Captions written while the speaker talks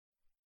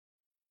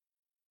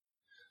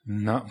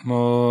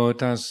Namo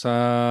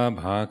tassa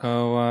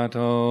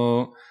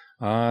bhagavato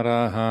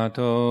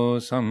arahato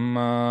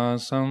samma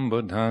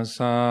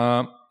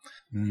sambuddhassa.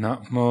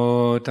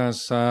 Namo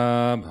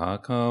tassa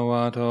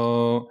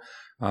bhagavato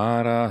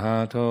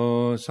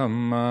arahato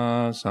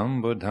samma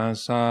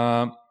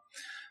sambuddhassa.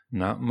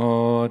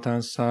 Namo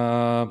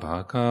tassa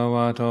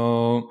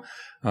bhagavato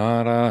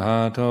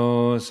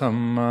arahato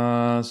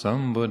samma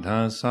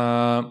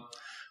sambuddhassa.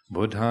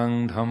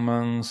 Buddhang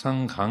dhammang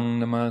sanghang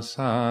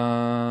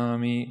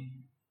namasami.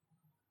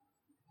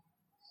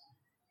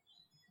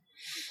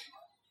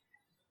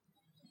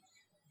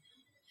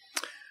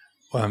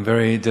 Well, I'm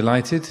very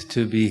delighted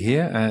to be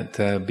here at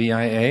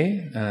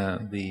BIA,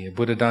 the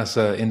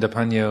Buddhadasa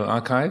Indapanyo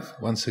archive,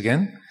 once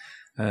again.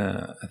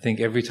 I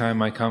think every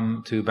time I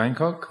come to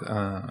Bangkok,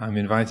 I'm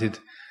invited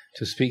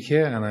to speak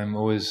here, and I'm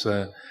always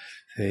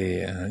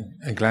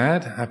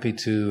glad, happy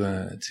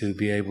to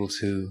be able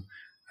to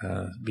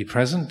be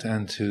present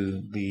and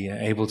to be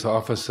able to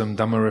offer some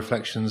Dhamma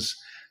reflections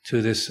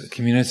to this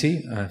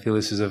community. I feel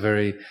this is a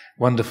very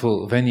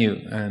wonderful venue,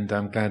 and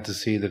I'm glad to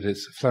see that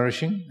it's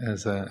flourishing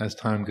as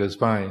time goes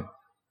by.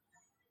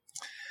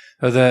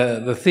 So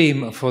the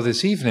theme for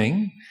this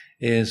evening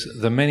is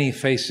the many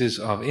faces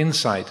of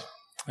insight.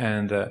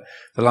 And the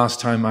last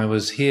time I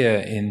was here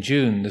in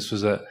June, this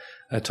was a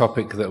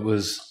topic that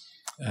was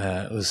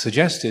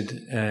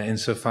suggested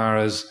insofar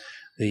as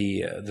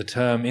the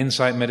term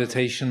insight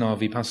meditation or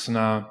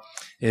vipassana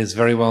is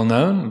very well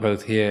known,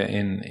 both here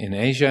in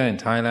Asia, in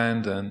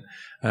Thailand, and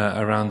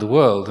around the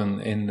world,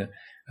 and in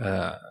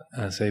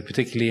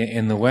particularly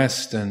in the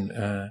West, and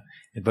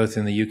both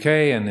in the UK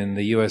and in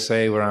the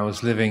USA, where I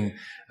was living.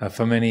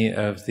 For many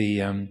of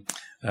the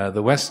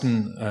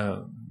Western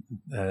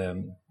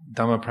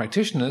Dhamma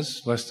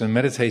practitioners, Western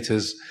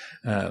meditators,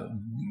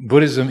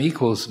 Buddhism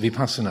equals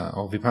vipassana,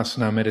 or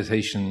vipassana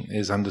meditation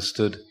is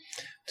understood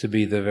to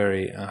be the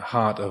very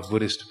heart of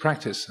Buddhist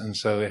practice. And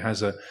so it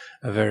has a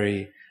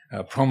very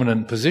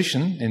prominent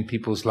position in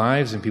people's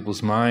lives, in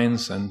people's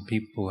minds, and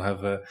people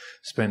have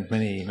spent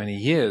many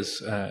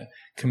years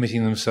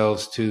committing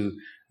themselves to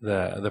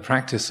the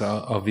practice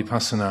of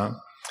vipassana.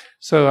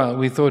 So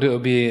we thought it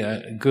would be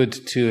good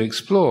to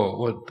explore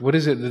what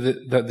is it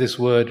that this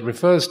word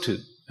refers to,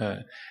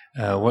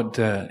 what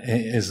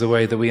is the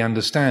way that we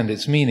understand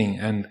its meaning,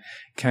 and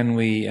can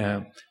we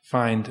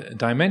find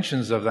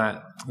dimensions of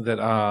that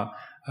are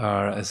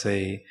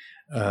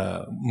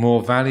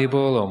more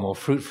valuable or more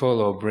fruitful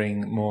or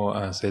bring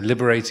more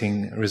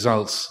liberating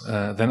results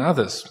than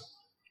others.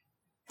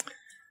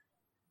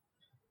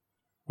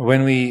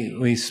 When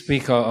we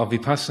speak of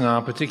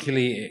vipassana,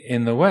 particularly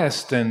in the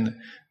West, and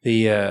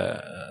the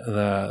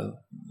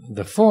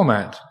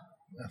format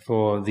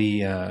for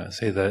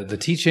the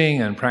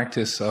teaching and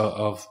practice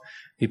of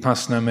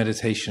vipassana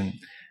meditation,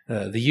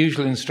 the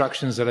usual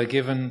instructions that are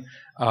given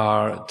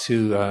are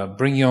to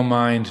bring your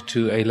mind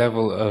to a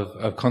level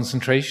of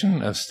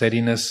concentration, of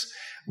steadiness,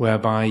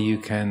 whereby you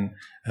can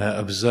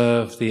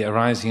observe the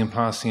arising and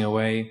passing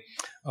away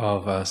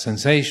of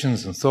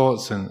sensations and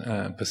thoughts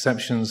and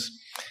perceptions.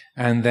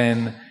 And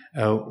then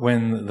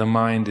when the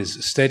mind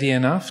is steady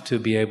enough to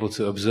be able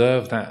to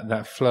observe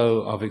that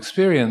flow of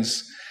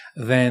experience,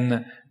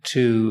 then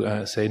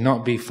to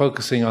not be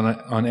focusing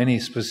on any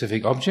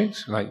specific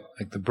object, like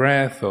the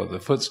breath or the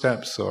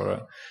footsteps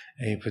or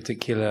a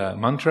particular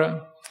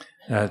mantra,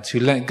 to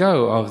let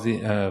go of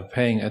the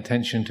paying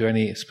attention to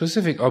any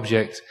specific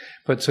object,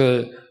 but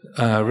to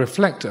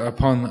reflect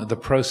upon the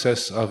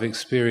process of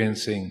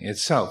experiencing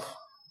itself,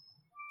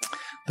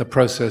 the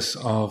process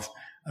of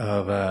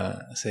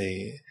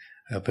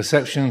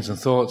perceptions and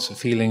thoughts,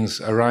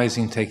 feelings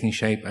arising, taking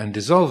shape, and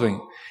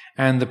dissolving.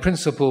 And the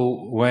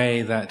principal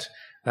way that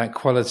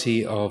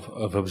quality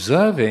of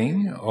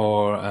observing,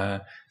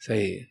 or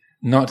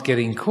not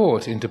getting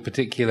caught into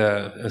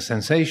particular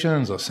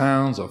sensations or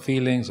sounds or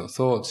feelings or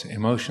thoughts,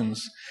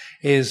 emotions,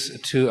 is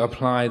to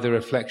apply the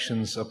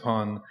reflections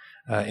upon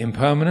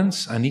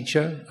impermanence,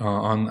 anicca,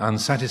 on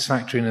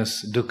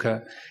unsatisfactoriness,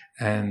 dukkha,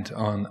 and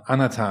on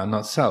anatta,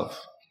 not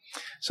self.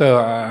 So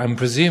I'm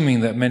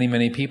presuming that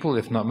many people,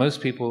 if not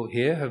most people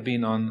here, have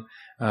been on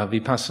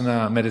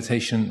vipassana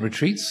meditation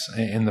retreats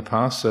in the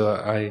past.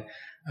 So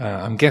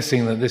I'm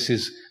guessing that this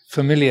is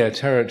familiar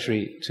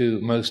territory to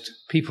most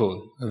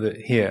people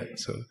here.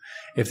 So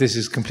if this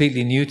is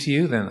completely new to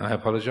you, then I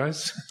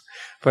apologize.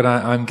 But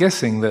I'm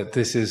guessing that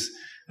this is,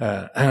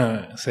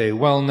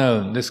 well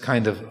known, this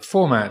kind of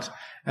format.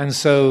 And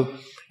so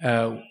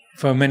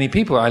for many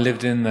people, I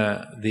lived in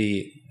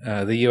the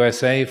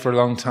USA for a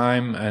long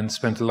time and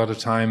spent a lot of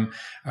time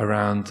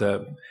around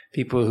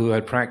people who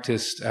had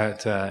practiced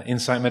at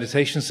Insight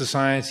Meditation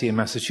Society in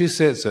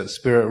Massachusetts, at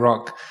Spirit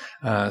Rock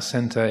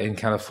Center in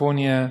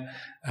California,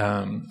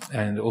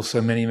 and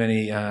also many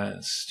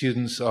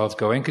students of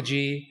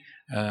Goenkaji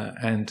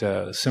and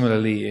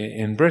similarly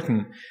in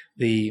Britain,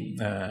 the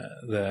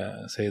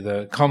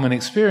common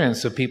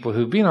experience of people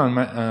who've been on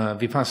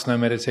Vipassana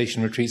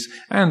meditation retreats,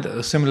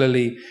 and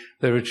similarly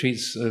the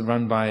retreats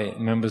run by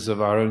members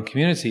of our own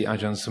community,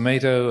 Ajahn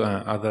Sumedho,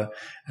 other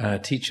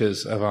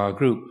teachers of our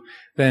group,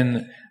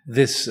 then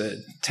this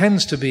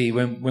tends to be,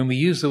 when we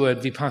use the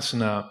word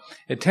Vipassana,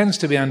 it tends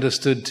to be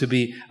understood to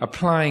be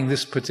applying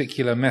this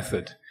particular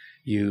method.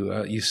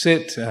 You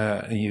sit,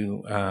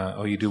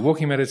 or you do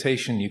walking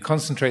meditation, you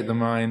concentrate the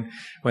mind.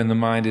 When the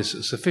mind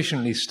is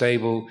sufficiently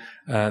stable,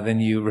 then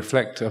you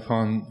reflect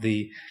upon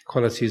the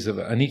qualities of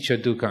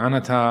anicca, dukkha,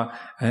 anatta,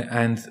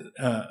 and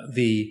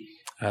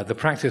the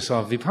practice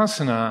of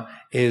Vipassana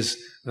is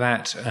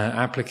that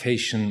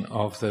application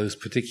of those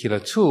particular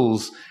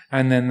tools,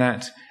 and then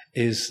that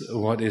is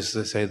what is,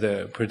 let's say,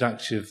 the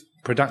productive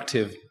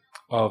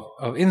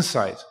of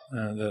insight,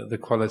 the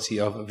quality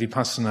of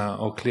Vipassana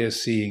or clear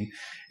seeing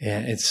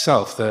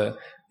itself, the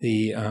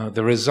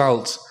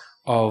result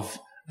of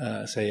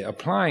say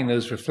applying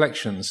those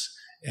reflections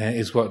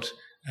is what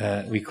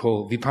we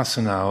call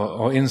Vipassana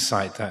or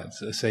insight, that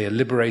say a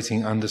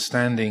liberating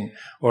understanding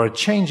or a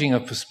changing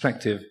of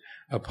perspective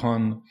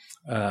upon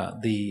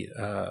the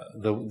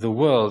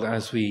world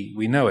as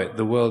we know it,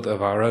 the world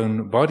of our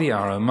own body,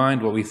 our own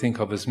mind, what we think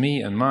of as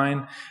me and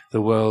mine,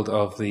 the world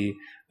of the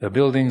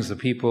buildings, the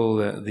people,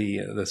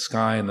 the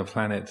sky and the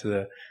planet,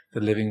 the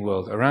living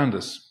world around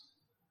us.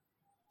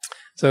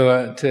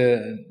 So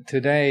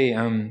today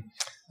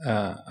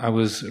I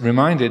was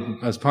reminded,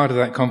 as part of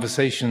that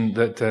conversation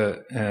that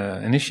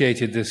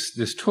initiated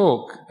this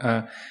talk,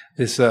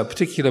 this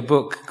particular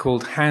book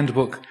called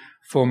Handbook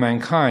for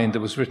Mankind that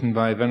was written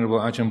by Venerable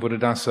Ajahn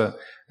Buddhadasa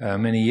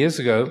many years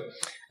ago,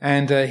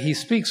 and he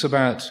speaks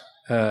about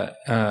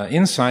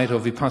insight or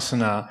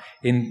Vipassana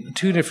in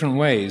two different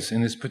ways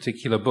in this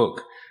particular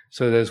book.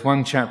 So there's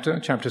one chapter,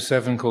 chapter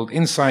 7, called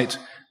Insight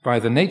by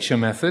the Nature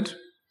Method,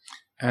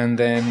 and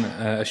then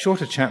a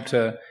shorter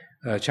chapter,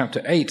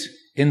 chapter 8,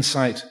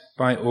 Insight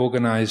by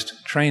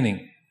Organized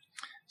Training.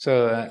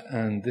 So,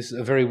 and this is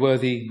a very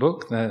worthy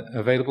book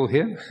available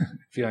here,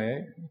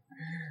 VIA.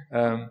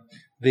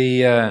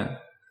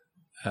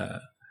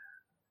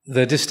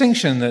 The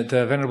distinction that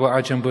Venerable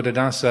Ajahn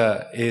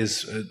Buddhadasa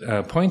is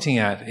pointing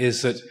at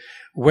is that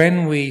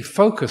when we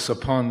focus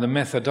upon the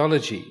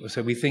methodology,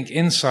 so we think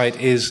insight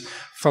is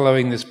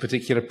following this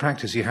particular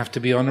practice. You have to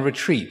be on a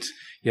retreat.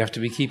 You have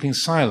to be keeping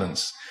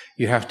silence.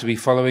 You have to be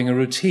following a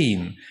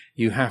routine.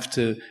 You have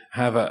to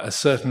have a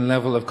certain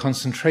level of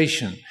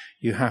concentration.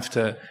 You have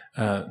to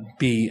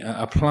be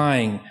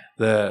applying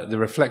the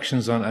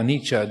reflections on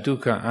anicca,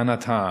 dukkha,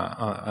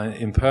 anatta,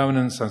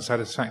 impermanence,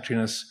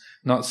 unsatisfactoriness,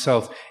 not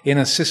self, in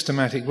a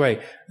systematic way.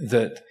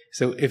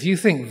 So if you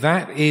think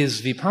that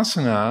is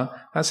Vipassana,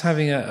 that's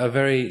having a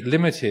very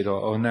limited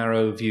or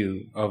narrow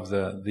view of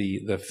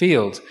the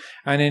field.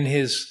 And in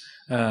his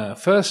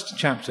first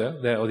chapter,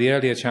 or the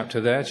earlier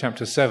chapter there,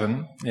 chapter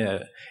 7,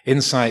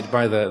 Insight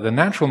by the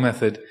Natural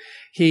Method,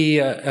 he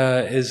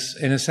is,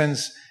 in a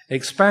sense,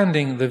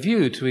 expanding the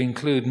view to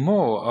include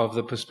more of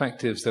the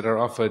perspectives that are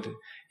offered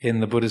in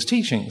the Buddha's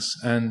teachings.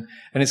 And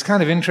it's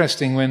kind of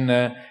interesting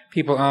when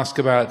people ask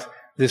about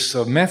this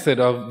method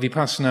of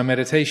Vipassana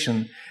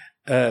meditation,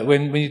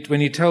 when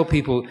you tell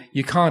people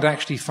you can't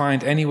actually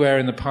find anywhere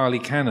in the Pali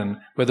Canon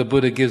where the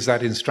Buddha gives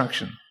that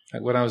instruction.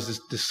 Like what I was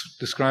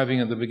describing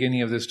at the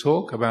beginning of this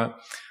talk about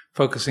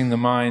focusing the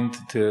mind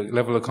to a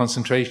level of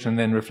concentration and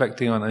then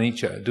reflecting on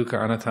anicca,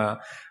 dukkha, anatta,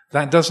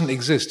 that doesn't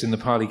exist in the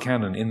Pali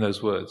Canon in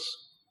those words.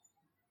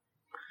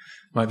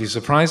 Might be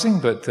surprising,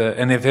 but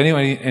and if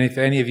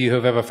any of you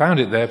have ever found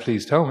it there,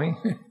 please tell me.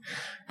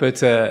 But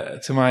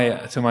to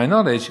my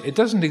knowledge, it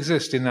doesn't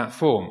exist in that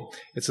form.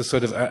 It's a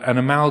sort of an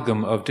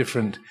amalgam of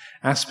different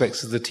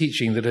aspects of the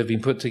teaching that have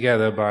been put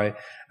together by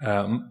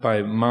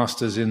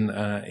masters in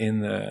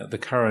the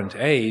current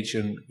age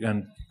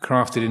and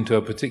crafted into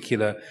a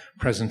particular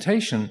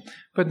presentation.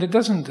 But it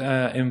doesn't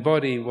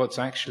embody what's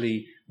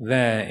actually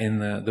there in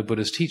the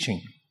Buddha's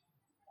teaching.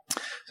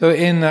 So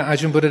in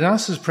Ajahn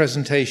Buddhadasa's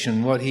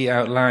presentation, what he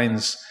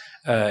outlines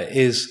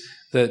is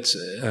that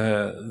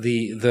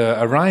the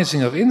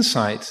arising of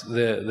insight,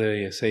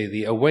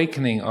 the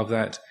awakening of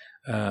that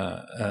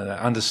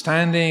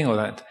understanding or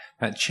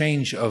that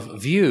change of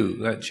view,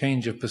 that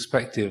change of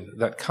perspective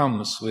that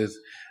comes with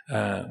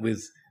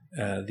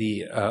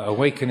the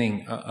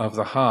awakening of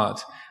the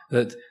heart,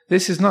 that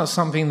this is not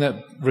something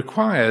that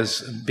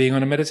requires being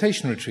on a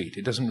meditation retreat.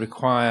 It doesn't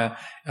require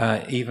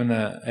even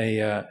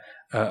a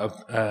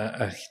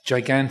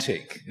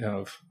gigantic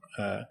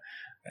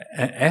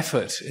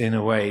effort in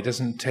a way. It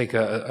doesn't take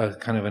a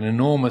kind of an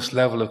enormous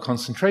level of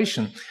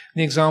concentration.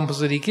 The examples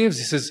that he gives,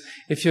 he says,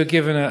 if you're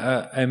given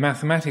a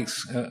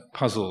mathematics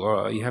puzzle,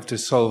 or you have to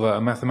solve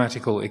a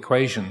mathematical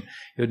equation,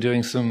 you're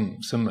doing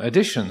some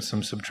addition,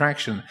 some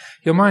subtraction,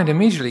 your mind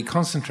immediately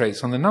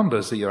concentrates on the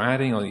numbers that you're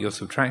adding or you're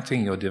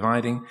subtracting, you're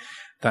dividing,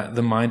 that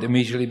the mind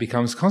immediately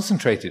becomes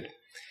concentrated.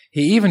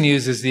 He even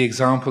uses the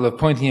example of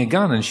pointing a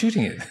gun and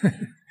shooting it.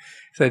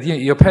 So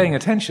you're paying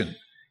attention.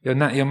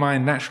 your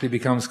mind naturally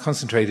becomes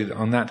concentrated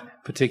on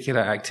that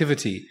particular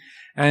activity.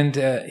 And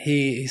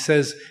he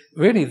says,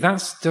 really,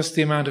 that's just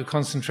the amount of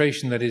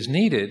concentration that is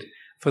needed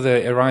for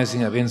the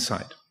arising of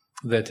insight.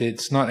 That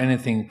it's not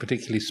anything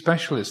particularly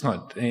special, it's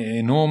not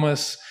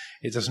enormous,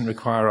 it doesn't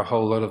require a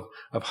whole lot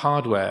of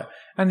hardware.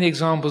 And the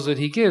examples that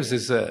he gives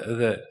is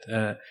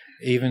that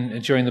even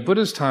during the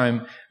Buddha's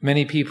time,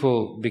 many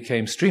people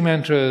became stream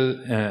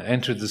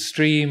entered the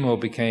stream, or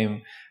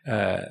became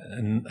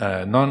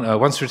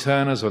once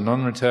returners or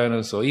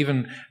non-returners, or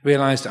even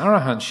realized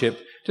arahantship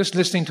just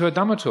listening to a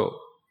Dhamma talk.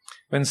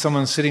 When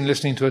someone's sitting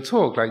listening to a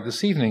talk like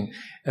this evening,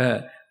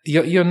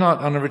 you're not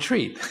on a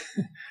retreat.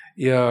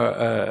 You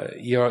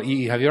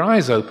have your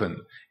eyes open.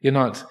 You're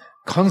not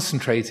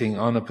concentrating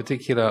on a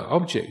particular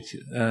object.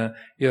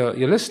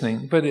 You're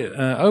listening, but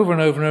over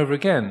and over and over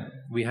again,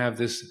 we have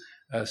this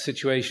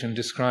situation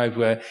described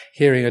where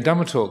hearing a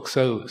Dhamma talk,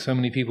 so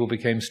many people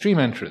became stream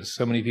enterers,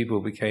 so many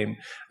people became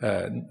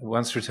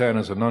once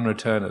returners or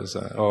non-returners,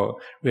 or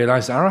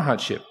realized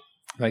arahantship.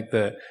 Like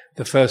the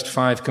first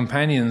 5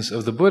 companions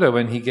of the Buddha,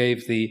 when he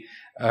gave the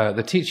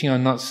teaching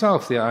on not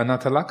self, the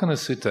Anattalakkana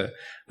Sutta,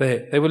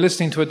 they were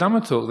listening to a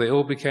Dhamma talk. They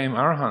all became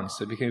arahants.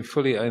 They became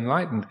fully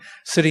enlightened,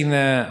 sitting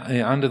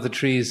there under the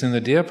trees in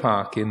the deer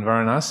park in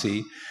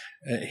Varanasi,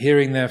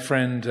 hearing their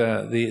friend,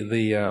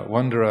 the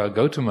wanderer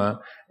Gautama,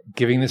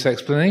 giving this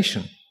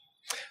explanation.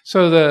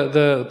 So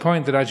the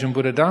point that Ajahn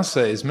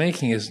Buddhadasa is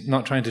making is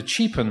not trying to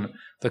cheapen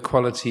the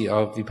quality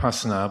of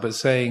vipassana, but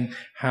saying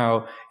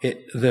how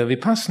the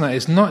vipassana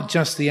is not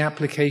just the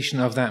application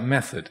of that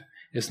method.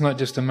 It's not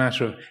just a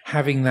matter of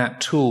having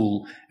that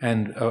tool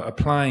and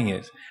applying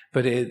it,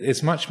 but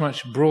it's much,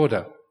 much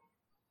broader.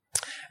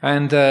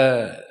 And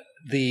the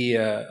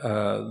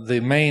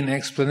main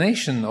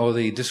explanation or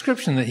the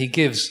description that he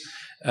gives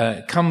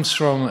comes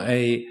from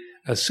a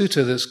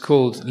sutta that's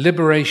called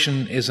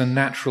 "Liberation is a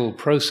Natural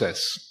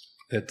Process."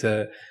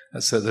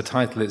 That's the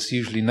title it's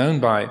usually known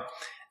by,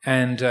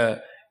 and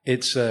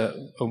it's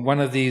one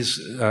of these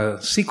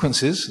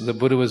sequences. The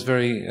Buddha was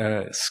very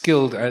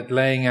skilled at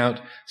laying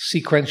out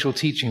sequential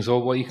teachings,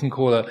 or what you can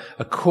call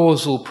a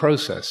causal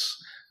process.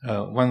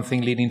 One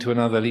thing leading to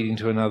another, leading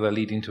to another,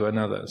 leading to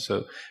another.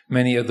 So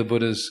many of the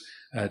Buddha's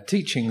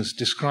teachings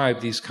describe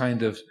these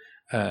kind of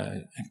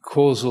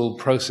causal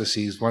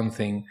processes, one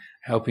thing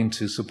helping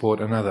to support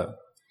another.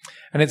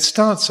 And it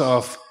starts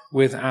off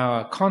with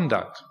our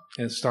conduct.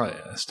 It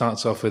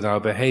starts off with our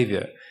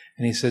behavior.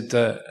 And he said,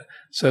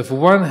 so for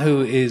one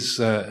who is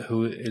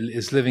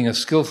living a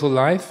skillful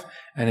life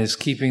and is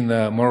keeping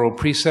the moral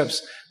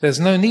precepts, there's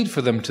no need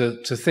for them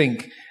to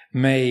think,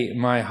 may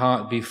my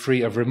heart be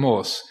free of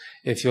remorse.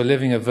 If you're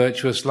living a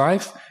virtuous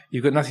life,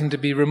 you've got nothing to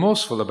be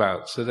remorseful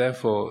about. So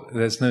therefore,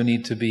 there's no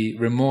need to be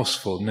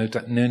remorseful, no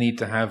need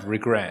to have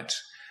regret.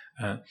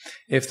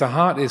 If the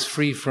heart is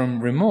free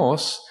from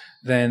remorse,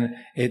 then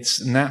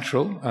it's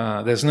natural.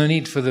 There's no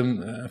need for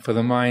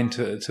the mind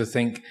to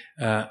think,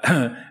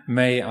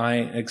 may I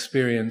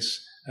experience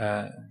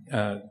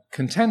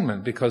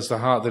contentment, because the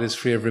heart that is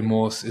free of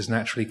remorse is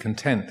naturally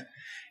content.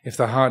 If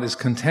the heart is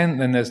content,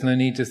 then there's no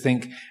need to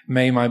think,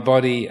 may my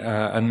body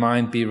and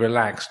mind be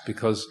relaxed,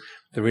 because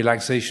the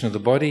relaxation of the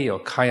body, or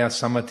kaya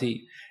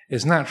samadhi,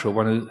 is natural.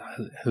 One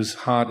whose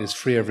heart is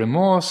free of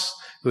remorse,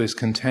 who is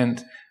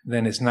content,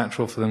 then it's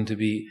natural for them to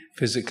be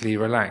physically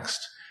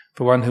relaxed.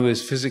 For one who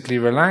is physically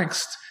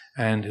relaxed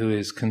and who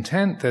is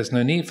content, there's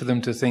no need for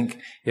them to think,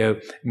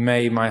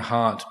 may my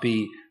heart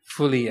be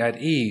fully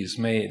at ease,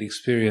 may it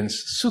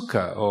experience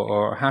sukha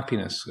or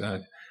happiness,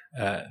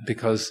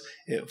 because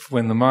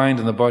when the mind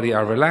and the body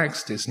are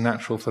relaxed, it's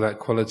natural for that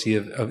quality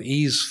of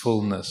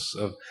easefulness,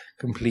 of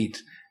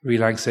complete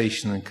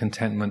relaxation and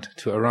contentment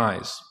to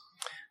arise.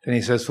 Then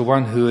he says, for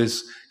one who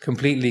is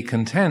completely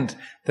content,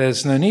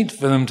 there's no need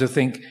for them to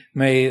think,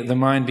 may the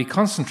mind be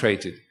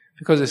concentrated,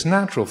 because it's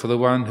natural for the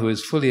one who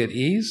is fully at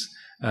ease,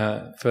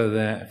 for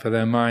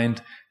their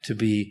mind to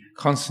be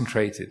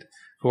concentrated.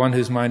 For one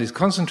whose mind is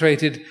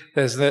concentrated,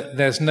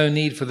 there's no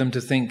need for them to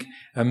think,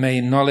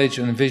 may knowledge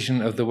and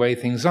vision of the way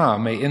things are,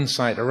 may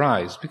insight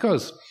arise.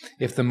 Because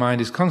if the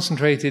mind is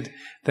concentrated,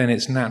 then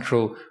it's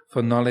natural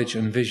for knowledge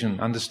and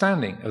vision,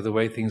 understanding of the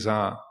way things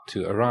are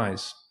to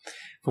arise.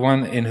 For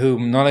one in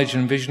whom knowledge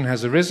and vision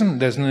has arisen,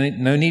 there's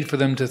no need for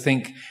them to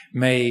think,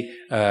 may,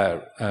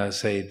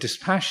 say,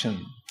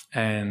 dispassion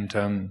and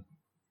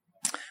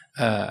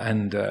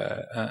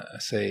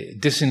say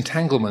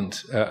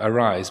disentanglement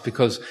arise,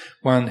 because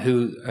one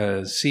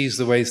who sees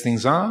the ways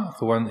things are,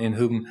 for one in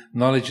whom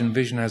knowledge and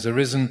vision has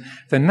arisen,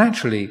 then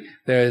naturally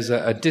there is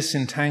a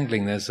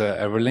disentangling, there's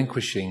a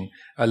relinquishing,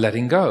 a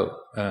letting go.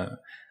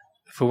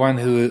 For one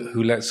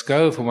who lets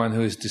go, for one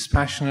who is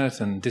dispassionate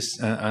and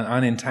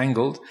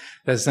unentangled,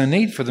 there's no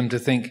need for them to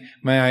think,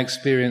 may I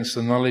experience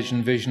the knowledge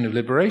and vision of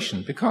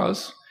liberation,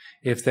 because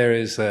if there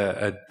is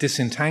a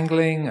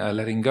disentangling, a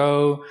letting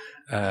go,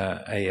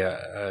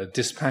 a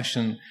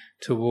dispassion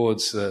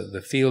towards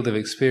the field of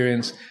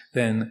experience,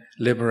 then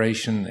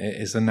liberation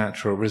is the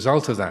natural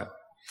result of that.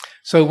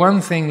 So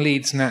one thing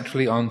leads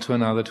naturally on to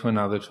another, to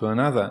another, to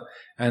another.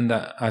 And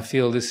I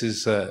feel this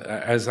is,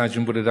 as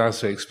Ajahn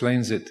Buddhadasa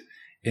explains it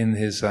in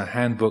his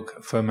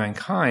Handbook for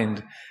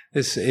Mankind,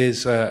 this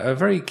is a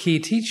very key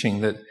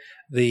teaching that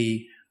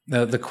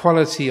the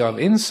quality of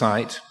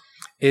insight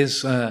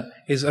is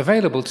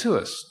available to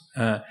us.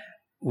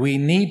 We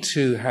need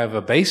to have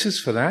a basis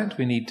for that.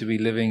 We need to be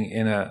living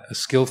in a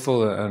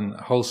skillful and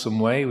wholesome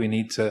way. We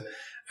need to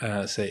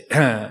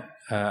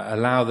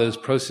allow those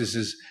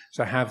processes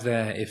to have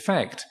their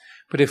effect.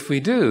 But if we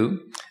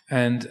do,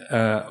 and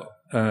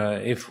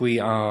if we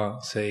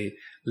are, say,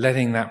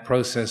 letting that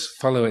process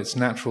follow its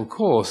natural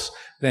course,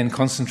 then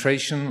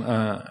concentration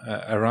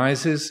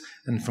arises,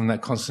 and from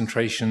that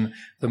concentration,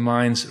 the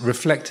mind's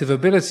reflective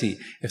ability.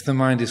 If the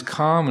mind is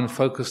calm and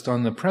focused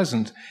on the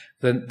present,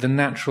 the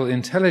natural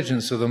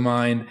intelligence of the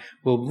mind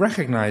will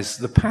recognize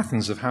the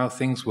patterns of how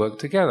things work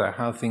together,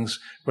 how things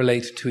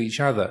relate to each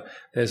other.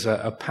 There's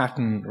a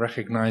pattern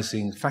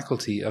recognizing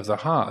faculty of the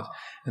heart,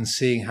 and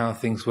seeing how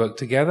things work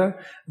together,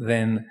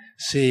 then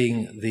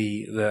seeing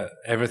the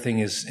everything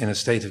is in a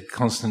state of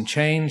constant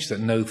change, that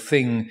no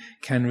thing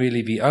can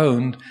really be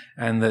owned,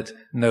 and that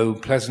no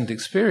pleasant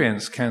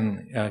experience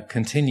can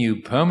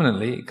continue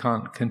permanently. It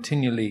can't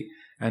continually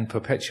and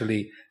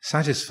perpetually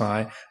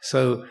satisfy.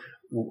 So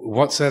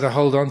what's there to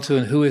hold on to,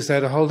 and who is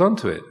there to hold on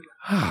to it?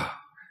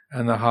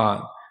 And the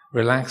heart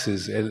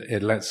relaxes,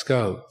 it lets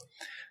go.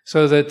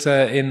 So that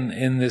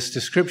in this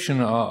description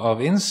of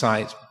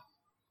insight,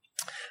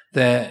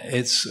 there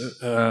it's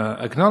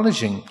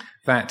acknowledging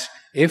that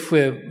if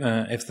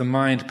the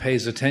mind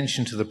pays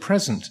attention to the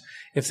present,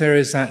 if there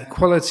is that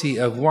quality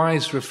of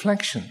wise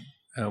reflection,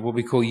 what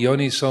we call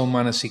yoniso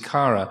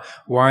manasikara,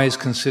 wise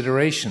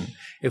consideration,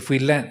 if we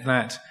let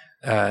that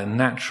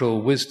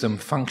natural wisdom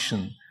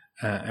function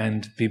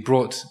and be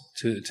brought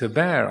to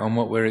bear on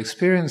what we're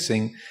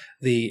experiencing,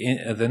 the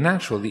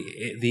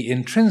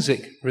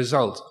intrinsic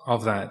result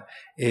of that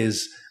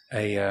is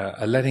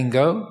a letting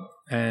go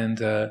and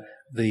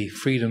the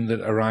freedom that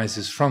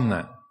arises from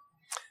that.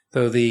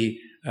 Though the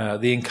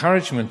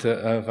encouragement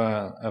of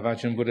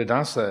Ajahn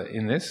Buddhadasa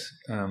in this,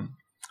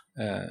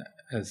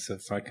 as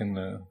if I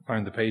can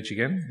find the page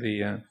again,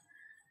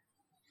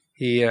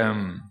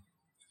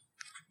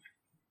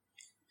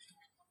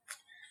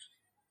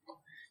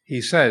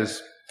 he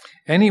says,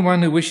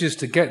 anyone who wishes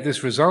to get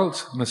this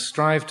result must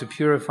strive to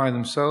purify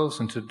themselves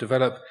and to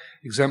develop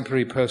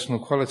exemplary personal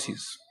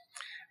qualities,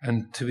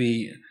 and to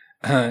be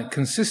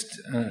consist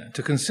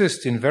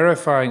in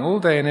verifying all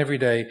day and every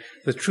day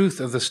the truth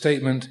of the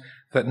statement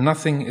that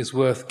nothing is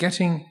worth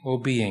getting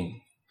or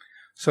being.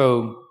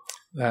 So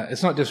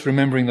it's not just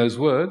remembering those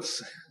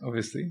words,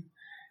 obviously.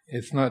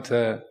 It's not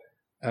a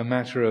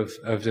matter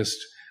of just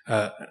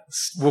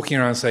walking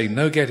around saying,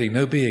 no getting,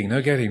 no being,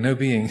 no getting, no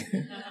being.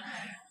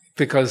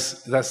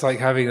 Because that's like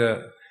having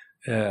a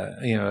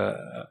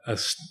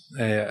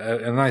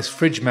nice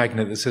fridge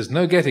magnet that says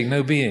no getting,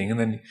 no being, and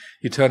then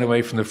you turn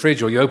away from the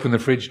fridge, or you open the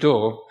fridge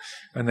door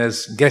and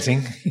there's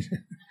getting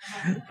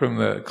from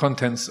the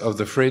contents of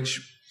the fridge.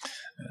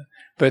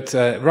 But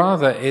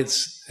rather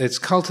it's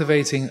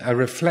cultivating a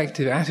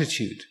reflective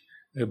attitude,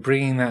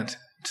 bringing that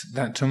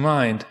to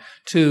mind,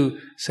 to,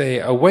 say,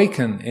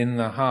 awaken in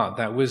the heart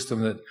that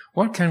wisdom that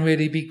what can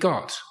really be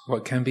got,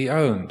 what can be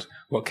owned,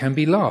 what can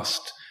be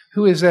lost,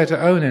 who is there to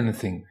own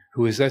anything,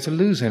 who is there to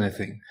lose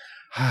anything?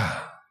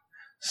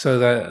 So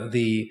that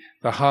the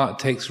heart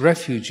takes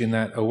refuge in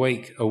that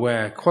awake,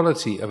 aware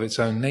quality of its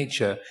own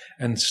nature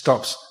and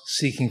stops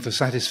seeking for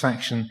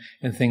satisfaction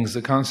in things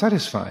that can't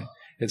satisfy.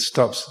 It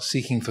stops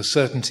seeking for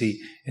certainty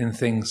in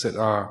things that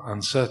are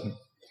uncertain.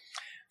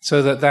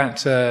 So that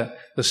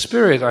the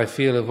spirit, I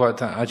feel, of what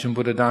Ajahn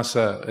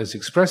Buddhadasa is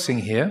expressing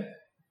here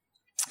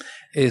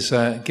is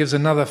gives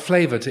another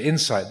flavor to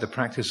insight, the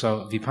practice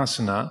of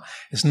vipassana.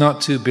 It's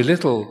not to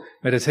belittle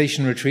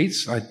meditation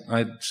retreats.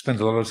 I spend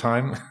a lot of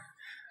time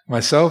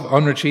myself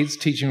on retreats,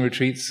 teaching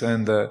retreats,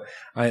 and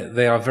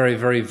they are very,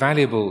 very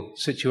valuable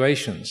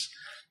situations.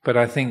 But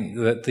I think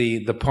that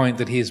the point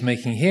that he is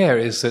making here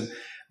is that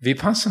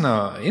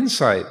vipassana,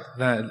 insight,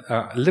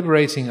 that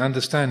liberating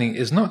understanding,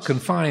 is not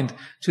confined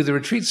to the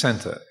retreat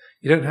center.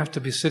 You don't have to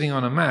be sitting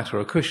on a mat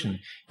or a cushion.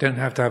 You don't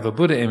have to have a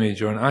Buddha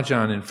image or an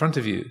ajahn in front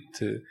of you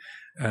to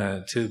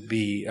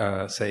be,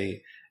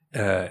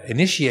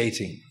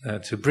 initiating,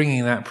 to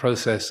bringing that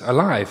process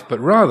alive. But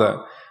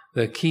rather,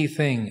 the key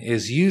thing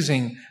is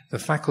using the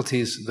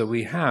faculties that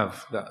we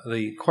have,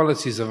 the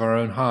qualities of our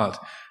own heart,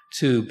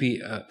 to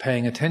be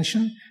paying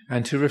attention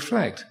and to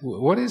reflect.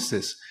 What is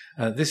this?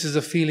 This is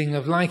a feeling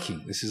of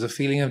liking. This is a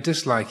feeling of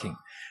disliking.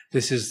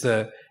 This is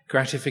the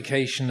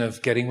gratification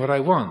of getting what I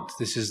want.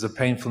 This is the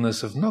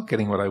painfulness of not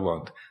getting what I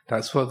want.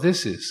 That's what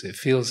this is. It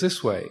feels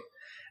this way.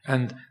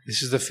 And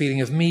this is the feeling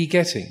of me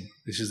getting.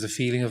 This is the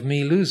feeling of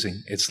me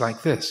losing. It's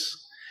like this.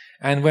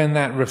 And when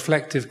that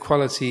reflective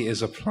quality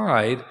is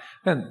applied,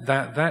 then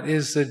that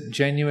is the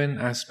genuine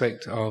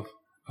aspect of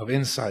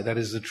insight. That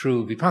is the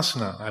true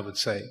vipassana, I would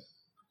say.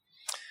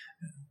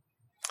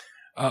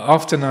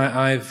 Often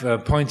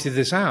I've pointed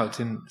this out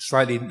in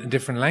slightly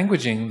different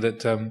languaging,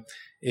 that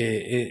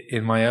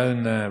in my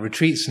own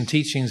retreats and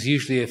teachings,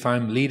 usually if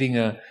I'm leading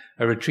a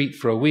retreat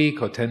for a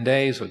week or 10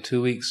 days or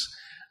 2 weeks,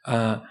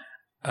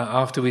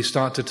 after we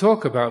start to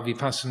talk about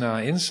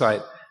vipassana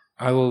insight,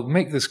 I will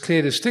make this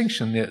clear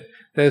distinction that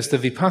there's the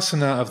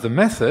vipassana of the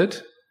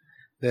method,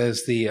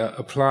 there's the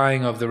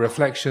applying of the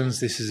reflections,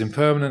 this is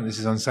impermanent, this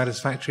is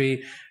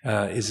unsatisfactory,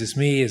 is this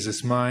me, is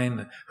this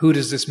mine, who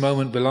does this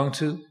moment belong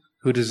to,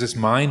 who does this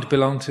mind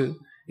belong to,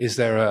 is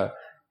there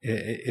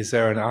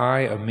an I,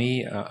 a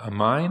me, a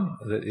mine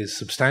that is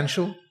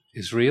substantial,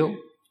 is real?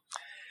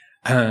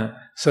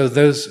 So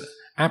those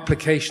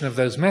application of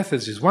those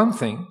methods is one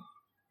thing.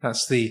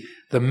 That's the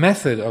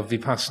method of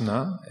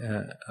vipassana,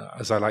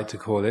 as I like to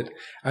call it.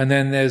 And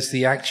then there's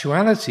the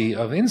actuality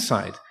of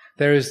insight.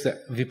 There is the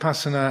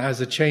vipassana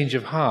as a change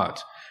of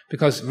heart.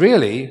 Because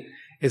really,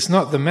 it's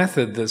not the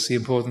method that's the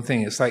important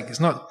thing. It's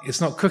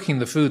not cooking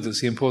the food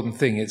that's the important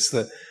thing. It's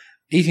the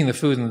eating the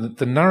food and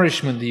the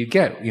nourishment that you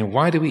get.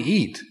 Why do we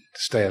eat? To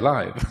stay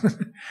alive.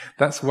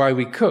 That's why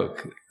we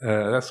cook.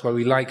 That's why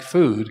we like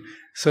food,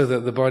 so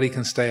that the body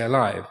can stay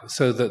alive.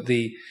 So that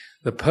the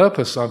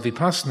purpose of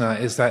vipassana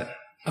is that,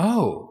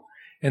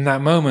 in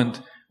that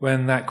moment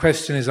when that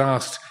question is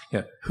asked,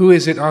 who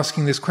is it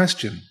asking this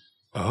question?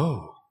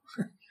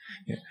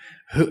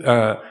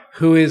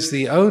 Who is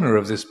the owner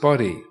of this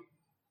body?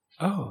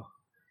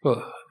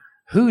 Well,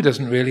 who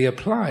doesn't really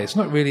apply. It's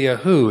not really a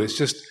who, it's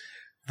just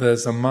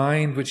there's a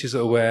mind which is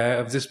aware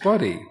of this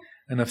body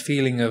and a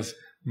feeling of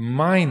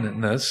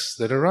mineness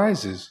that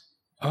arises.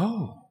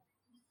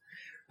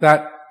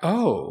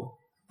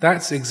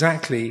 That's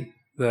exactly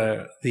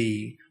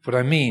what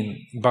I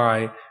mean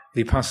by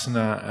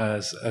vipassana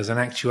as an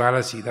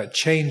actuality, that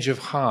change of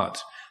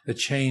heart, the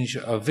change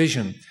of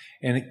vision.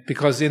 And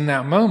because in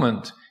that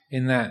moment,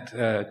 in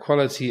that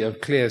quality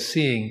of clear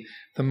seeing,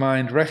 the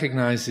mind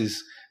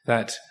recognizes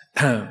that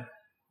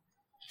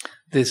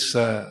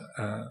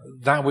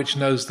that which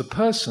knows the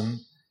person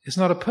is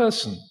not a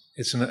person.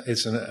 It's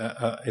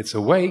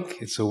awake,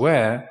 it's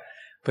aware,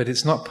 but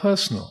it's not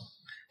personal.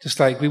 Just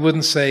like we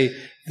wouldn't say,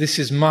 this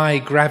is my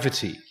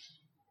gravity.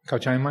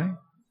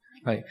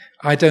 Like,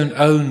 I don't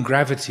own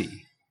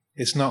gravity.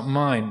 It's not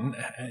mine.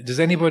 Does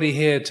anybody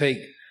here take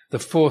the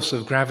force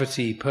of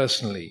gravity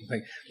personally?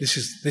 Like, this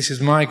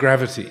is my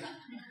gravity.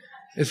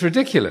 It's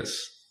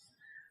ridiculous.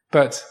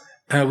 But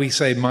we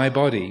say my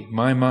body,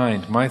 my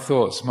mind, my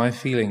thoughts, my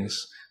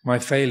feelings, my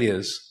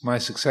failures, my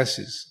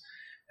successes.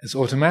 It's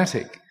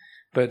automatic.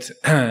 But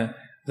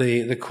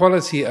the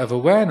quality of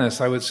awareness,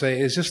 I would say,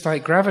 is just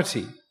like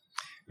gravity.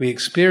 We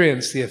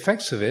experience the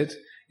effects of it.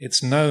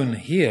 It's known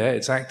here,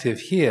 it's active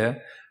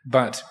here,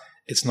 but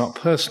it's not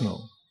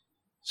personal.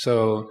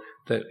 So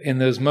that in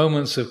those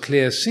moments of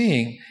clear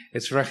seeing,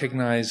 it's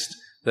recognized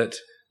that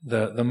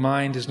the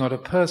mind is not a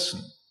person.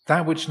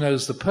 That which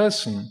knows the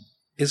person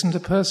isn't a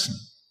person.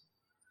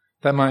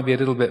 That might be a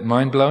little bit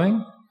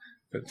mind-blowing,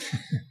 but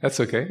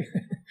that's okay.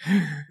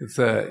 It's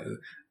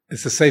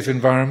a safe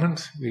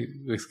environment.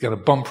 We've got a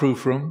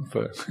bomb-proof room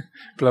for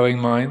blowing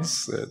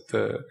minds.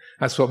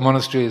 That's what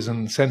monasteries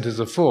and centers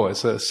are for.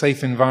 It's a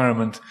safe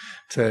environment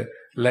to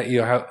let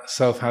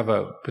yourself have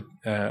a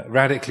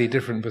radically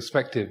different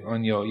perspective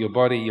on your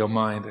body, your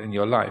mind, and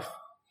your life.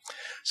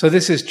 So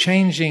this is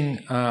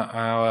changing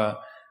our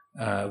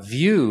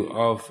view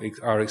of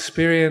our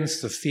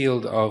experience, the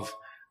field of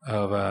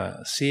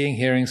seeing,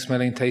 hearing,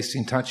 smelling,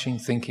 tasting, touching,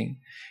 thinking.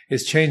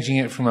 It's changing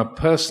it from a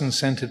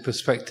person-centered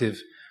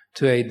perspective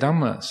to a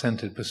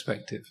Dhamma-centered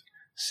perspective,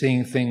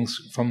 seeing things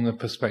from the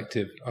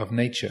perspective of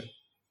nature.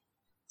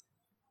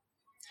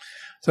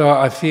 So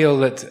I feel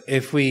that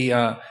if we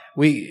are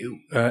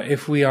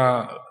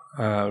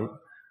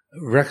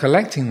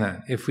recollecting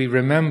that, if we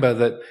remember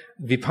that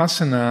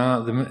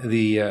vipassana,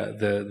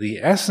 the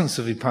essence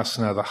of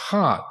vipassana, the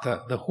heart,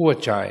 the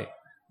huachai,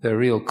 the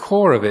real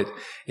core of it,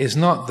 is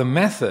not the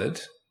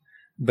method,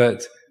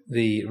 but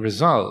the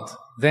result,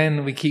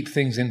 then we keep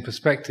things in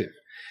perspective.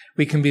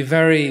 We can be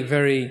very,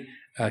 very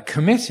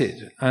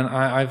committed, and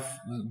I've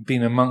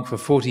been a monk for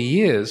 40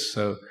 years,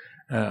 so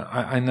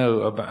I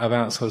know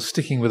about sort of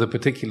sticking with a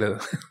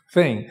particular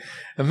thing.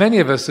 And many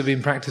of us have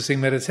been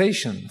practicing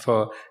meditation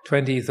for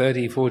 20,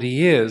 30, 40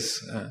 years,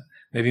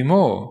 maybe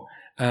more.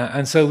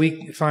 And so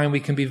we find we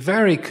can be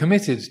very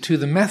committed to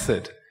the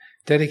method,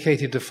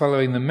 dedicated to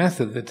following the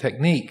method, the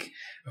technique,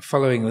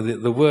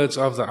 following the words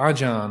of the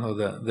Ajahn, or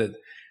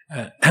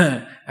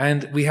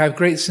and we have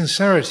great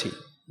sincerity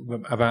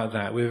about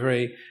that. We're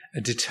very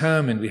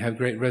determined. We have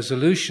great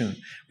resolution.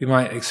 We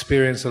might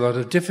experience a lot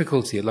of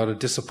difficulty, a lot of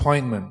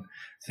disappointment.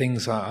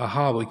 Things are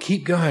hard. We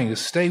keep going.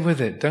 Just stay with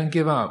it. Don't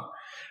give up.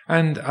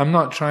 And I'm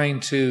not trying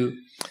to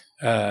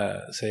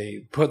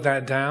put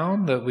that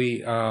down, that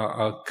we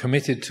are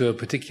committed to a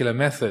particular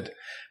method.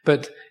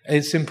 But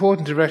it's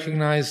important to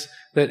recognize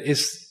that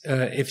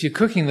if you're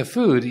cooking the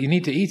food, you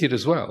need to eat it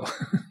as well.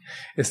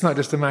 It's not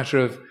just a matter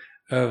of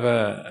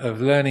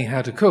learning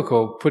how to cook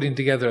or putting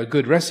together a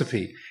good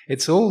recipe.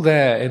 It's all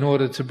there in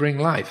order to bring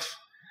life.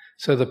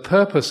 So the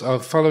purpose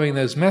of following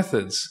those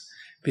methods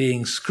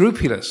being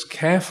scrupulous,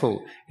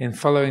 careful in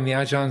following the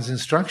Ajahns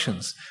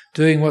instructions,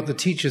 doing what the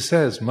teacher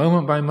says,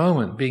 moment by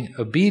moment, being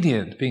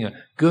obedient, being a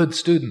good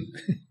student.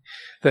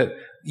 That,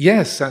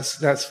 yes,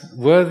 that's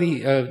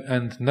worthy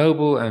and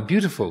noble and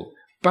beautiful,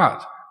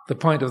 but the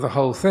point of the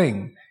whole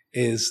thing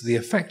is the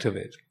effect of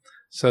it.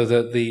 So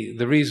that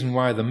the reason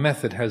why the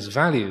method has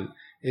value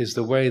is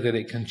the way that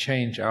it can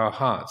change our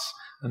hearts,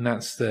 and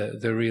that's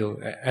the real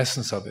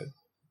essence of it.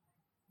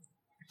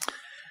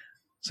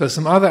 So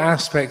some other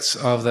aspects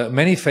of the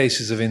many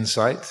faces of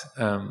insight,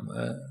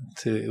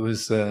 it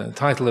was the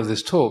title of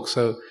this talk,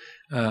 so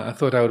I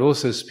thought I would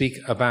also speak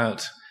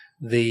about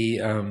the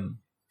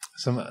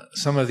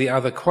some of the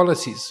other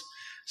qualities,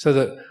 so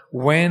that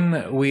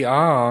when we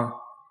are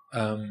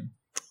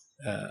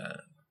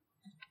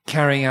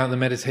carrying out the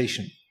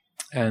meditation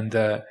and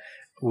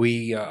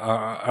we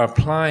are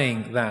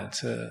applying that,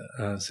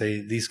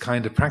 say, these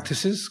kind of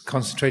practices,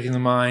 concentrating the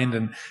mind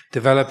and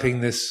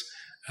developing this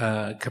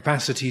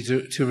capacity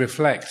to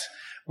reflect.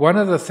 One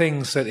of the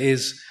things that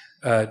is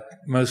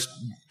most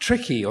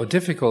tricky or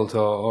difficult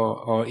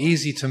or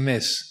easy to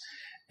miss,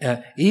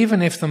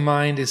 even if the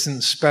mind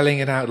isn't spelling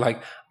it out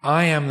like,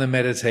 I am the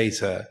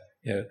meditator,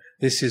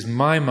 this is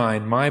my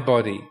mind, my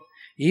body,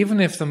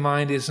 even if the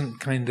mind isn't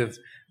kind of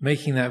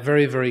making that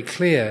very, very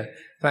clear,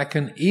 that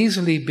can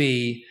easily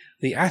be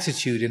the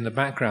attitude in the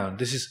background.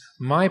 This is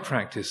my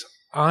practice.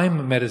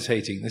 I'm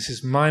meditating. This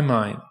is my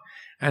mind.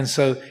 And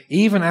so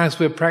even as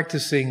we're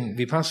practicing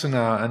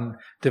vipassana and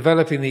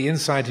developing the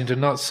insight into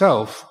not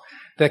self,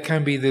 there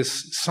can be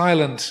this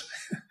silent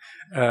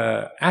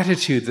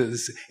attitude that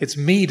it's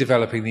me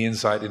developing the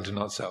insight into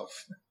not self.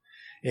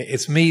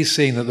 It's me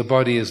seeing that the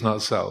body is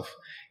not self.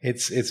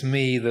 It's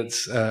me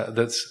that's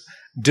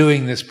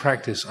doing this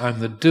practice. I'm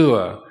the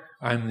doer.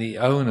 I'm the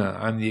owner.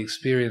 I'm the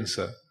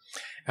experiencer.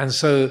 And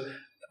so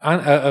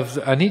of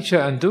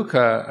anicca and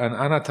dukkha and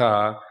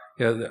anatta,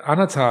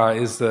 anatta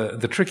is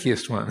the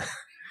trickiest one.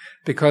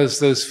 Because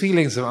those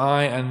feelings of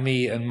I and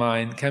me and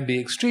mine can be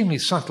extremely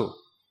subtle.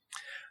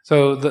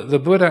 So the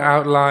Buddha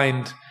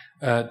outlined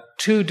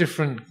two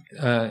different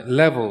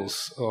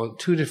levels or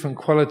two different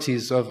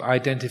qualities of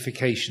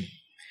identification.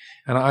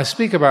 And I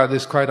speak about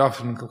this quite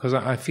often because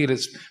I feel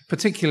it's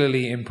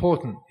particularly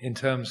important in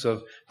terms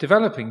of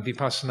developing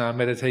vipassana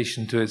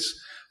meditation to its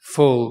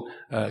full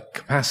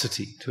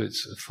capacity, to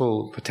its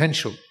full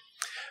potential.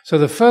 So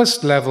the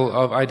first level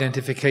of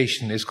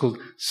identification is called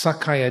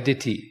Sakkaya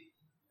Ditthi.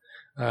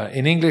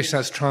 In English,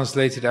 that's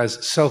translated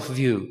as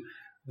self-view.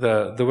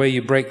 The way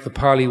you break the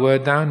Pali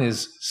word down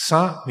is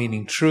sa,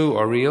 meaning true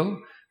or real,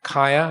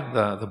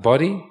 kaya, the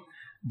body,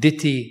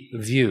 ditthi,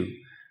 view.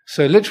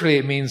 So literally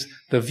it means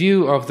the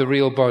view of the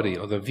real body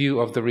or the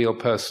view of the real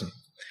person.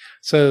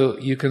 So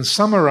you can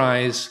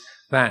summarize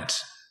that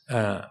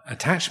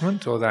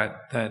attachment or that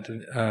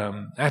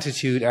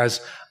attitude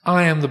as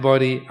I am the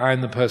body, I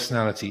am the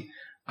personality.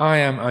 I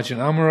am Ajahn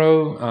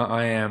Amaro,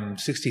 I am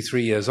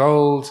 63 years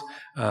old,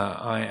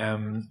 I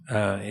am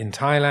in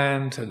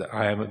Thailand,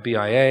 I am at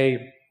BIA,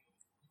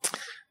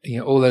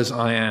 all those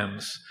I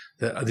ams.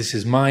 This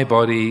is my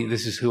body,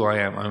 this is who I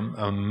am.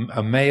 I'm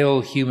a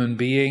male human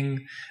being,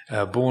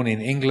 born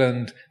in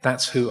England,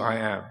 that's who I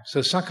am.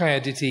 So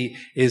Sakkaya Ditthi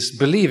is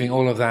believing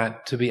all of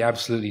that to be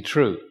absolutely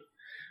true.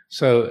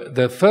 So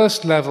the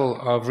first level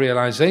of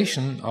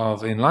realization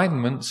of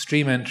enlightenment,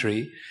 stream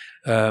entry,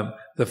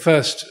 the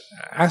first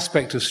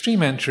aspect of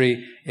stream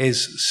entry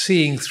is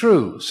seeing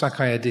through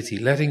Sakkaya Ditthi,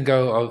 letting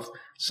go of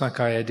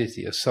Sakkaya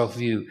Ditthi, a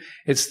self-view.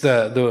 It's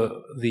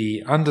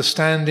the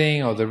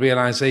understanding or the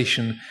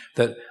realization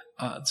that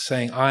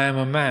saying I am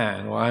a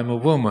man or I am a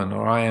woman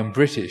or I am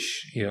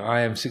British, I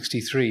am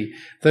 63,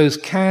 those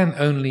can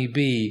only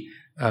be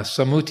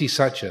sammuti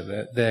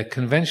satcha. They're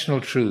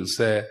conventional truths.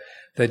 They're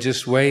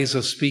just ways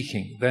of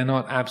speaking. They're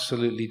not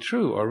absolutely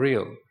true or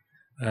real.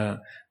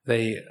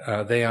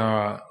 They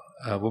are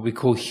what we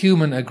call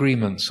human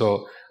agreements,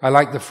 or I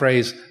like the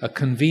phrase, a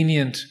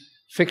convenient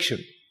fiction.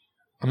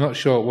 I'm not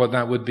sure what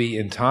that would be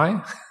in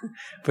Thai,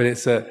 but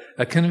it's a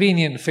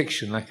convenient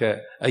fiction, like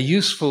a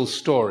useful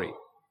story.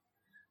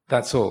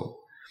 That's all.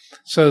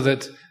 So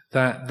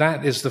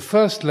that is the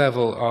first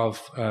level of,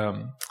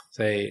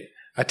 say,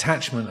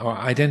 attachment or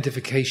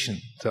identification.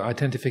 So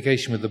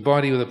identification with the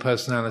body, with the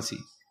personality.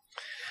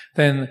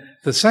 Then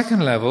the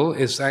second level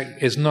is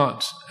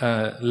not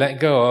let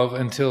go of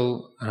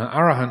until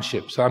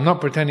arahantship. So I'm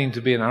not pretending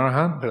to be an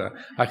arahant, but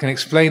I can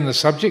explain the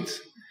subject,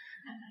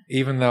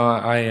 even though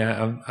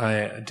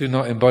I do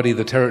not embody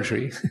the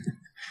territory.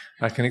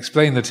 I can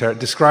explain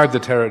describe the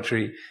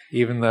territory,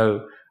 even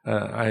though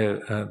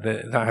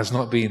that has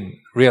not been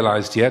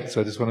realized yet.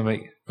 So I just want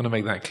to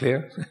make that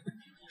clear,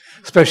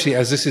 especially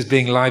as this is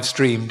being live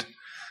streamed.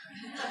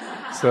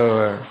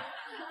 So.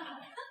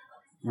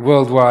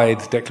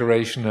 Worldwide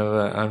declaration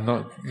of I'm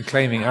not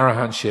claiming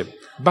arahantship,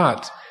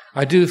 but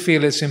I do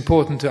feel it's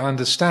important to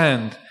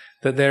understand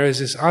that there is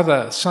this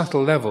other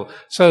subtle level.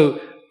 So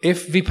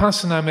if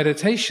vipassana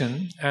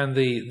meditation and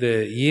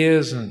the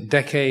years and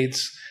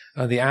decades,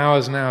 the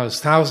hours and hours,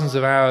 thousands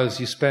of hours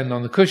you spend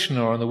on the cushion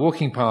or on the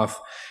walking path,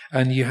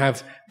 and you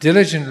have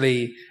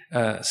diligently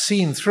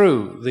seen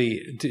through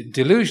the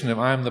delusion of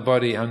I am the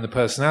body, I am the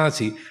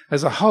personality,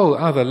 there's a whole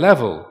other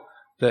level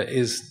that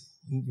is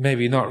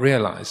maybe not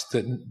realized,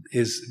 that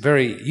is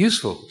very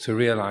useful to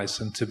realize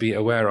and to be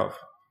aware of.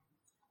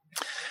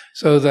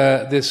 So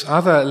this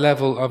other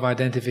level of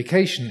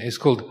identification is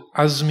called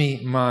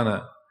Asmi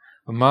Mana.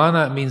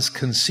 Mana means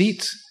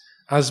conceit,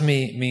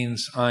 Asmi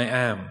means I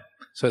am.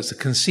 So it's the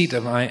conceit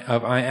of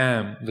I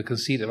am, the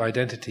conceit of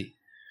identity.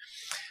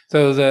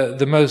 So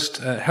the most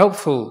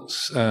helpful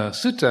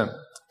sutta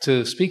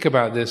to speak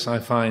about this, I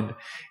find,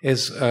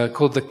 is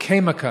called the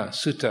Khemaka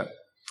Sutta.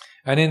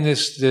 And in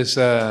this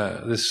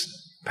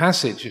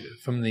passage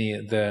from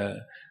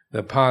the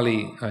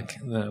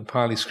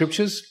Pali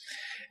scriptures,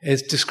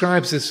 it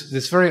describes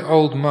this very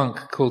old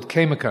monk called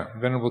Khemaka,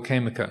 Venerable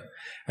Khemaka.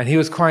 And he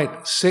was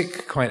quite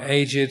sick, quite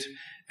aged,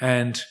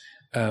 and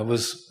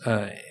was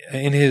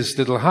in his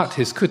little hut,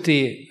 his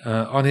kuti,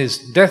 on his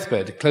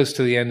deathbed, close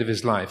to the end of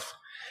his life.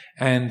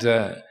 And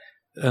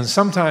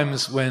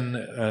sometimes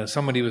when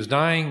somebody was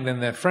dying, then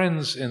their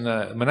friends in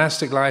the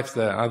monastic life,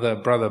 the other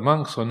brother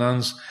monks or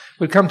nuns,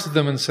 would come to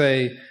them and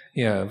say,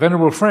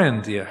 Venerable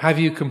friend, have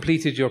you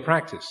completed your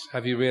practice?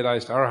 Have you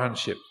realized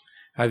arahantship?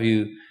 Have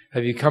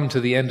you come to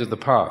the end of the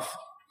path?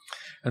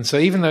 And so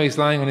even though he's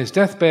lying on his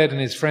deathbed and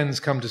his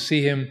friends come to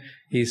see him,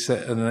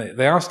 and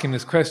they ask him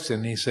this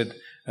question, he said,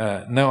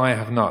 no, I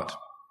have not.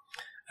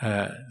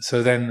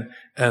 So then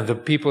the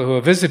people who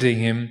are visiting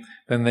him,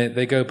 then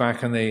they go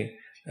back and they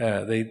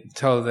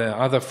tell their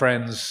other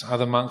friends,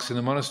 other monks in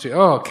the monastery,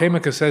 oh,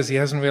 Khemaka says he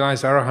hasn't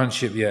realized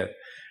arahantship yet.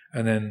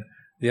 And then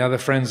the other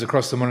friends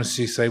across the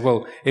monastery say,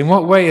 well, in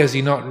what way has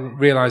he not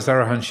realized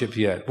arahantship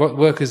yet? What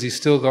work has he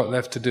still got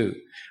left to do?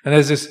 And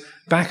there's this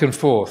back and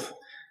forth.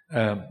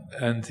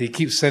 And he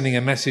keeps sending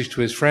a message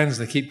to his friends,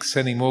 and they keep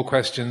sending more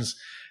questions.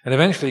 And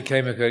eventually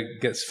Khemaka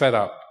gets fed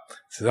up.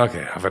 Says,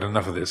 okay, I've had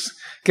enough of this.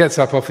 Gets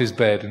up off his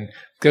bed and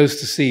goes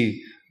to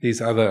see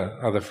these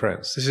other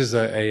friends. This is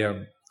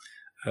a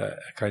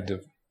kind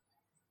of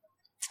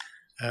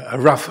a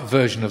rough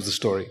version of the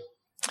story.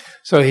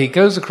 So he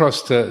goes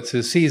across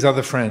to see his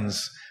other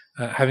friends,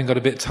 having got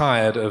a bit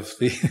tired of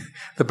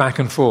the back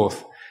and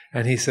forth.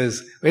 And he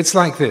says, it's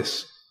like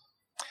this.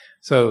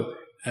 So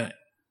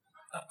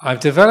I've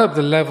developed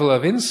the level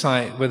of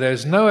insight where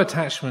there's no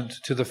attachment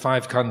to the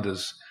five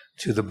khandhas,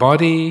 to the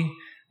body,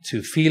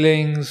 to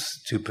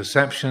feelings, to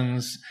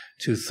perceptions,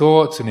 to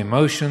thoughts and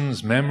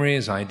emotions,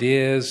 memories,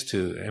 ideas,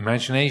 to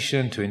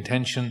imagination, to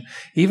intention,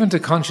 even to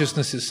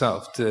consciousness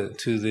itself, to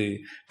the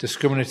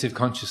discriminative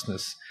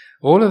consciousness.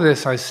 All of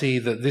this, I see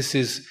that this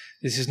is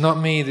not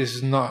me, this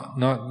is not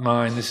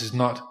mine, this is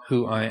not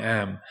who I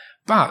am.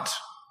 But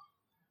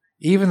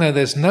even though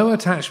there's no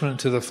attachment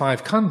to the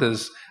five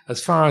khandhas,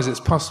 as far as it's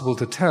possible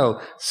to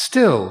tell,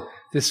 still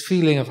this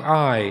feeling of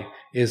I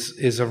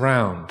is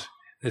around.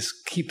 This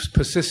keeps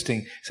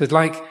persisting. So it's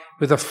like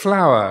with a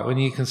flower, when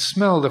you can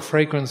smell the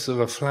fragrance of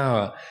a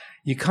flower,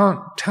 you can't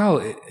tell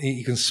it.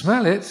 You can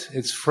smell it,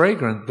 it's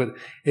fragrant, but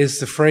is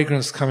the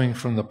fragrance coming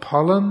from the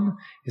pollen?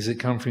 Is it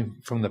coming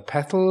from the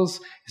petals?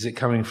 Is it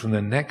coming from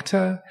the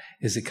nectar?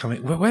 Is it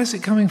coming, where's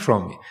it coming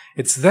from?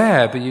 It's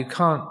there, but you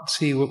can't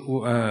see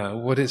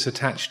what it's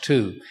attached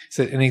to.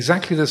 So in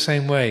exactly the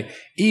same way,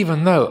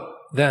 even though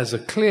there's a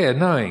clear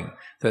knowing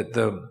that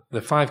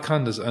the five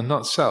khandhas are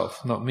not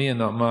self, not me and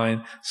not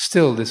mine,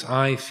 still this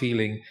I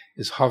feeling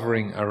is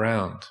hovering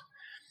around.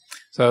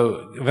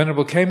 So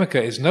Venerable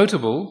Khemaka is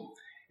notable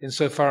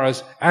insofar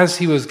as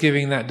he was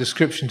giving that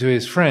description to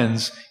his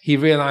friends, he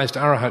realized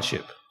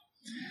arahatship.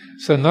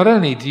 So not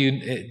only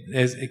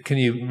can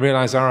you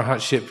realize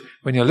arahatship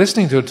when you're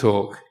listening to a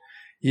talk,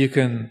 you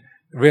can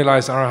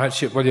realize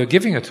arahatship while you're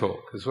giving a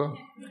talk as well.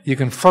 You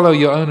can follow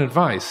your own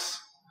advice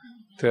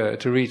to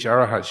reach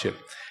arahatship.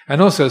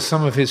 And also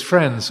some of his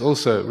friends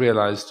also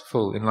realized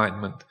full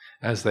enlightenment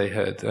as they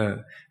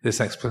heard this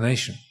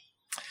explanation.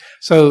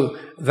 So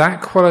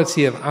that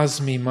quality of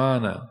asmi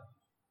mana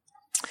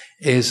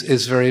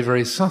is very,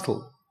 very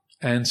subtle.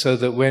 And so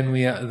that when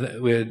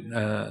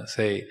we're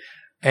say,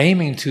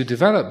 aiming to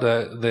develop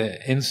the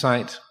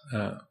insight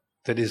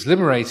that is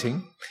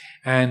liberating,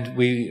 and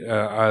we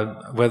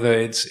are, whether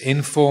it's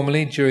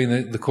informally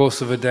during the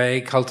course of a day,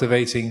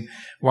 cultivating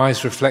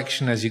wise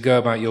reflection as you go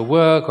about your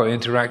work, or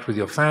interact with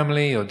your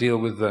family, or deal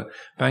with the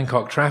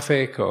Bangkok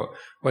traffic, or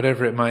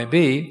whatever it might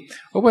be,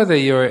 or whether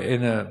you're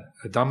in a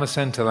Dhamma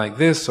center like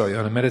this, or you're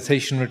on a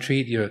meditation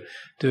retreat, you're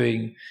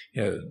doing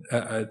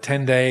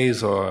 10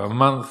 days or a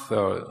month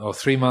or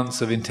 3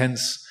 months of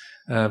intense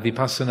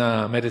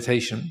vipassana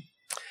meditation,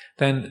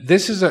 then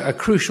this is a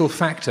crucial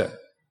factor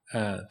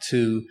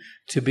to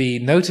be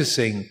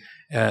noticing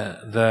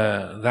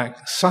that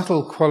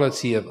subtle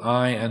quality of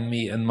I and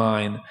me and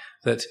mine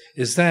that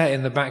is there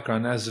in the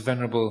background, as the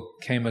Venerable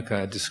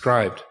Khemaka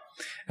described.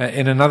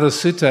 In another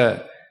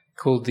sutta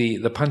called the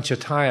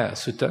Panchataya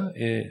Sutta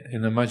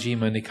in the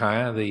Majjhima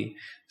Nikaya, the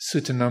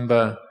sutta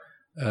number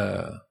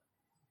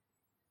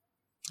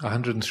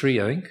 103,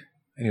 I think.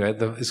 Anyway,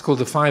 it's called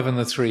the 5 and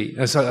the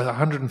 3. Sorry,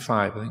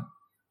 105, I think.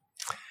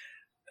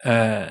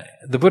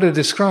 the Buddha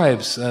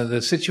describes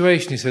the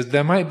situation. He says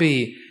there might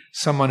be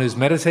someone who's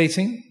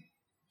meditating,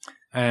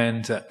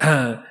 and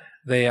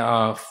they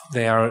are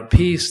at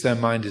peace. Their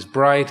mind is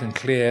bright and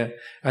clear,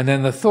 and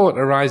then the thought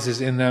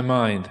arises in their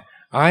mind: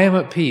 I am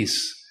at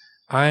peace.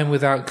 I am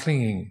without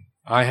clinging.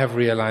 I have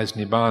realized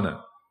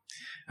Nibbana.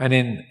 And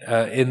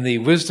in the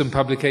Wisdom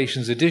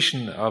Publications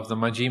edition of the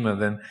Majjhima,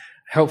 then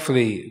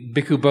helpfully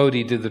Bhikkhu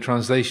Bodhi did the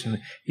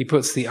translation. He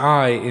puts the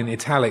I in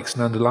italics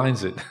and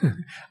underlines it.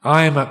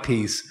 I am at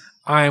peace.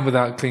 I am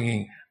without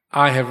clinging.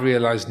 I have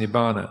realized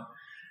Nibbana.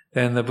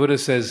 Then the Buddha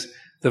says,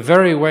 the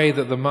very way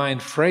that the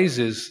mind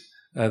phrases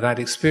that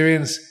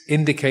experience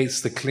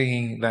indicates the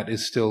clinging that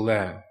is still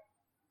there.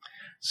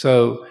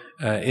 So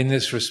in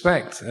this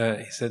respect,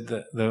 he said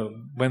that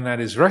when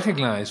that is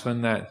recognized,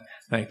 when that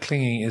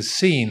clinging is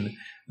seen,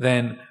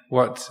 then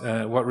what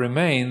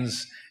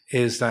remains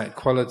is that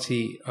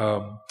quality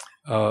of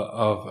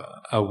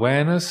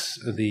awareness,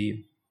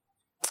 the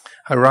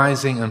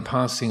arising and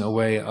passing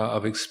away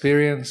of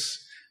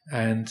experience,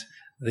 and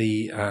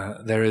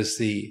there is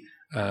the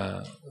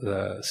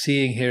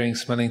seeing, hearing,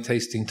 smelling,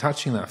 tasting,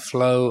 touching, that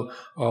flow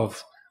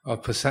of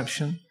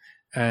perception,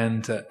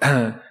 and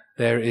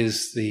there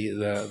is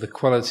the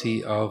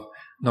quality of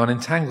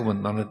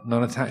non-entanglement,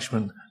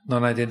 non-attachment,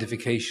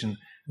 non-identification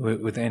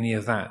with any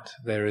of that.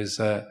 There is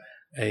a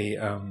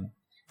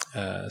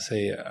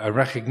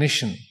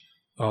recognition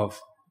of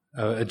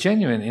a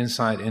genuine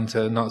insight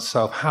into not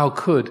self. How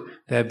could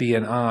there be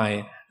an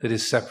I that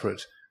is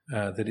separate,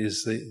 that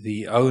is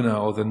the owner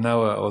or the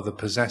knower or the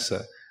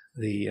possessor,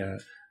 the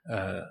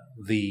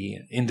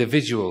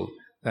individual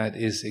that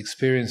is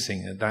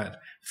experiencing it? That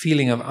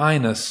feeling of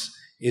I-ness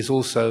is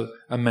also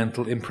a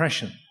mental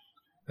impression.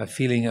 That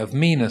feeling of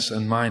me-ness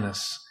and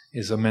mine-ness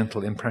is a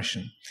mental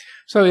impression.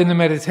 So in the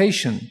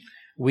meditation,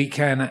 we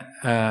can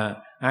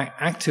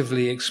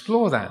actively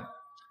explore that,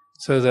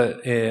 so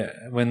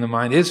that when the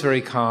mind is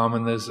very calm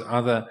and there's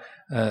other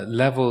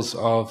levels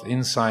of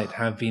insight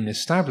have been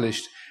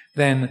established,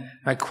 then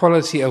that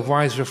quality of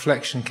wise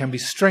reflection can be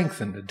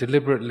strengthened,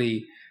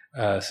 deliberately,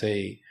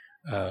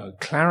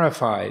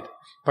 clarified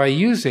by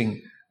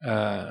using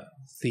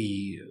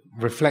the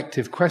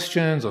reflective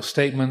questions or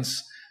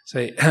statements,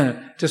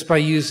 just by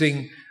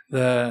using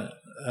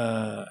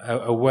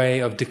a way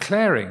of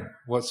declaring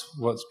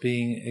what's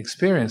being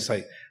experienced.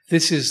 Like,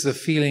 this is the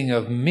feeling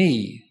of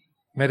me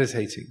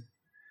meditating.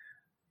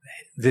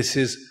 This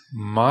is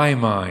my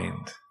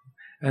mind,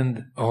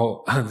 and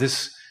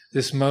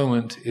this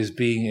moment is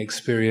being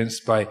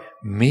experienced by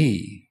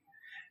me.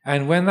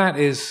 And when that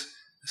is,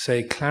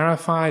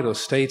 clarified or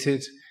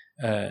stated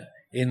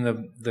in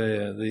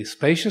the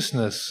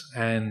spaciousness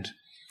and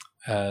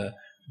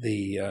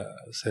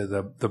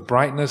the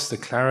brightness, the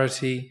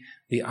clarity,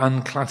 the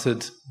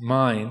uncluttered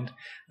mind,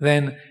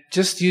 then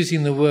just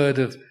using the word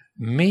of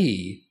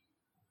me,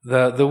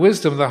 the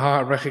wisdom of the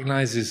heart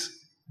recognizes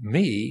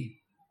me.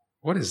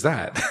 What is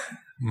that?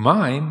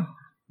 Mine?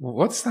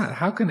 What's that?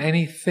 How can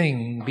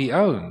anything be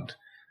owned?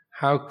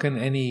 How can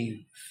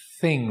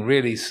anything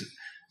really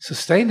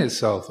sustain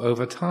itself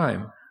over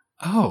time?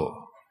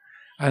 Oh.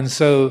 And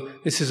so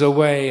this is a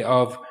way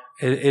of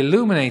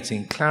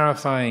illuminating,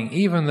 clarifying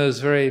even those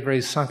very,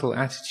 very subtle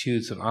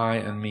attitudes of I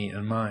and me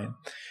and mine.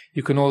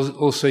 You can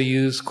also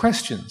use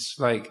questions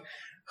like,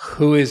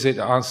 who is it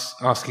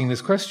asking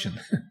this question?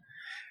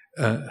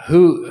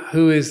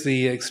 Who is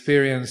the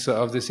experiencer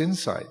of this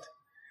insight?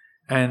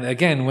 And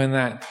again, when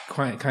that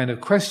kind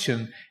of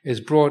question is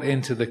brought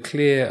into the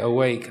clear,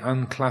 awake,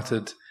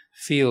 uncluttered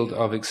field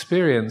of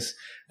experience,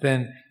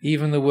 then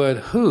even the word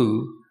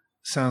who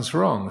sounds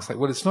wrong. It's like,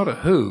 well, it's not a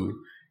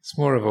who, it's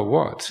more of a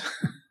what.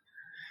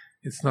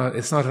 It's not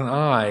an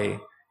I,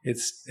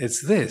 it's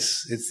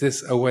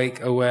this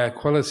awake, aware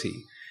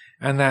quality.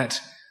 And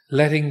that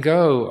letting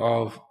go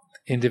of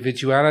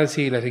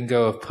individuality, letting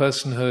go of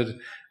personhood,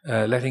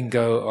 letting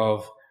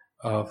go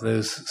of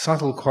those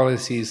subtle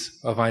qualities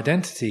of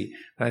identity,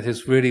 that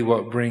is really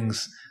what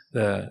brings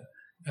the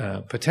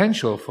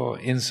potential for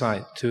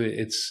insight to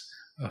its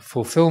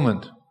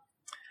fulfillment.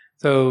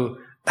 So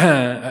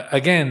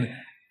again,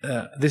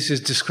 this is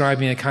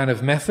describing a kind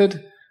of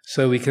method.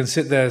 So we can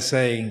sit there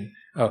saying,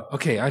 oh,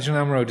 okay, Ajahn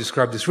Amaro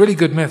described this really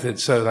good method.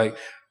 So like,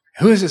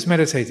 who is this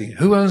meditating?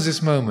 Who owns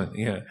this moment?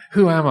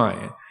 Who am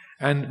I?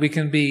 And we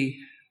can be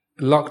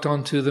locked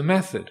onto the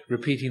method,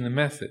 repeating the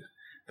method.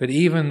 But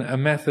even a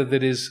method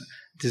that is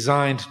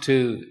designed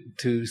to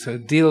sort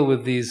of deal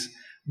with these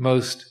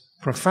most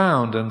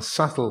profound and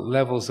subtle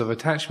levels of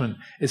attachment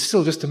is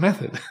still just a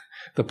method.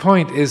 The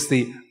point is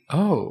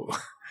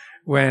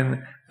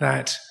when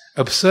that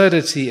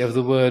absurdity of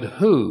the word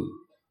who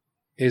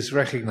is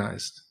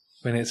recognized,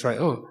 when it's like,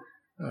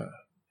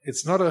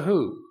 it's not a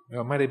who,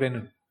 it might have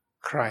been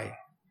cry.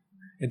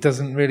 It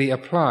doesn't really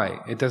apply.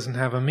 It doesn't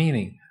have a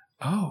meaning.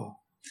 Oh.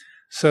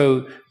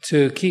 So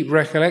to keep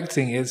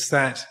recollecting, it's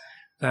that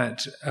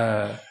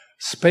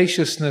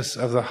spaciousness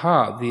of the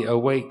heart, the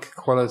awake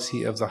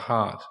quality of the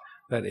heart,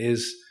 that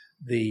is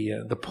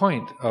the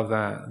point of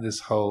this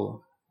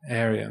whole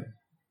area,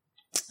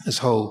 this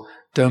whole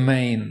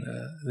domain,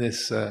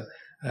 this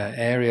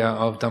area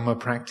of Dhamma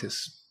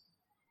practice.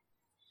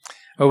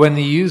 Or when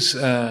you use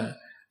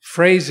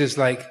phrases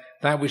like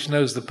that which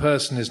knows the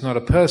person is not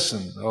a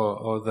person,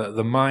 or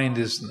the mind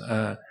is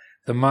not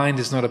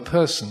a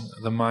person,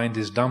 the mind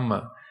is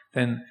Dhamma,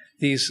 then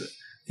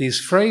these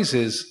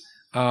phrases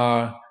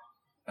are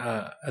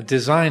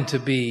designed to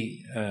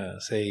be,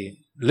 say,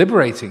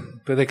 liberating,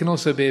 but they can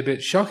also be a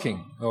bit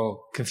shocking or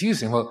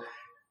confusing. Well,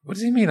 what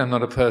does he mean I'm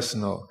not a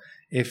person? Or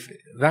if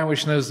that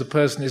which knows the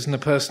person isn't a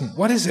person,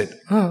 what is it?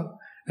 Oh.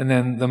 And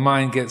then the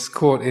mind gets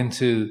caught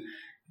into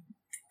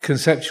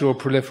conceptual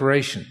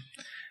proliferation.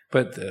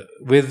 But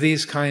with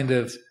these kind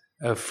of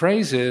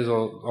phrases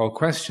or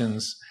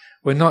questions,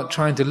 we're not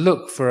trying to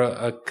look for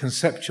a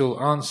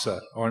conceptual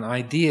answer or an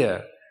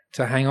idea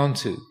to hang on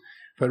to,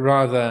 but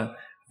rather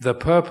the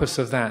purpose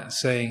of that,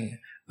 saying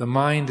the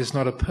mind is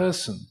not a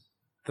person,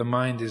 the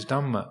mind is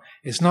Dhamma.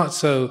 It's not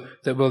so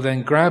that we'll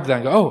then grab that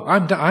and go, oh,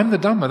 I'm the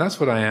Dhamma, that's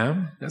what I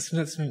am. That's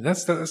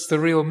the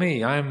real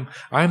me. I'm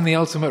the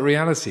ultimate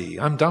reality.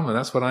 I'm Dhamma,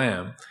 that's what I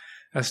am.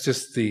 That's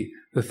just the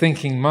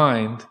thinking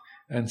mind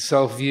and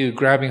self-view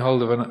grabbing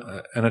hold of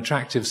an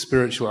attractive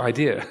spiritual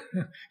idea,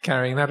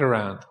 carrying that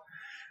around.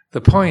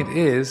 The point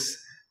is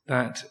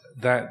that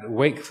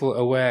wakeful,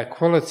 aware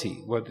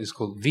quality, what is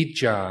called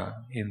vijja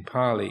in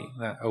Pali,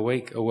 that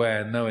awake,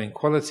 aware, knowing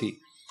quality,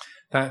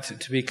 that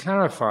to be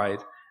clarified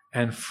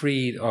and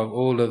freed of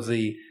all of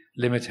the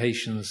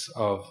limitations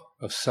of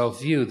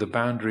self-view, the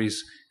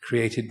boundaries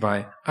created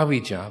by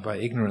avijja, by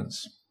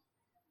ignorance.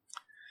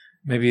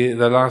 Maybe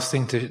the last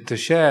thing to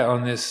share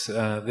on this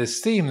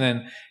theme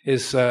then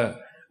is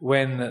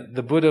when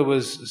the Buddha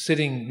was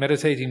sitting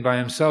meditating by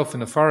himself in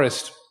the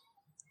forest,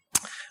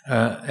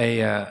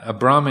 a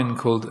Brahmin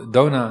called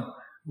Dona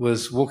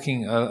was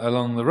walking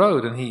along the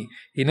road, and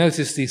he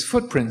noticed these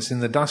footprints in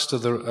the dust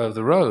of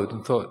the road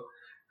and thought,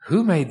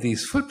 who made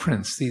these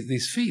footprints,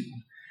 these feet?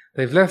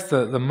 They've left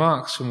the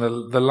marks from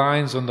the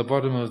lines on the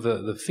bottom of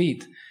the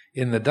feet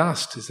in the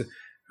dust. He said,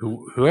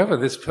 whoever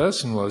this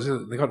person was,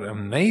 they got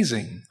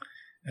amazing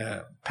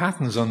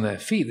patterns on their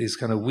feet, these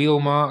kind of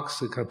wheel marks,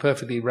 the kind of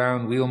perfectly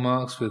round wheel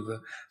marks with the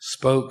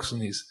spokes and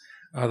these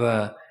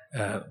other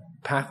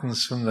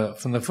patterns from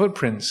the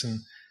footprints. And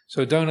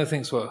so Dona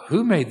thinks, well,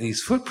 who made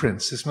these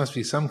footprints? This must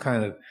be some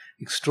kind of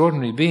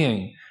extraordinary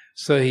being.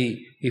 So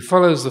he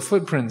follows the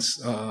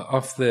footprints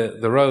off the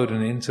road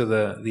and into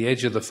the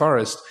edge of the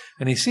forest,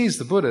 and he sees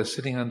the Buddha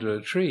sitting under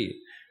a tree.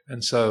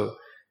 And so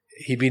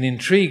he'd been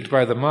intrigued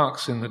by the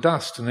marks in the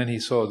dust, and then he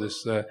saw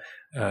this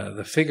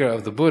the figure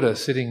of the Buddha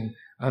sitting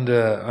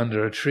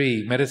under a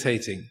tree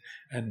meditating,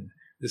 and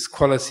this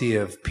quality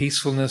of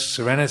peacefulness,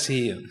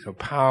 serenity, and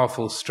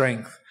powerful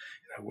strength.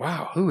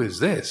 Wow, who is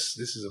this?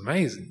 This is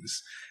amazing.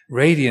 This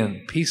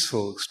radiant,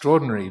 peaceful,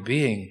 extraordinary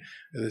being,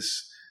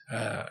 this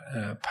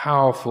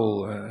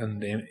powerful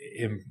and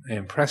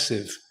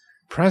impressive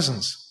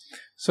presence.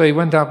 So he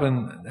went up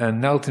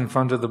and knelt in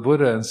front of the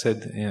Buddha and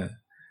said,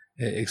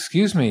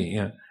 excuse me,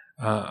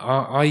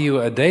 are you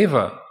a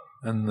deva?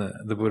 And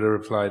the Buddha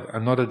replied,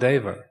 I'm not a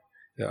deva.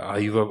 Are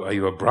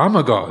you a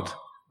Brahma god?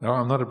 No,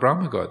 I'm not a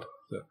Brahma god.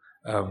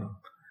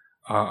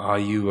 Are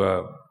you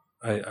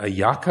a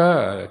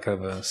yaka, a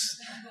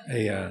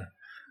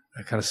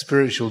kind of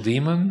spiritual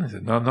demon? He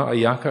said, no, I'm not a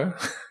yaka.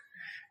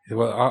 Said,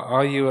 well,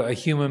 are you a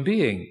human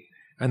being?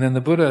 And then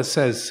the Buddha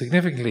says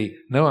significantly,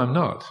 no, I'm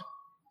not.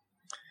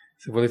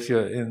 So, well, if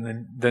you're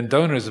then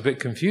Dona is a bit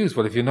confused.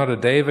 Well, if you're not a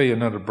deva, you're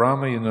not a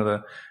Brahma, you're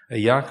not a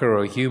yaka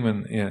or a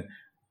human,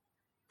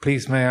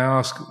 please may I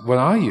ask, what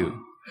are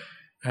you?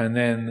 And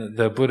then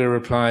the Buddha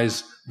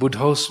replies,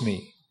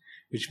 Buddhosmi,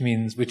 which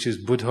is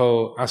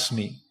Buddho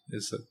Asmi.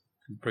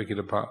 Break it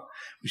apart.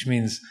 Which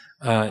means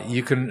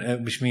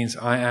which means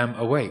I am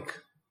awake.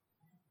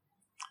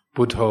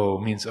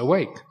 Buddho means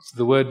awake. So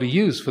the word we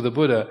use for the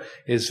Buddha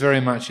is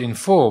very much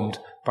informed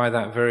by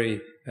that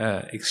very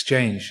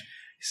exchange.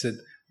 He said,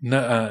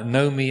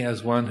 know me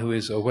as one who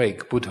is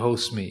awake.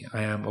 Buddhosmi,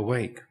 I am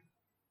awake.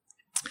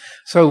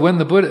 So when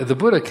the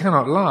Buddha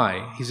cannot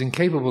lie, he's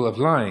incapable of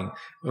lying.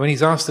 When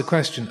he's asked the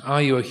question,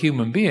 are you a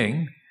human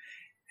being?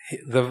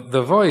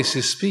 The voice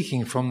is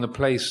speaking from the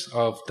place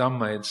of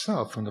Dhamma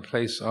itself, from the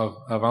place of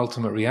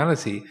ultimate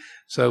reality.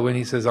 So when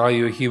he says, are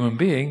you a human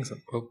being? He's like,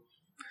 well,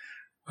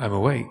 I'm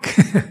awake.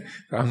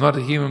 I'm not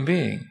a human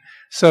being.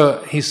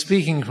 So he's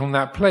speaking from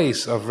that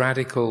place of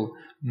radical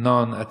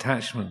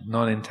non-attachment,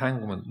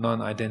 non-entanglement,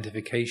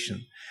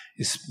 non-identification.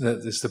 It's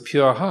the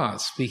pure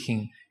heart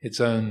speaking its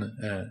own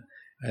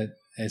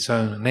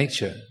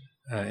nature,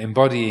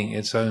 embodying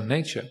its own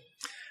nature.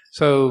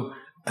 So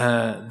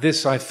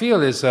this, I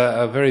feel, is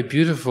a very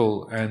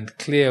beautiful and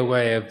clear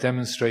way of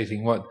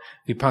demonstrating what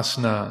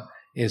Vipassana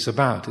is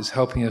about. It's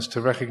helping us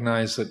to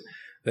recognize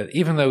that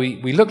even though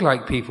we look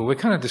like people, we're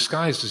kind of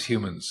disguised as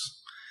humans.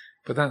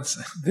 But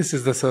this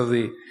is the sort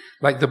of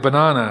like the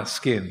banana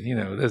skin,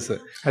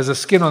 has a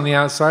skin on the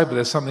outside, but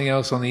there's something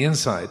else on the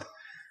inside.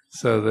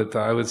 So that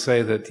I would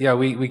say that,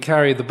 we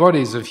carry the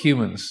bodies of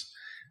humans,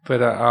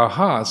 but our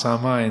hearts, our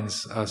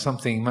minds are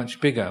something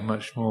much bigger,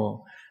 much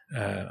more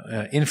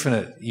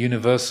infinite,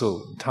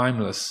 universal,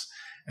 timeless,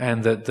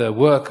 and that the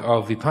work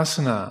of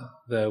vipassana,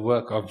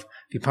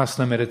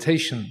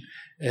 meditation,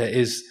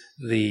 is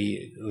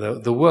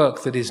the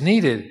work that is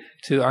needed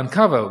to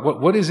uncover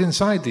what is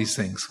inside these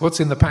things. What's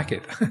in the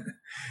packet?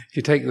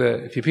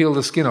 If you peel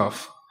the skin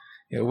off,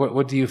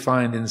 what do you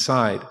find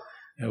inside?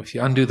 If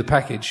you undo the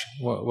package,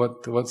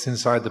 what's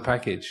inside the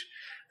package?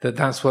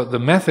 That's what the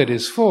method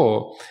is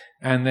for.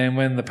 And then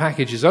when the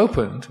package is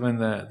opened, when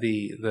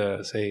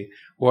the say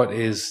what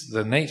is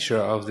the nature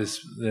of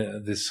this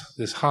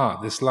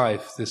heart, this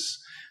life,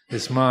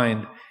 this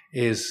mind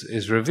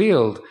is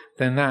revealed,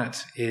 then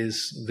that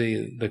is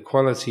the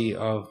quality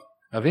of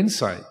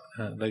insight,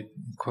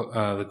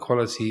 the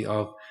quality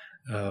of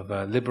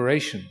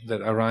liberation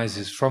that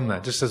arises from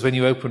that. Just as when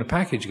you open a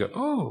package, you go,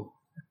 oh.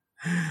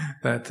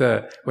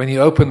 That when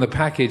you open the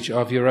package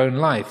of your own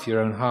life,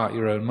 your own heart,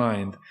 your own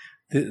mind,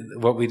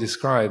 what we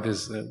describe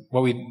is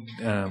what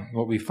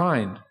we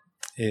find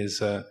is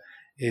that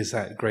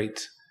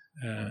great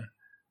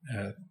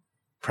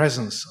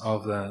presence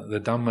of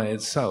the Dhamma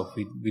itself.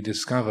 We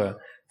discover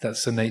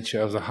that's the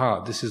nature of the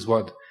heart. This is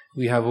what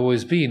we have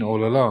always been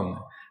all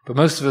along. But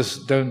most of us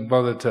don't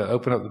bother to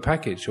open up the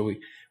package, or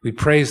we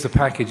praise the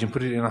package and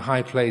put it in a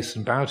high place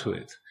and bow to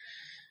it.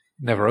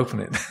 Never open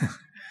it.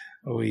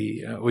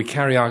 We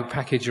carry our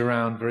package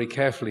around very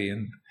carefully,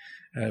 and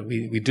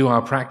we do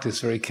our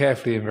practice very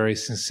carefully and very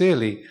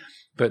sincerely.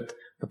 But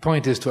the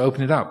point is to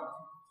open it up,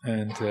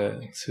 and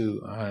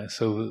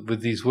so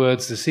with these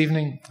words this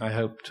evening, I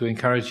hope to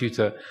encourage you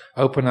to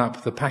open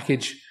up the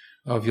package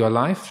of your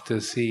life, to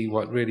see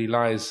what really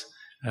lies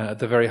at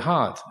the very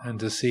heart, and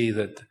to see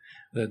that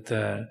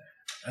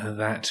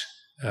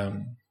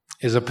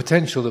is a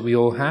potential that we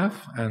all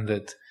have, and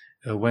that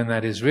when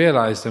that is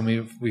realized, then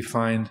we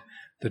find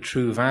the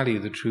true value,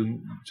 the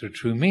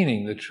true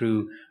meaning, the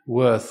true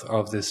worth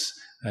of this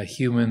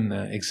human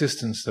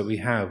existence that we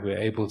have. We're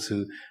able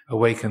to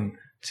awaken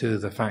to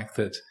the fact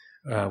that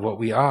what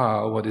we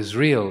are, what is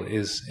real,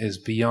 is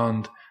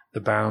beyond the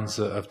bounds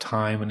of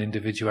time and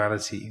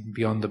individuality,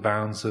 beyond the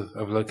bounds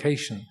of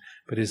location,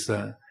 but is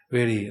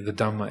really the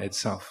Dhamma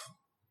itself.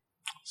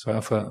 So I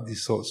offer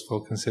these thoughts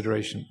for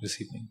consideration this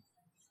evening.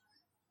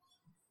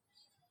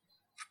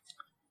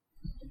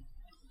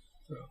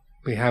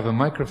 We have a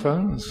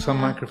microphone,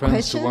 some microphones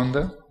question? To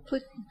wander.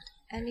 Put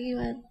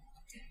anyone.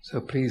 So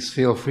please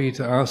feel free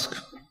to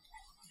ask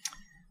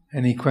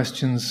any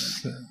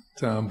questions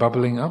that are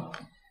bubbling up.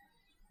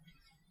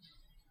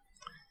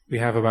 We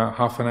have about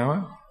half an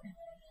hour.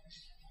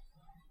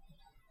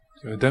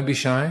 So don't be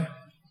shy.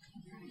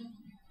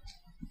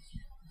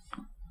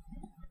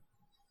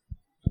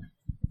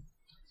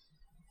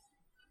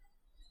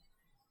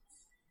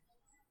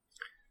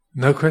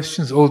 No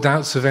questions? All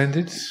doubts have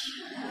ended?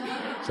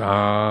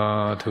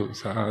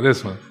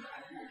 This one.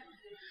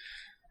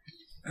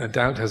 A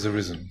doubt has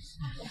arisen.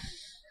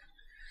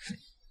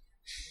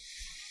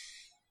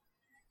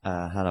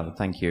 Hello,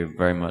 thank you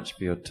very much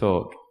for your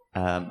talk.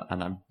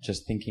 And I'm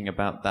just thinking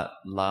about that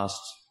last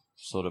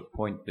sort of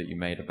point that you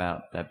made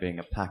about there being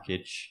a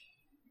package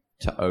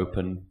to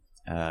open.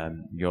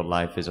 Your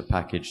life is a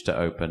package to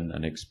open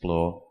and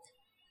explore.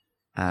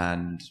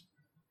 And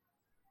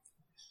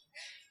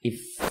if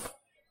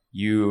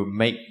you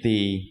make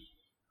the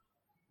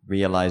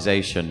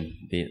realization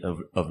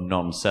of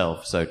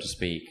non-self, so to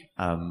speak,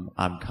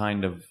 I'm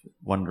kind of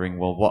wondering,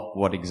 well,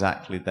 what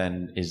exactly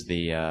then is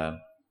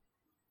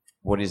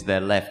what is there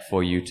left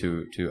for you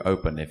to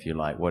open, if you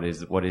like? What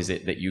is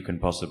it that you can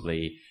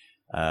possibly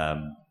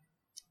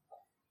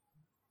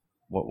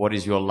what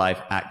is your life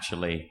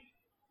actually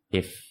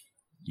if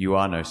you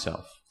are no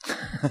self?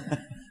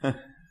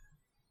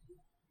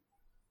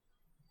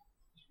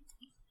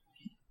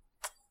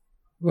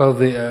 Well,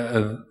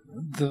 the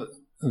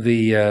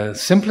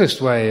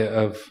simplest way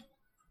of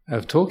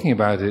talking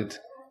about it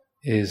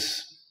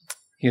is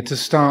to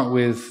start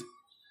with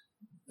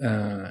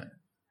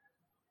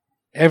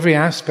every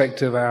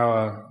aspect of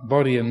our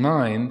body and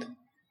mind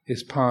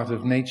is part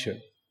of nature.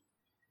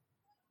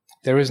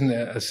 There isn't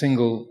a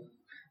single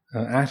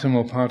atom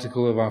or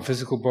particle of our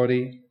physical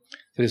body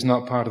that is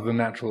not part of the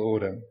natural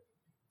order.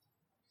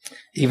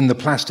 Even the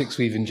plastics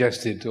we've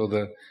ingested, or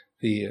the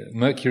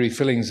mercury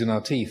fillings in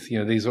our teeth,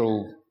 these are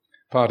all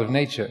part of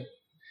nature.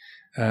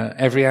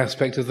 Every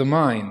aspect of the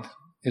mind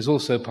is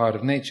also part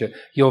of nature.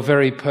 Your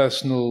very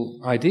personal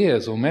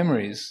ideas or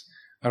memories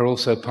are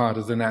also part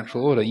of the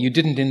natural order. You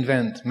didn't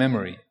invent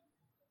memory.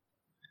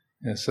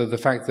 So the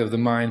fact of the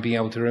mind being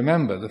able to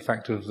remember, the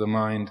fact of the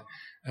mind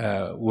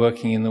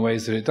working in the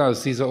ways that it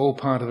does, these are all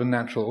part of a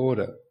natural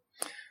order.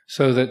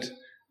 So that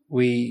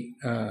we,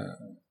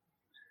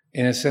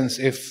 in a sense,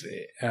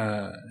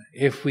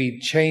 if we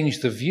change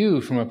the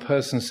view from a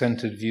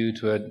person-centered view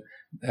to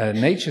a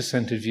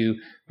nature-centered view,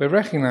 we're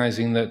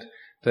recognizing that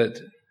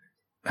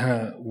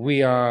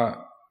we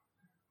are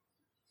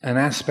an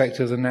aspect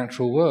of the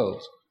natural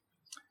world.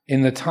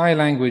 In the Thai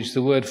language,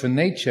 the word for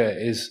nature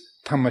is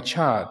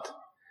Dhammachat,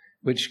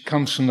 which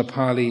comes from the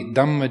Pali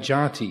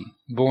Dhammajati,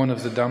 born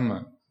of the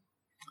Dhamma.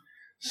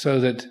 So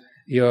that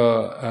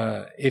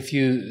if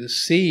you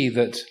see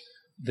that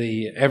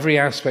every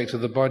aspect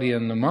of the body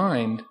and the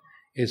mind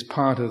is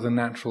part of the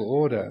natural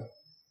order,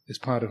 is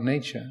part of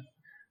nature,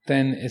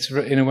 then it's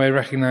in a way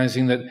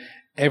recognizing that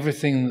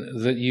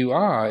everything that you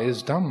are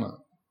is Dhamma.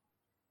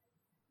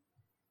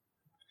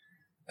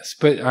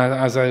 But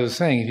as I was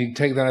saying, if you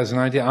take that as an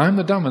idea, I'm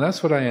the Dhamma,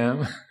 that's what I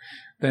am,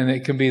 then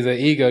it can be the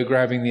ego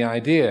grabbing the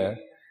idea.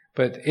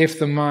 But if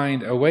the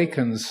mind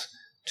awakens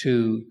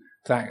to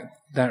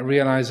that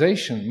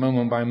realization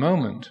moment by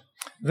moment,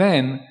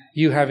 then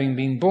you, having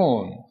been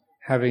born,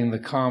 having the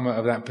karma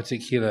of that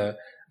particular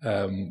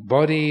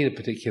body, a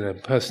particular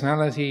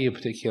personality, a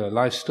particular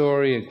life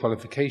story and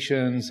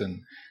qualifications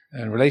and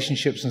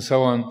relationships and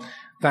so on,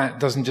 that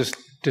doesn't just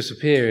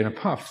disappear in a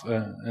puff,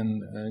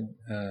 and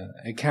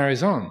it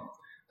carries on.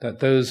 That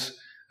those,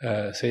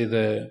 say,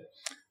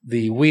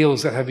 the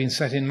wheels that have been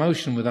set in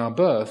motion with our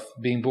birth,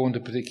 being born to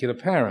particular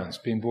parents,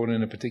 being born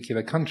in a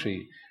particular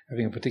country,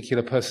 having a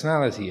particular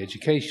personality,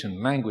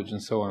 education, language,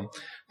 and so on,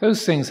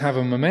 those things have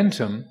a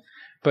momentum,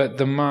 but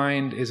the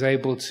mind is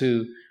able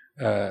to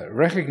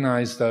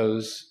recognize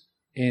those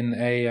in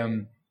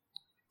a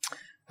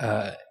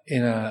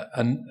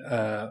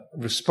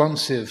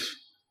responsive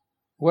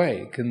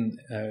way.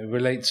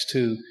 Relates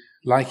to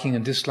liking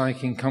and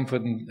disliking,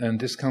 comfort and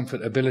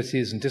discomfort,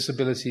 abilities and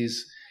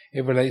disabilities.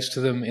 It relates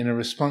to them in a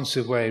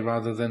responsive way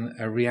rather than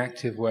a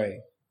reactive way.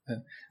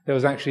 There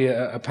was actually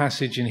a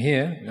passage in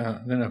here,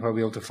 I don't know if I'll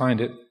be able to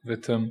find it,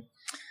 but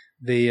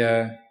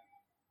the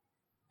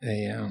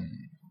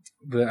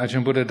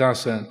Ajahn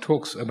Buddhadasa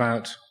talks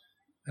about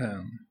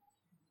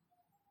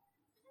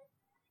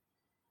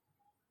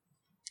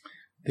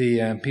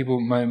the people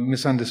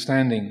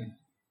misunderstanding.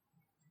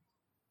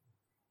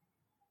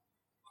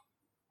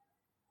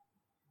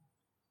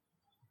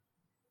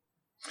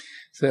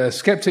 So a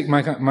skeptic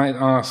might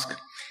ask,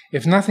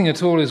 if nothing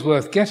at all is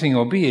worth getting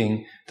or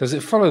being, does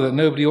it follow that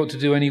nobody ought to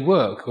do any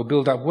work or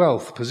build up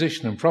wealth,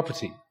 position and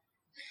property?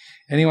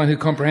 Anyone who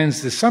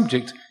comprehends this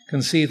subject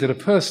can see that a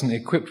person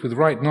equipped with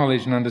right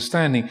knowledge and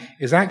understanding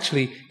is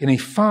actually in a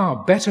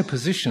far better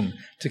position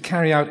to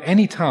carry out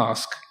any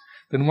task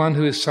than one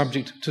who is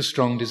subject to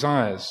strong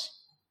desires.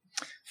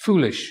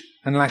 Foolish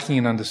and lacking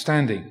in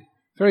understanding.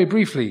 Very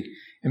briefly,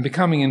 in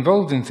becoming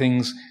involved in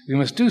things, we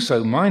must do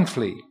so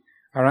mindfully.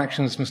 Our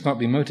actions must not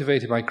be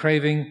motivated by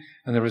craving,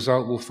 and the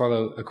result will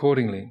follow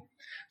accordingly.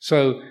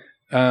 So,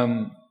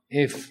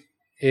 if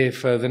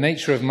the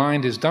nature of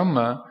mind is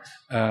Dhamma,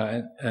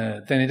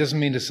 then it doesn't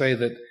mean to say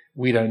that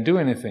we don't do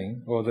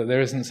anything, or that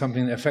there isn't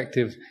something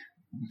effective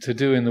to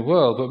do in the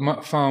world,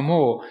 but far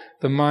more,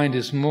 the mind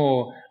is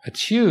more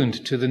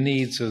attuned to the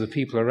needs of the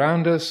people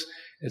around us.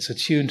 It's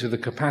attuned to the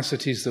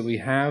capacities that we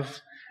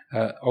have,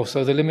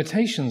 also the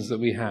limitations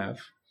that we have,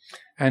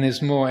 and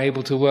is more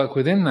able to work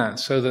within that,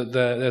 so that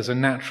there's a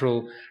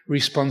natural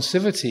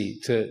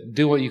responsivity to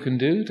do what you can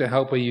do, to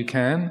help where you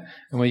can,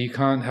 and where you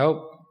can't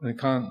help and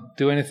can't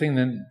do anything,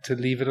 then to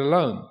leave it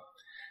alone.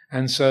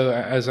 And so,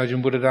 as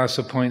Ajahn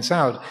Buddhadasa points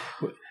out,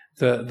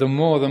 the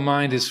more the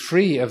mind is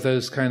free of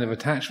those kind of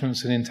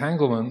attachments and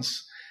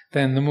entanglements,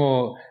 then the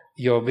more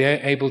you'll be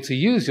able to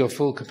use your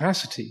full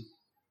capacity.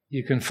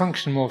 You can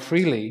function more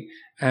freely,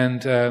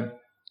 and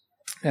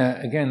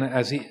again,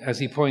 as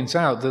he points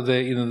out, that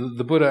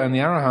the Buddha and the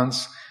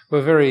Arahants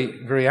were very,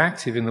 very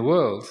active in the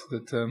world.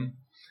 That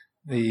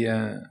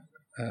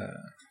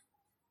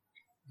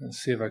let's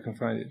see if I can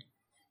find it.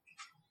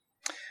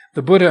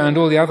 The Buddha and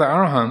all the other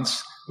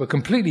Arahants were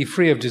completely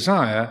free of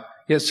desire,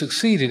 yet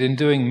succeeded in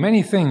doing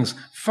many things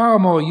far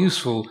more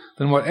useful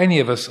than what any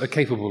of us are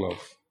capable of.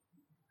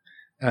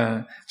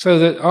 So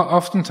that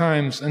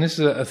oftentimes, and this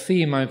is a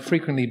theme I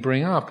frequently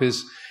bring up,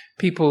 is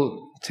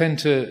people tend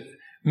to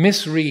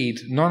misread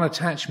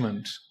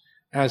non-attachment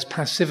as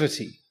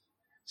passivity.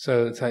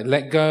 So it's like,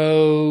 let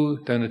go,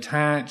 don't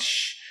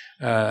attach,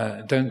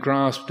 don't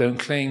grasp, don't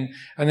cling,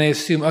 and they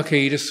assume,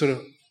 okay, you just sort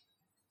of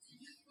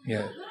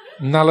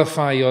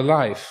nullify your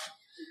life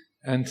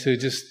and to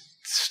just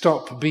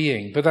stop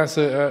being. But that's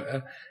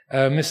a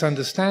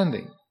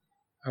misunderstanding,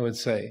 I would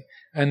say.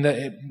 And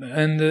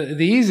the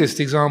easiest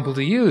example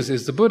to use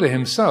is the Buddha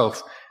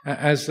himself.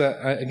 As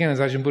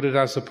Ajahn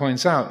Buddhadasa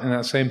points out in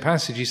that same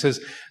passage, he says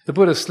the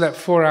Buddha slept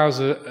 4 hours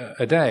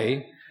a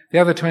day. The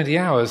other 20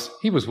 hours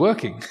he was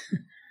working.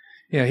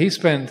 He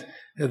spent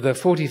the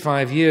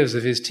 45 years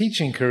of his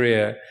teaching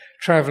career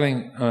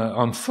traveling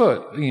on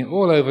foot,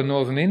 all over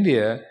northern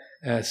India,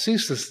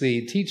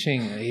 ceaselessly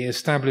teaching. He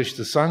established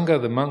the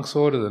Sangha, the monks'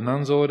 order, the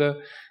nuns'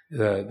 order,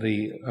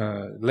 the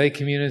lay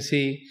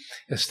community,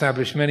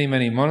 established many,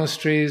 many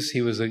monasteries.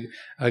 He was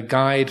a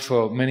guide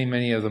for many,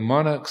 many of the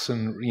monarchs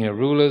and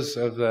rulers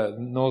of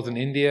northern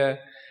India.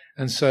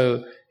 And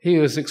so he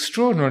was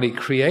extraordinarily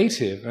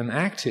creative and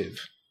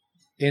active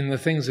in the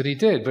things that he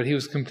did, but he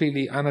was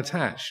completely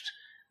unattached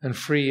and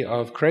free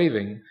of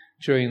craving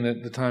during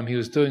the time he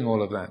was doing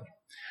all of that.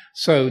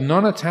 So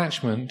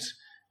non-attachment,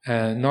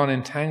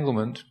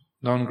 non-entanglement,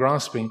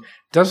 non-grasping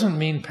doesn't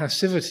mean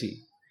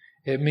passivity.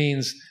 It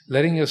means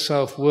letting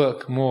yourself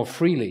work more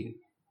freely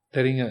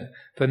letting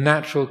the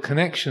natural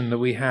connection that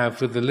we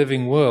have with the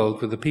living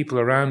world, with the people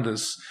around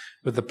us,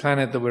 with the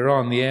planet that we're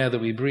on, the air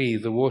that we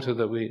breathe, the water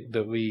that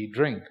we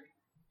drink.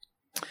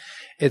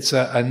 It's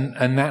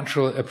a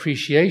natural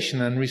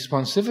appreciation and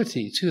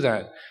responsivity to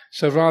that.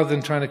 So rather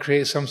than trying to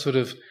create some sort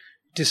of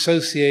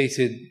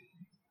dissociated,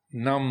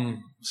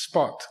 numb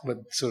spot, but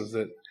sort of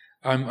that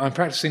I'm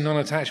practicing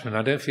non-attachment.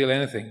 I don't feel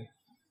anything.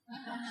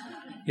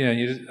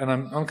 And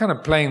I'm kind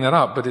of playing that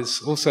up, but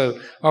it's also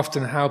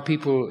often how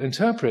people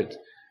interpret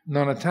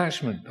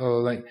non-attachment,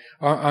 or like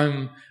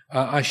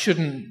I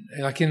shouldn't,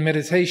 like in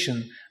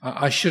meditation,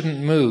 I shouldn't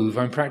move.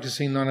 I'm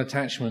practicing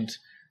non-attachment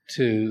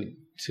to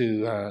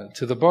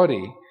the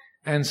body,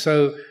 and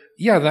so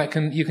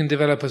you can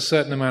develop a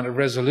certain amount of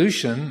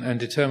resolution and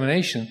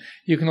determination.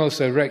 You can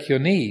also wreck your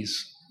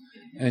knees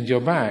and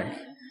your back,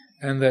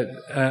 and that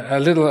a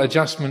little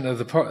adjustment of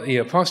the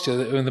posture,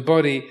 when the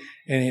body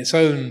in its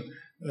own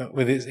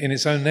in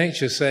its own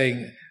nature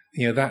saying,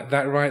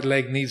 that right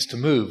leg needs to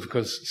move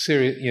because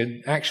serious,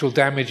 actual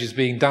damage is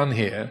being done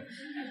here.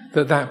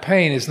 That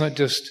pain is not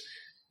just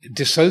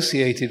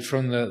dissociated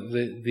from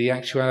the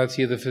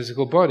actuality of the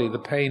physical body. The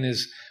pain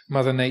is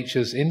Mother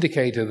Nature's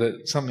indicator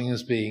that something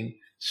is being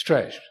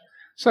stretched.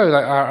 So,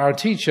 like our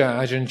teacher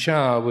Ajahn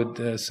Chah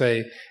would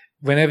say,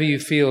 whenever you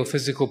feel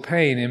physical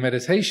pain in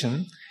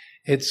meditation,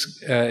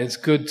 it's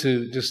good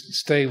to just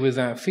stay with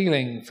that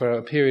feeling for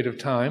a period of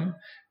time,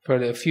 for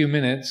a few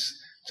minutes,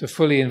 to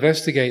fully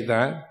investigate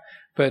that.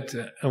 But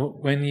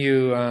when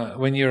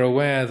you're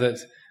aware that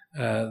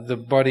the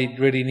body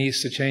really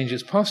needs to change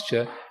its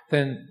posture,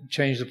 then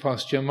change the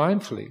posture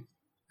mindfully.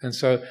 And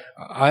so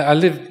I've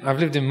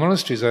lived in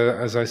monasteries,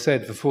 as I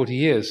said, for 40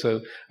 years.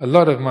 So a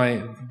lot of my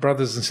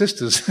brothers and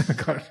sisters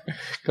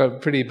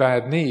got pretty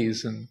bad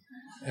knees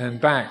and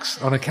backs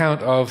on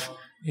account of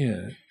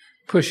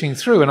pushing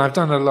through. And I've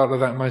done a lot of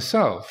that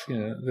myself.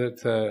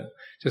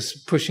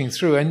 Just pushing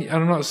through. And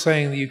I'm not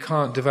saying that you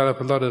can't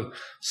develop a lot of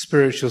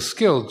spiritual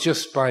skill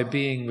just by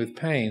being with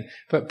pain,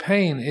 but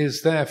pain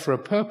is there for a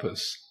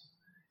purpose.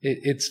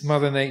 It's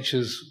Mother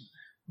Nature's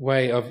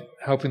way of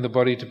helping the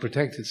body to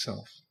protect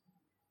itself.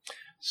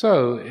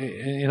 So,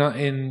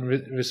 in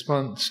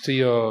response to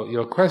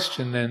your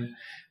question, then,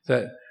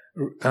 that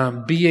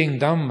being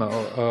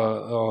Dhamma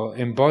or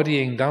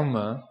embodying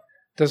Dhamma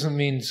doesn't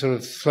mean sort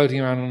of floating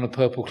around on a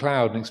purple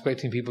cloud and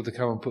expecting people to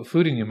come and put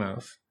food in your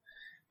mouth,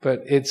 but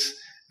it's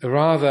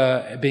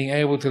rather being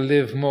able to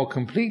live more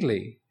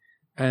completely,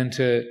 and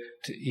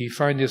you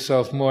find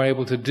yourself more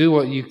able to do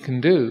what you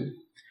can do,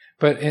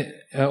 but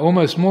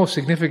almost more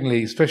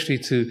significantly, especially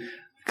to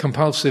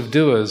compulsive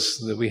doers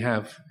that we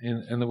have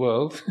in the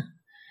world.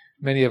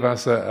 Many of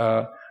us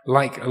are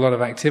like a lot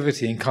of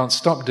activity and can't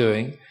stop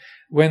doing.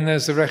 When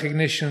there's the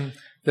recognition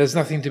there's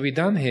nothing to be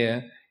done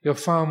here, you're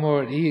far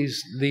more at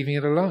ease leaving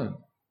it alone.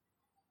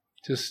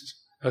 Just,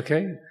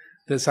 okay,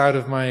 that's out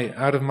of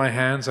my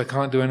hands, I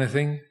can't do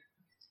anything.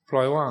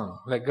 Ploy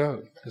let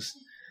go.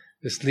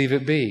 Just leave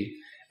it be.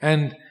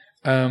 And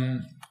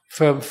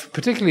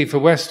particularly for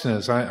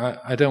Westerners,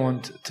 I don't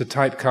want to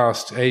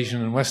typecast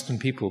Asian and Western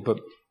people, but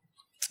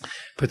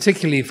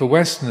particularly for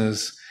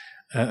Westerners,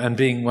 and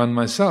being one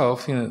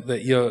myself,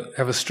 that you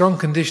have a strong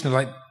condition of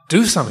like,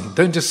 do something,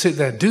 don't just sit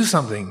there, do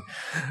something.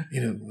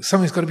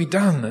 Something's got to be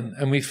done,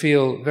 and we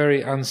feel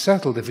very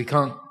unsettled if we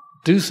can't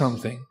do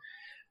something.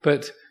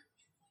 But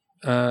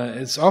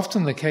it's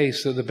often the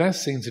case that the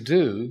best thing to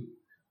do,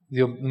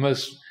 the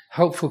most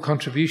helpful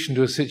contribution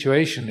to a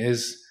situation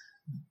is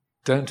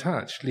don't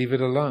touch, leave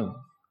it alone.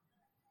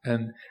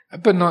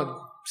 But not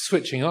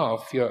switching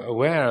off, you're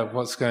aware of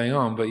what's going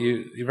on, but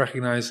you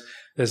recognize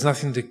there's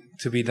nothing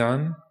to be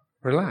done,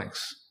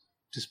 relax.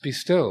 Just be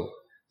still,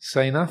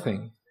 say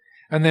nothing.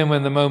 And then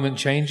when the moment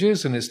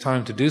changes and it's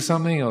time to do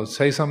something or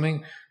say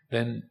something,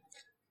 then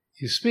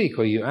you speak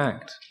or you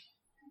act.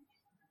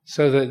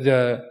 So that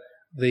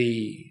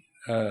the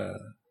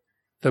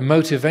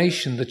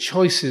motivation, the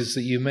choices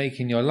that you make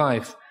in your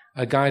life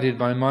are guided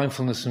by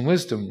mindfulness and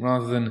wisdom,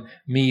 rather than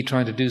me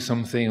trying to do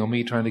something or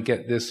me trying to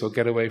get this or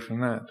get away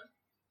from that.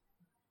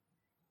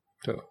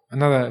 So,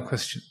 another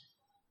question.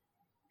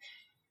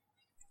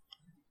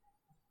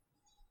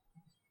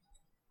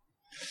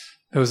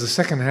 There was a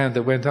second hand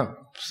that went up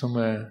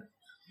somewhere.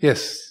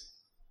 Yes.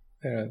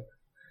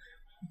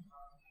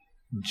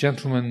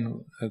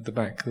 Gentleman at the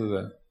back with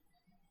the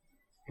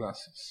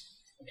glasses.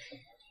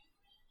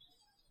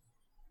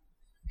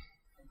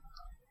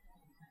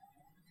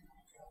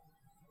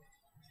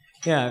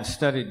 Yeah, I've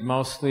studied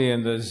mostly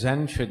in the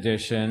Zen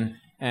tradition,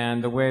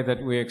 and the way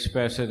that we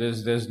express it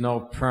is there's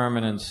no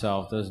permanent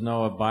self, there's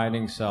no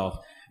abiding self.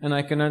 And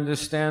I can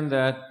understand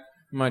that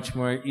much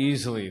more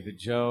easily. The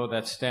Joe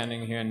that's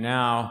standing here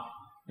now,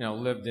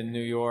 lived in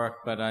New York,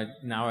 but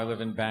now I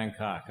live in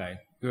Bangkok. I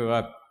grew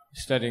up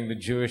studying the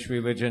Jewish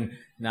religion,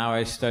 now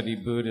I study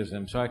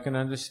Buddhism. So I can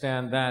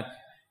understand that,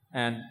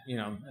 and,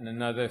 in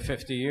another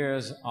 50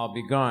 years, I'll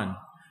be gone.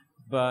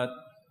 But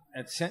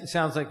it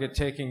sounds like you're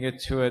taking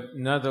it to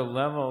another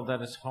level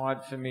that is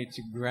hard for me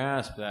to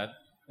grasp. That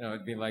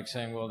it'd be like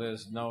saying, well,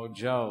 there's no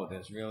Joe,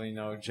 there's really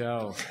no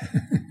Joe.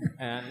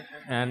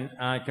 And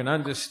I can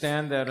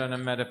understand that on a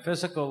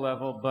metaphysical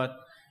level, but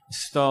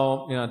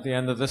still, at the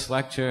end of this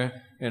lecture,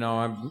 I'm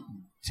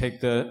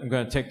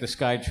going to take the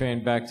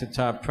SkyTrain back to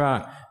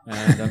Tapra,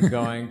 and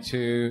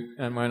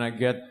and when I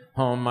get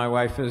home, my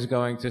wife is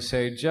going to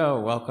say,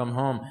 "Joe, welcome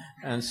home,"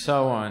 and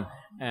so on.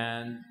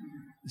 And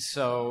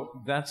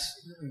so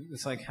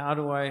it's like, how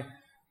do I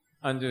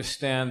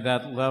understand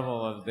that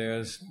level of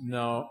there's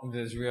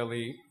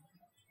really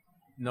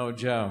no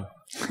Joe?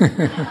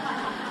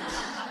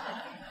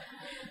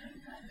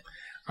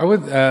 I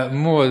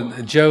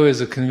would Joe is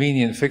a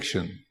convenient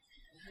fiction.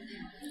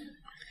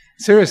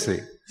 Seriously.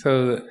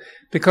 So,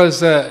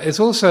 because it's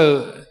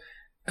also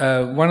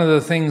one of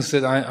the things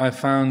that I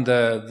found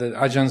that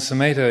Ajahn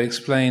Sumedho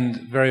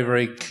explained very,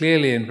 very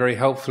clearly and very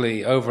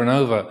helpfully over and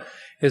over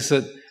is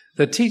that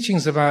the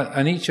teachings about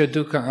anicca,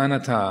 dukkha,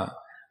 anatta,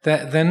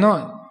 they're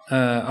not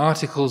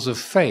articles of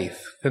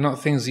faith. They're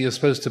not things that you're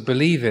supposed to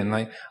believe in,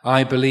 like,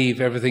 I believe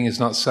everything is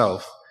not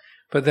self.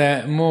 But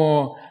they're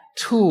more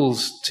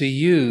tools to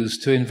use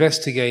to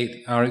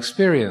investigate our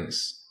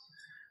experience,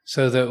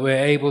 so that we're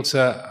able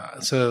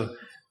to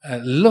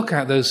look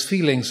at those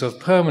feelings of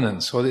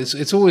permanence. Or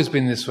it's always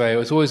been this way,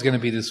 or it's always going to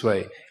be this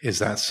way. Is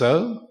that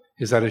so?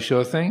 Is that a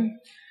sure thing?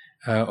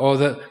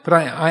 But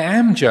I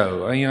am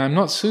Joe. I'm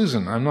not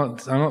Susan. I'm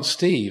not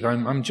Steve.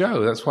 I'm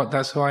Joe.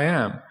 That's who I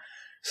am.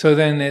 So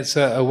then it's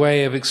a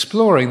way of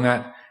exploring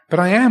that. But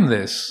I am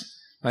this.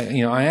 I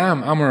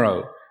am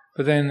Amaro.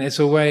 But then it's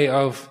a way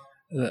of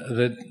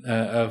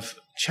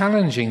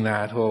challenging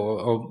that,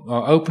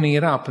 or opening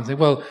it up and say,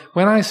 well,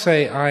 when I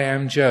say I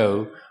am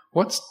Joe,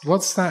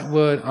 what's that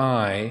word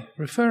I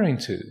referring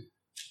to?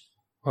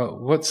 Well,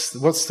 what's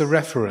the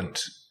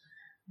referent?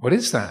 What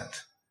is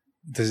that?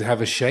 Does it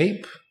have a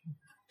shape?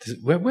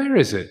 Where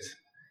is it?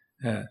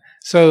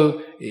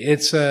 So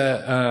it's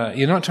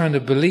you're not trying to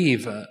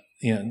believe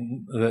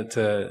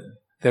that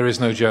there is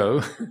no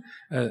Joe.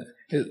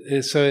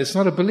 So it's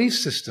not a belief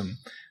system,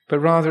 but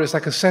rather it's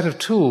like a set of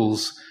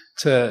tools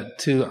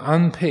to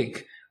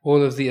unpick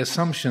all of the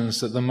assumptions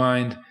that the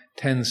mind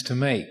tends to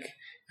make,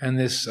 and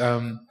this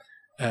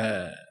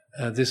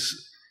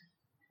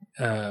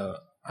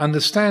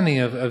understanding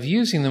of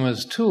using them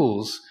as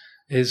tools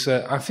is,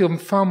 I feel,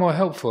 far more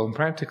helpful and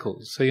practical.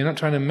 So you're not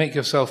trying to make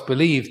yourself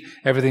believe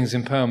everything's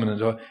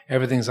impermanent or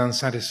everything's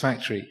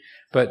unsatisfactory,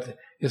 but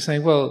you're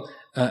saying, well,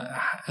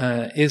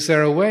 is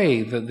there a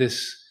way that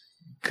this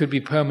could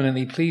be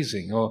permanently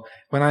pleasing? Or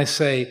when I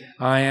say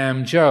I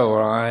am Joe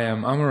or I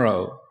am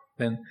Amaro,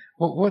 then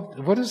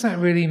what does that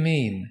really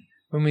mean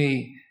when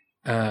we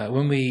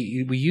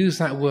use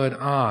that word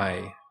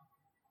I?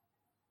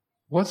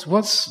 What's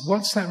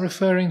that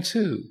referring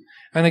to?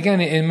 And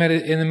again, in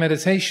the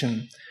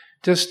meditation,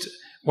 just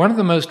one of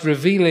the most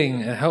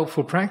revealing and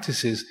helpful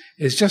practices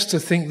is just to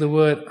think the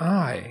word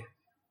I.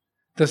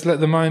 Just let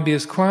the mind be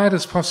as quiet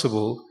as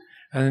possible,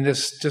 and then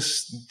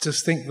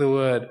just think the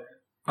word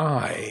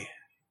I.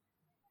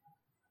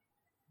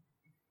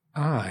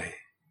 I.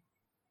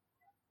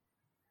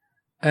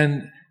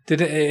 And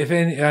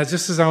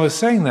just as I was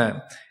saying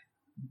that,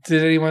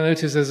 did anyone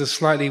notice there's a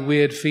slightly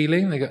weird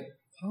feeling? They go,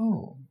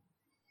 oh.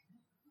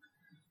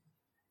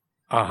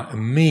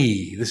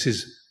 Me. This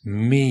is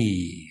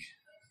me.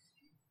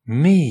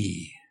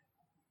 Me.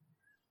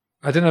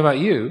 I don't know about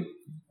you,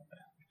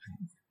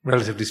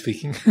 relatively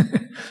speaking,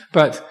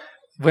 but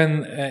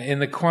when in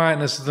the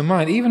quietness of the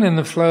mind, even in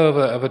the flow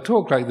of a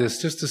talk like this,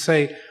 just to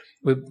say,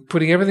 we're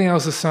putting everything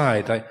else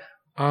aside, like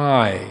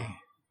I.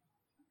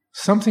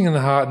 Something in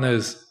the heart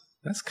knows,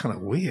 that's kind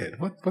of weird.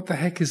 What the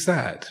heck is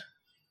that?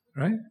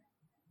 Right?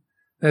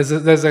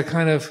 There's a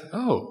kind of,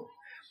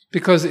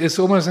 because it's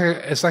almost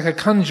like a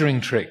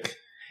conjuring trick.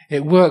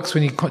 It works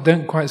when you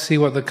don't quite see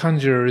what the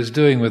conjurer is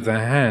doing with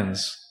their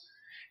hands.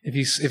 If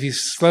you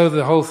slow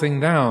the whole thing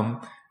down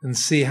and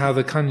see how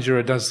the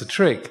conjurer does the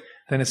trick,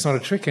 then it's not a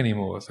trick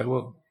anymore. It's like,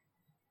 well,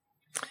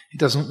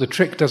 the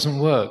trick doesn't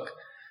work.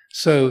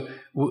 So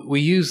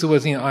we use the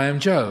word, I am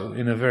Joe,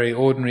 in a very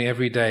ordinary,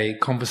 everyday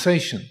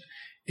conversation.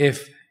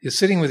 If you're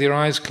sitting with your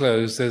eyes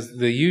closed,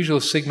 the usual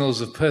signals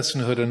of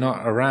personhood are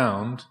not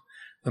around,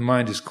 the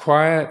mind is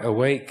quiet,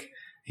 awake,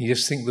 you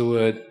just think the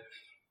word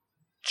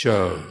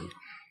Joe.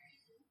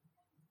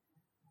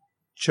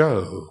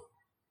 Joe.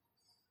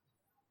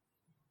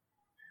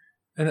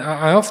 And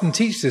I often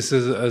teach this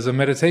as a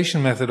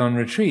meditation method on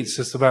retreats,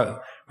 just around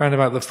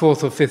about the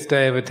 4th or 5th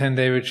day of a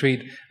 10-day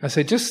retreat. I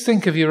say, just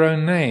think of your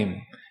own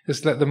name.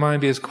 Just let the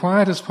mind be as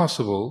quiet as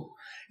possible.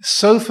 It's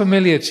so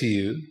familiar to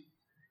you. You've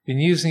been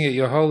using it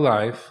your whole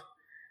life.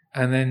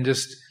 And then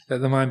just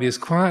let the mind be as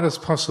quiet as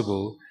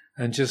possible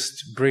and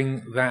just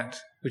bring that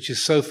which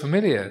is so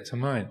familiar to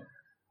mind.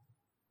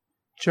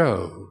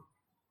 Joe,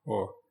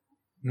 or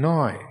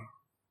Noi,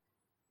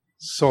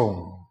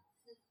 Song,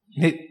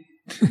 Nit,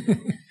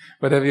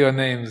 whatever your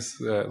names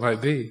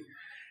might be.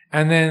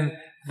 And then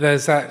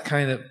there's that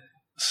kind of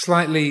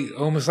slightly,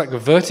 almost like a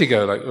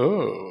vertigo, like,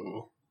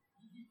 oh.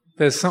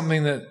 There's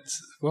something that,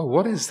 well,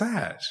 what is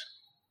that?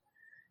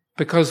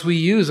 because we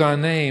use our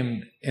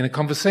name in a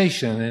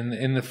conversation,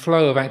 in the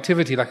flow of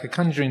activity, like a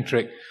conjuring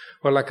trick,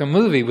 or like a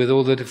movie with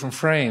all the different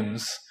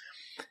frames.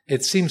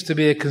 It seems to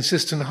be a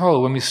consistent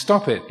whole. When we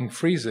stop it and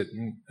freeze it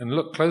and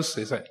look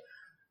closely, it's like,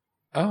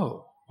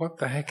 oh, what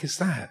the heck is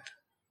that?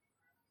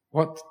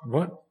 What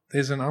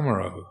is an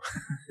Amaro?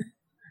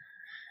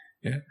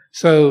 Yeah.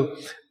 So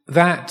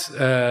that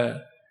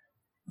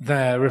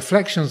the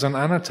reflections on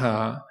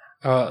anatta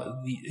are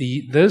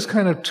those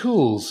kind of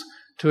tools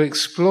to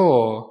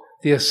explore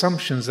the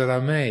assumptions that are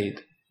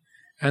made,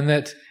 and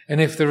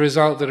if the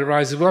result that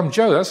arises, well, I'm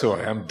Joe, that's all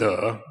I am,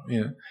 duh,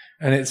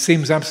 and it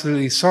seems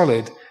absolutely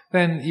solid,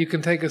 then you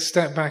can take a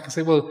step back and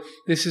say, well,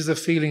 this is the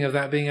feeling of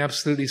that being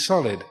absolutely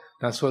solid.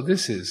 That's what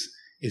this is.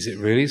 Is it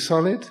really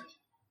solid?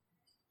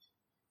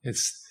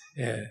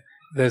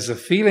 There's a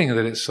feeling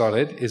that it's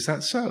solid. Is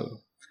that so?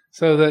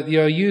 So that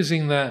you're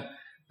using the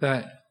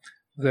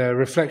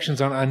reflections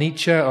on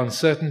anicca, on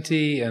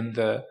certainty, and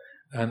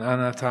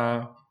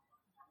anatta,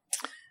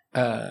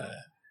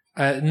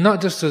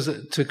 not just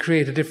to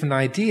create a different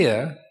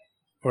idea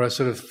or a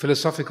sort of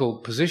philosophical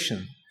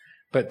position,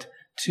 but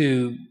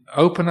to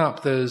open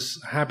up those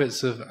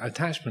habits of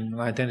attachment and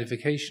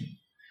identification.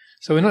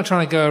 So we're not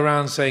trying to go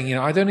around saying,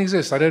 I don't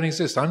exist,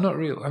 I'm not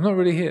real, I'm not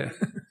really here.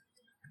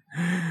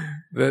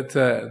 But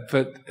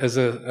as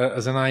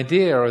an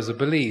idea or as a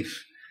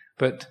belief,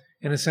 but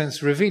in a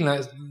sense revealing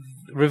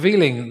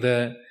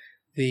the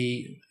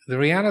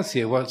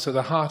reality of what's at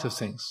the heart of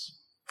things.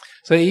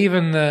 So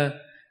even the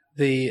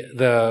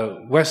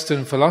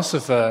Western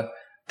philosopher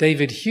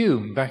David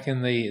Hume, back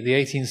in the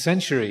 18th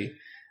century,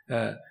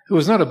 who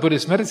was not a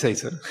Buddhist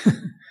meditator,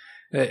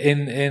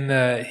 in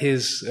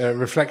his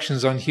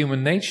reflections on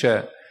human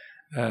nature,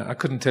 I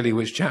couldn't tell you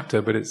which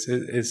chapter, but it's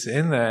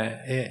in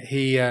there.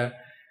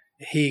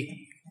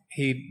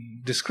 He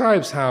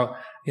describes how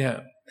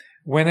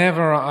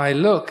whenever I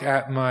look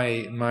at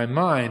my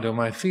mind or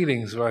my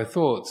feelings or my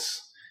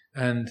thoughts,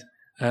 and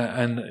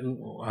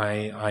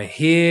I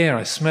hear,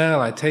 I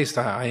smell, I taste,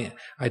 I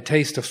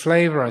taste a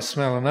flavor, I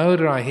smell an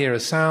odor, I hear a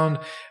sound,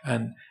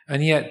 and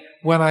yet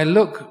when I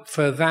look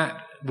for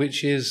that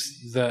which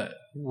is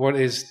what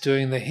is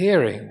doing the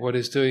hearing, what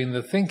is doing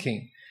the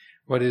thinking,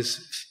 what is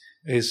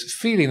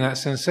feeling that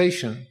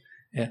sensation,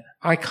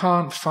 I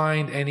can't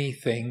find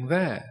anything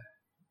there.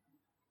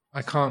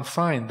 I can't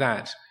find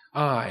that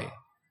I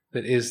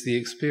that is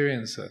the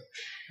experiencer.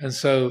 And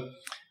so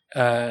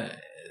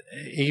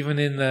even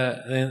in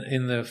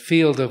the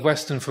field of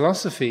Western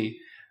philosophy,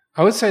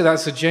 I would say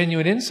that's a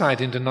genuine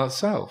insight into not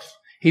self.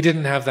 He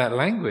didn't have that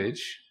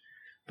language,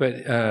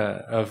 but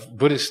of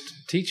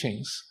Buddhist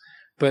teachings,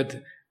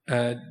 but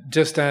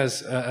just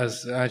as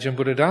Ajahn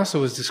Buddhadasa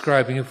was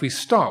describing, if we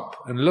stop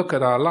and look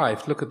at our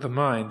life, look at the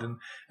mind,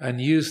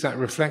 and use that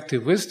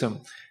reflective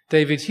wisdom,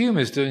 David Hume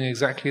is doing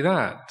exactly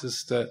that.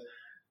 Just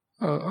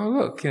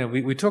look,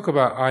 we talk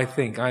about I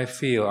think, I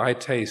feel, I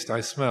taste,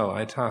 I smell,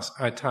 I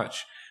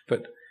touch,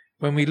 but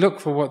when we look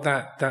for what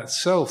that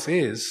self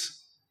is,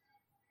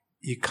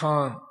 you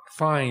can't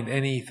find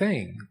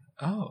anything.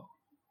 Oh.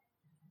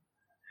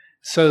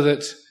 So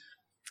that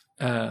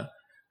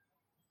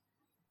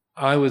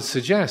I would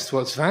suggest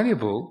what's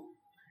valuable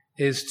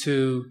is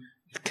to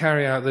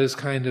carry out those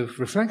kind of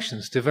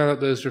reflections,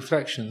 develop those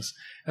reflections,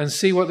 and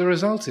see what the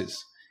result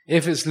is.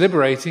 If it's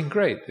liberating,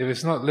 great. If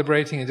it's not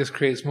liberating, it just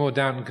creates more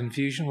doubt and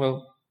confusion,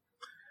 well,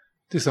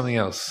 do something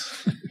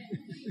else.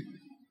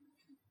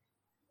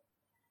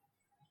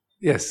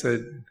 Yes, a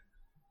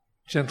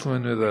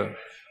gentleman with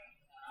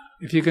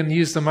if you can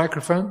use the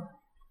microphone,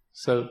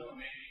 so,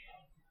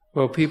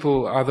 well,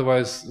 people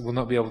otherwise will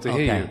not be able to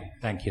hear you.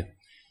 Thank you.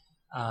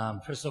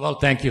 First of all,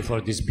 thank you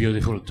for this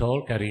beautiful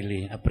talk. I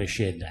really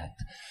appreciate that.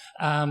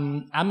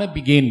 I'm a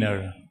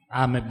beginner.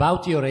 I'm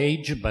about your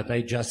age, but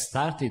I just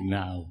started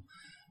now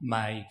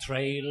my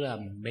trail.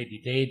 I'm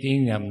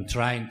meditating. I'm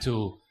trying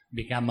to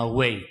become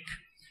awake.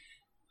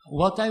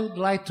 What I would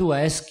like to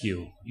ask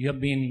you, you have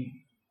been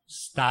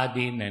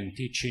studying and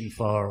teaching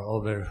for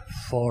over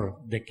 4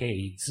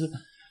 decades.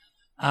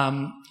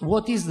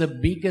 What is the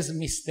biggest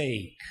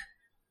mistake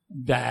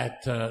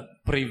that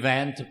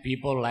prevent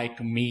people like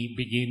me,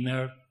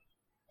 beginner?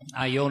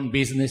 I own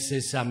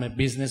businesses. I'm a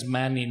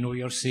businessman in New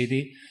York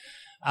City.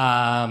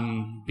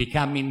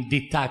 Becoming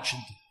detached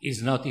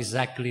is not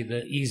exactly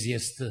the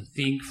easiest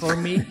thing for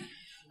me.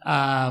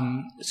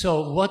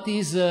 So what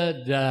is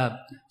the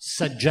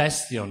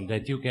suggestion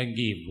that you can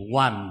give?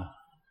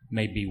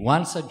 Maybe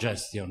one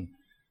suggestion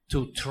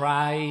to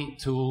try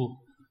to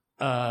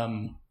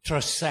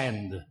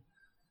transcend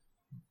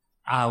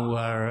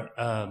our,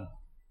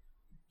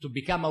 to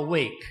become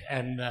awake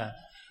and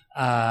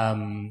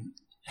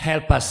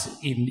help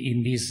us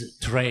in this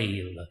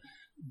trail.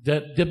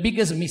 The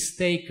biggest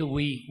mistake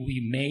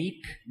we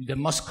make, the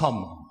most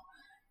common,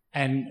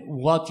 and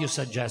what you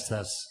suggest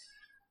us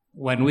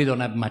when we don't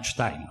have much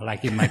time,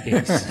 like in my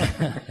case.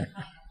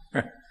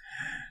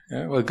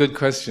 Well, good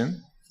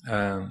question.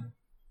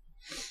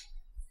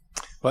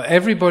 Well,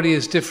 everybody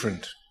is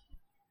different.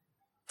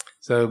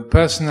 So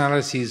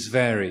personalities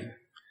vary.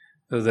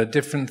 So the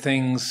different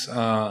things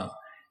are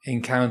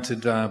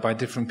encountered by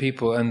different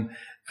people. And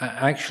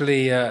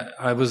actually,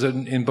 I was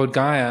in Bodh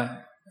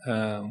Gaya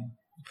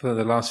for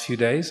the last few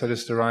days. I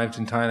just arrived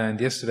in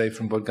Thailand yesterday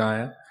from Bodh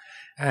Gaya,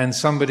 and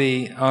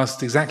somebody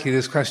asked exactly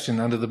this question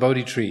under the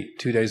Bodhi tree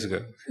 2 days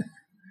ago.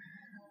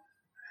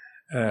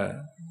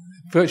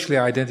 Virtually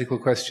identical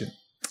question.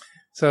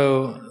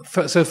 So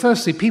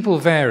firstly, people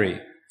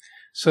vary.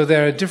 So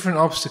there are different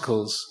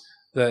obstacles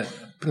that,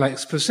 like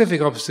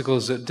specific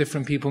obstacles that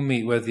different people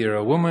meet, whether you're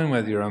a woman,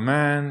 whether you're a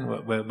man,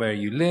 where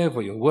you live,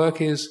 what your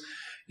work is,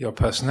 your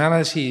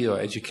personality, your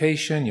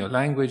education, your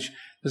language.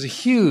 There's a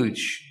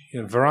huge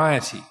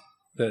variety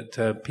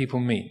that people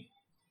meet.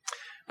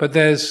 But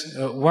there's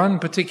one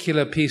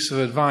particular piece of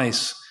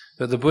advice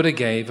that the Buddha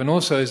gave, and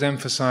also is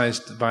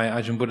emphasized by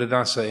Ajahn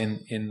Buddhadasa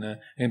in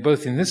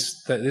both in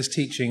this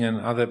teaching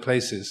and other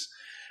places,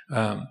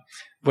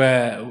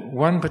 where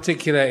one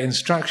particular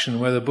instruction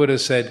where the Buddha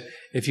said,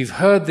 if you've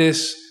heard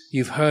this,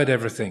 you've heard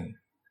everything.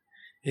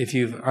 If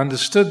you've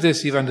understood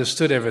this, you've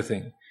understood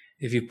everything.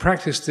 If you've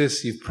practiced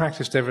this, you've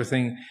practiced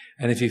everything.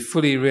 And if you've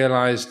fully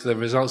realized the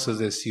results of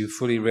this, you've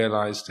fully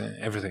realized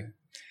everything.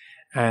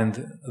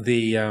 And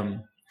the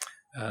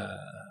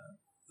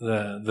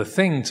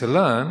thing to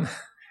learn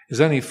is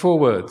only 4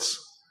 words.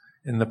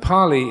 In the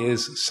Pali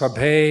is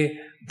Sabhe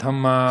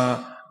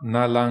Dhamma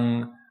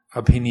Nalang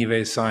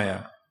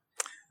Abhinivesaya.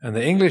 And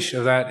the English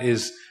of that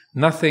is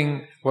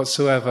nothing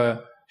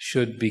whatsoever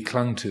should be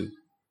clung to.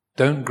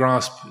 Don't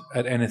grasp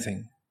at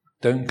anything.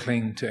 Don't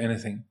cling to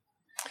anything.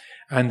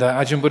 And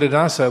Ajahn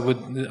Buddhadasa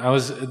I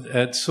was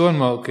at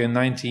Suanmok in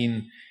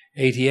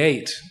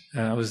 1988.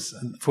 I was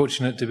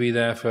fortunate to be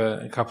there for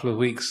a couple of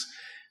weeks.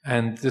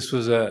 And this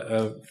was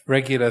a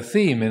regular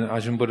theme in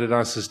Ajahn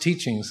Buddhadasa's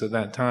teachings at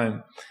that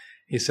time.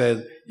 He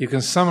said, you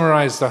can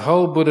summarize the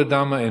whole Buddha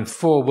Dhamma in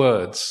 4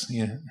 words.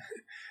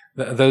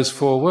 Those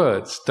 4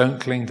 words, don't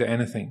cling to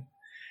anything.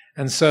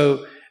 And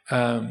so,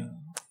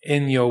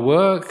 in your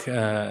work,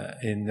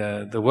 in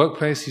the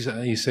workplace,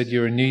 you said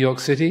you're in New York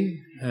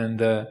City, and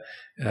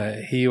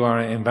here you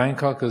are in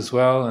Bangkok as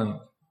well, and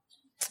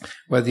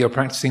whether you're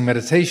practicing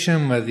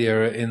meditation, whether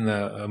you're in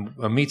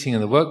a meeting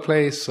in the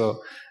workplace, or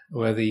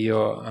whether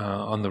you're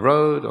on the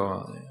road,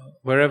 or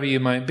wherever you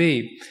might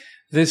be,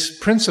 this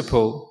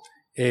principle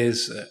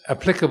is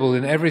applicable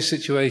in every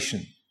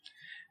situation.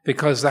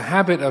 Because the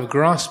habit of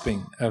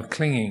grasping, of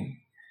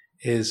clinging,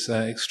 is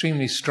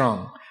extremely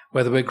strong.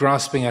 Whether we're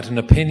grasping at an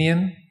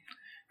opinion,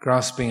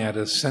 grasping at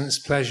a sense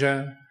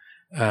pleasure,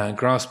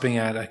 grasping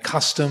at a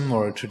custom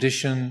or a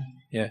tradition,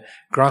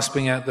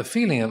 grasping at the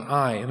feeling of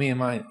I, me and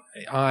mine,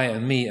 I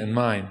and me and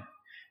mine.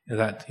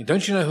 That,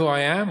 don't you know who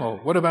I am? Or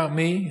what about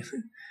me?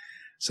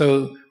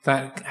 So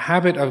that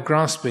habit of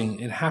grasping,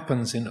 it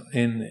happens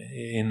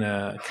in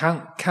a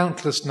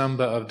countless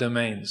number of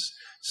domains.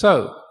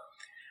 So,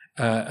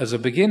 as a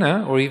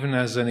beginner, or even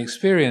as an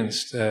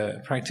experienced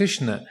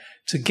practitioner,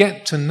 to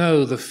get to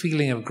know the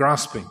feeling of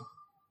grasping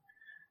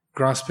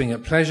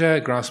at pleasure,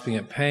 grasping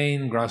at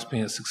pain,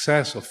 grasping at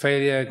success or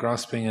failure,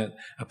 grasping at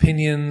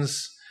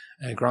opinions,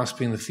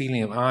 grasping the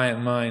feeling of I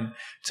and mine,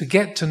 to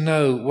get to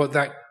know what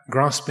that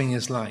grasping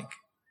is like.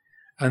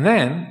 And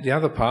then the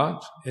other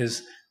part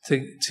is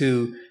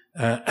to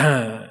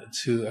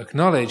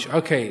acknowledge,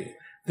 okay,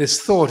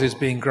 this thought is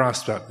being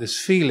grasped at, this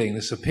feeling,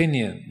 this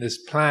opinion, this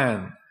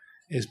plan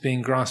is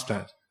being grasped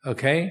at.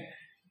 Okay?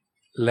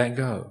 Let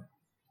go.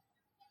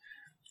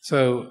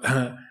 So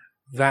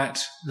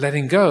that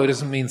letting go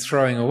doesn't mean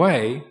throwing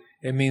away,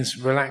 it means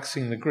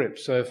relaxing the grip.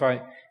 So if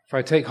I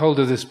take hold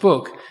of this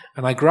book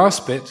and I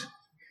grasp it,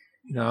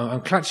 I'm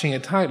clutching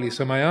it tightly,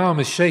 so my arm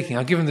is shaking.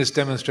 I've given this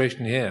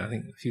demonstration here, I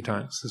think, a few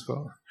times as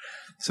well.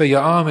 So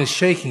your arm is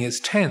shaking, it's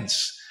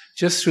tense,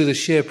 just through the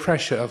sheer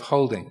pressure of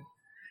holding.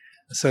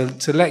 So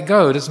to let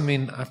go doesn't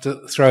mean I have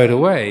to throw it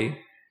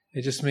away,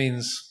 it just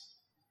means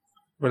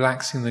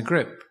relaxing the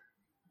grip.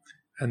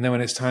 And then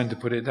when it's time to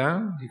put it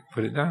down, you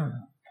put it down.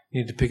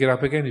 You need to pick it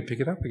up again, you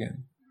pick it up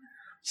again.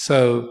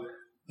 So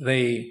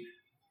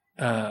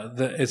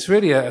it's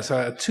really a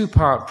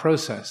 2-part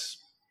process.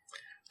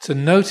 To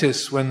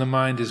notice when the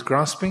mind is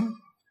grasping,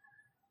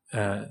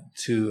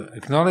 to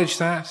acknowledge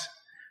that,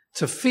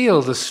 to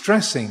feel the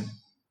stressing,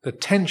 the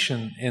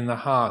tension in the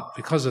heart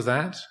because of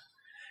that,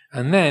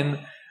 and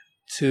then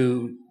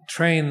to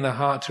train the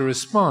heart to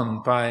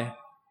respond by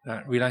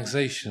that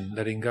relaxation,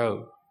 letting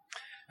go.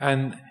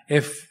 And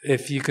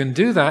if you can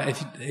do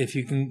that, if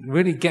you can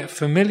really get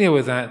familiar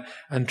with that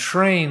and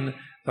train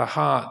the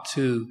heart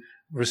to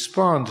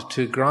respond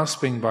to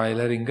grasping by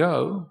letting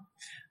go,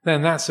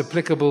 then that's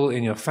applicable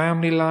in your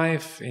family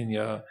life, in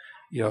your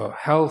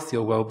health,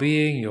 your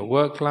well-being, your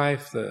work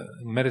life, the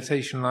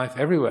meditation life,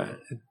 everywhere.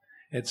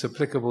 It's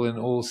applicable in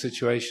all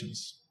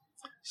situations.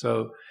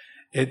 So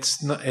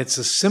it's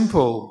a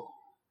simple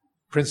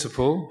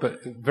principle, but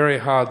very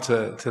hard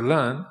to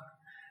learn.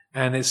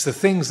 And it's the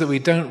things that we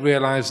don't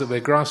realize that we're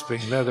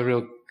grasping, they're the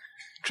real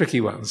tricky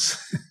ones.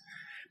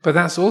 But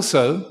that's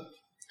also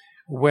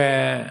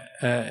where,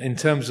 in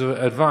terms of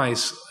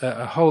advice,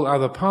 a whole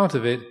other part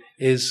of it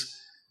is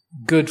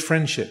good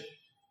friendship.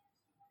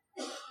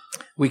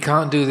 we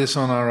can't do this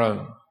on our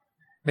own.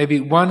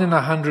 Maybe 1 in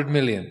 100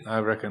 million, I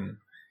reckon,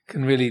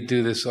 can really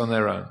do this on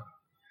their own.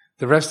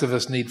 The rest of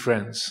us need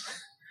friends.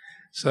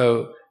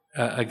 So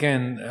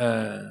again,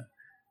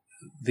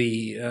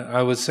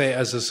 I would say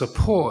as a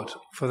support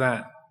for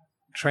that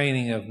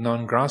training of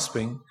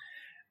non-grasping,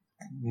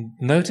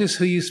 notice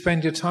who you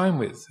spend your time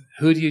with.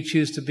 Who do you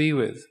choose to be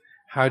with?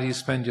 How do you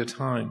spend your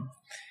time?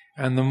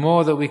 And the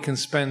more that we can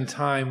spend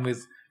time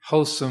with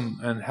wholesome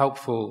and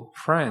helpful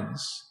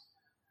friends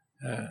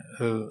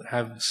who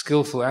have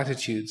skillful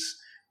attitudes,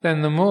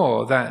 then the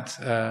more that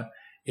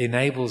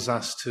enables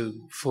us to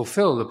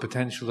fulfill the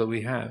potential that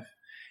we have.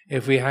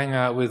 If we hang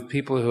out with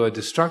people who are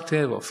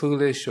destructive or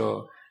foolish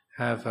or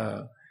have,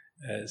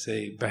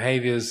 say,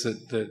 behaviors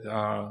that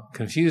are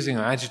confusing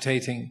or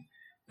agitating,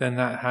 then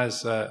that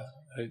has an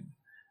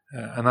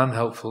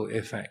unhelpful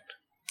effect.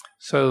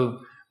 So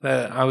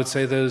I would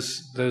say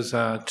those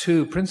are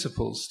two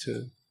principles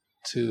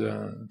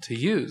to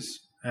use,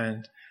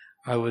 and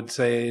I would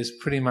say is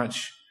pretty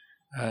much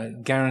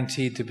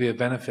guaranteed to be a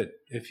benefit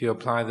if you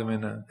apply them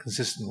in a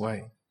consistent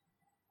way.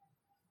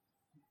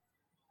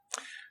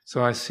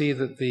 So I see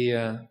that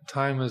the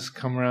time has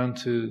come around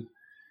to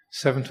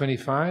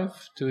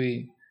 7:25. Do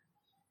we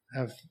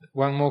have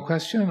one more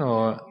question,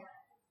 or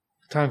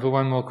time for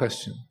one more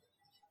question?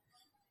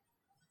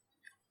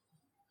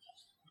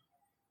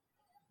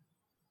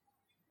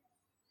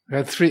 We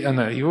had three. Oh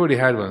no, you already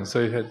had one. So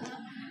you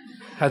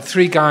had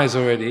three guys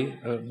already.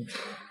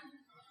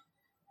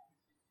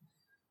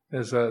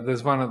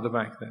 There's one at the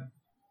back there.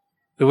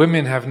 The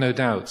women have no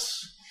doubts.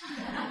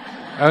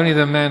 Only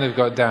the men have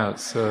got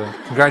doubts. So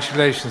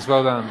congratulations,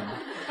 well done.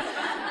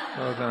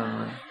 Well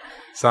done.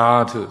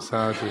 Sadhu,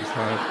 sadhu,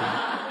 sadhu.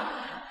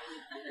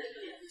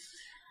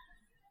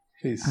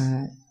 Please.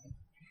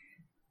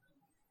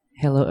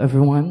 Hello,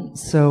 everyone.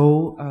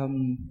 So,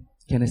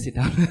 can I sit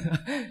down?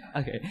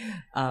 Okay.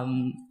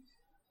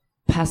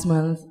 Past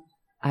month,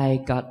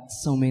 I got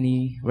so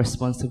many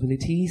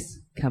responsibilities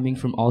coming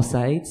from all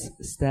sides: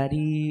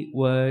 study,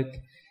 work,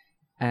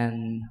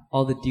 and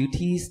all the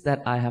duties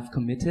that I have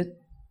committed.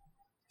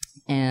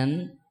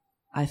 And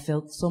I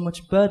felt so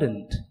much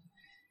burdened.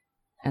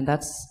 And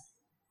that's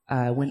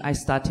when I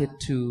started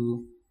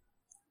to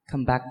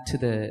come back to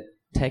the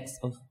text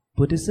of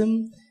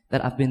Buddhism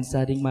that I've been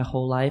studying my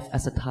whole life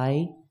as a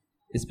Thai.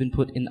 It's been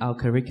put in our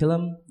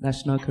curriculum,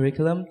 national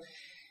curriculum,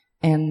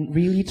 and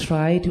really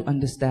try to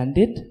understand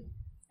it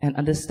and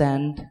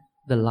understand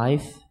the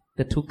life,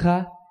 the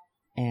dukkha,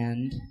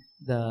 and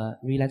the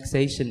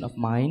relaxation of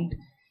mind.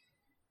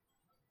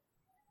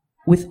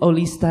 With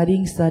only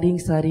studying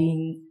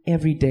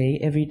every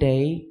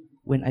day,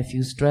 when I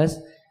feel stressed,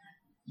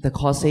 the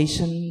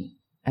causation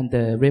and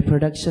the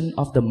reproduction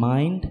of the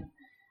mind,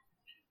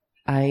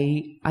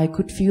 I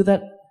could feel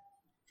that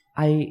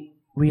I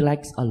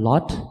relax a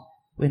lot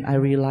when I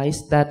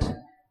realized that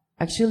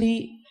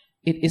actually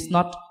it is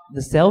not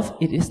the self,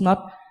 it is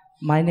not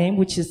my name,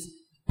 which is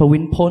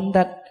Pawinpon,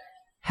 that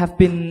have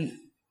been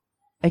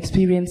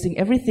experiencing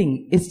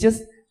everything. It's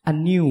just a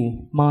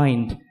new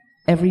mind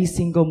every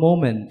single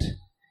moment.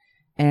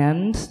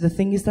 And the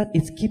thing is that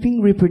it's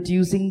keeping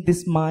reproducing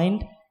this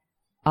mind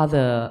are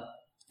the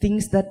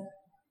things that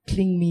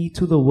cling me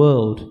to the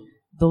world.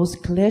 Those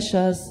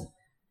kleshas,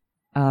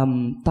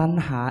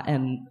 tanha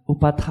and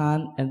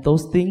upatan and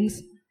those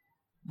things.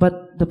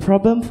 But the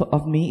problem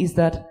of me is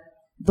that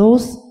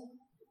those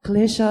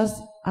kleshas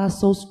are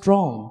so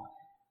strong.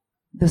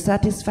 The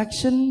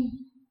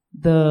satisfaction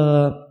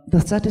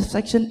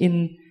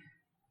in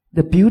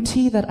the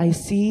beauty that I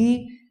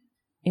see,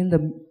 in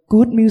the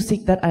good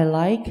music that I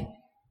like,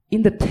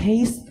 in the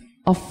taste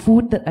of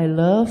food that I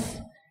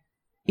love,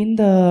 in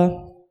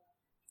the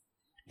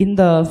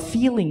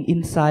feeling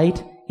inside,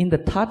 in the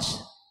touch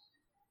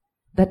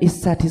that is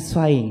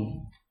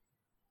satisfying.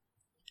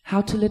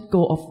 How to let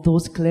go of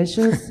those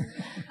pleasures?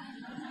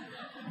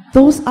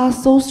 Those are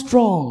so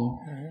strong.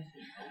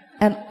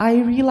 And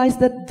I realize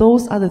that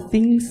those are the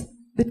things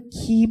that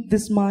keep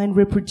this mind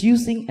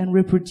reproducing and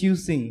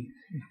reproducing.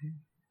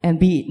 And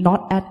be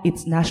not at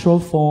its natural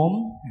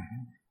form,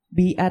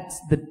 be at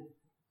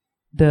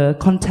the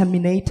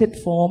contaminated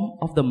form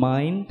of the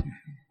mind.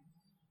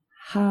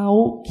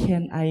 How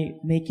can I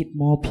make it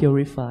more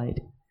purified?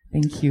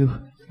 Thank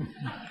you.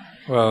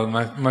 Well,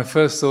 my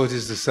first thought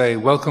is to say,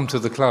 welcome to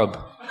the club.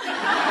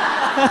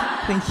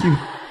 Thank you.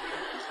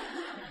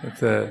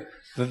 But,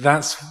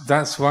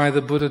 that's why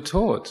the Buddha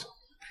taught.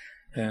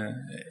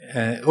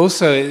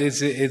 Also,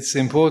 it's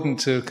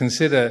important to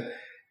consider,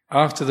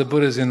 after the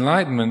Buddha's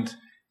enlightenment,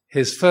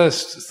 his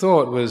first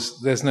thought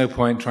was, there's no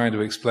point trying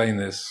to explain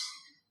this.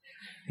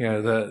 You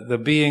know, the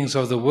beings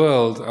of the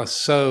world are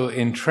so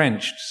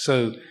entrenched,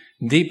 so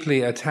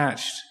deeply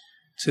attached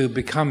to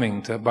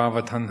becoming, to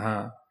bhava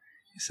tanha.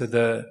 So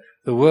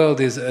the world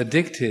is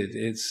addicted.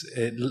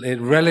 It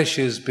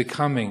relishes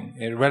becoming.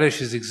 It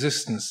relishes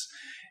existence.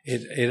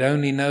 It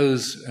only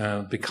knows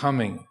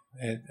becoming.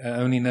 It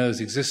only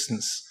knows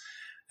existence.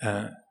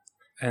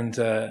 And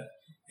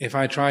if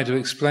I try to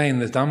explain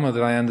the Dhamma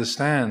that I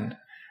understand,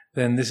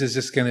 then this is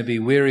just going to be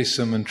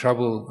wearisome and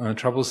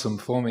troublesome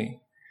for me.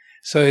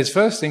 So his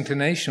first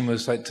inclination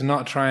was like to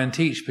not try and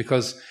teach,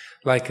 because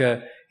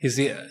he's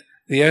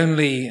the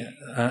only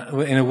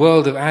in a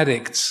world of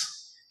addicts,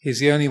 he's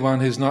the only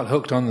one who's not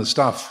hooked on the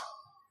stuff.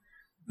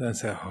 Then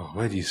say,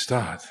 where do you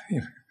start?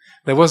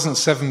 There wasn't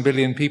 7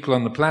 billion people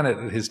on the planet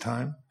at his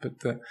time, but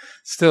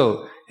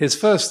still, his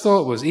first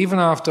thought was, even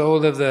after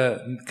all of the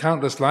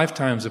countless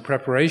lifetimes of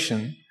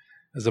preparation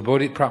as a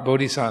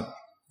bodhisattva,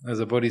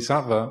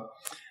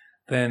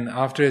 then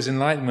after his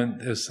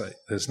enlightenment, it was like,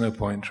 there's no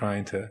point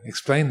trying to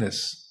explain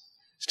this.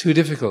 It's too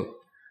difficult.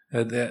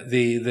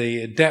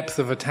 The depth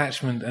of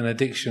attachment and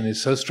addiction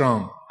is so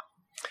strong.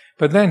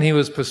 But then he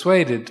was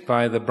persuaded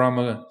by the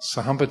Brahma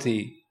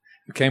Sahampati,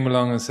 who came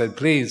along and said,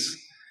 please,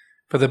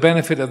 for the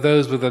benefit of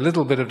those with a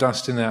little bit of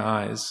dust in their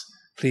eyes,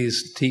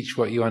 please teach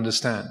what you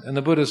understand. And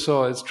the Buddha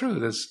saw it's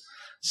true. There's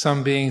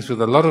some beings with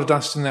a lot of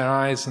dust in their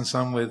eyes and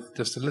some with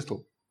just a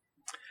little.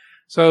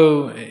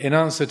 So, in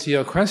answer to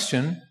your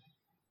question,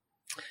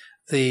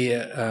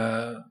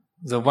 the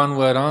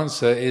one-word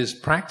answer is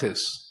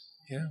practice.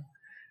 Yeah,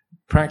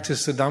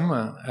 practice the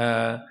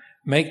Dhamma.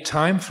 Make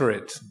time for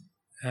it.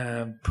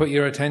 Put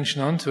your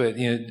attention onto it.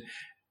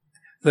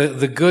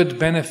 The good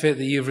benefit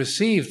that you've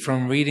received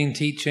from reading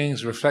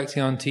teachings,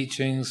 reflecting on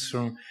teachings,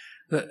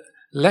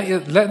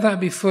 let that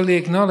be fully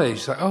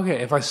acknowledged. Like,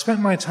 okay, if I spent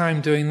my time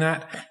doing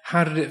that,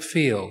 how did it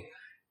feel?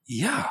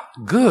 Yeah,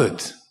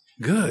 good.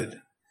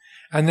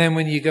 And then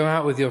when you go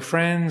out with your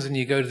friends and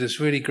you go to this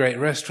really great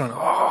restaurant,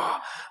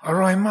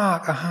 alright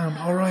Mark,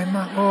 alright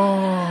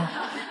Mark,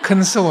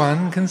 kan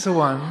sawan.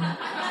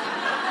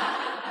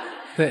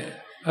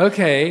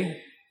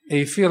 Okay,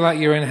 you feel like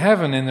you're in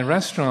heaven in the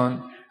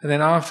restaurant. And then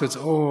afterwards,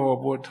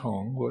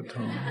 botong.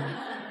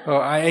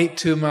 I ate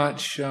too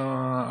much.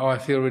 I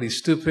feel really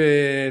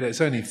stupid.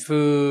 It's only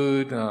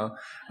food.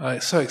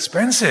 It's so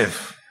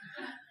expensive.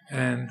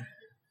 And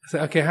I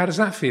said, okay, how does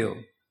that feel?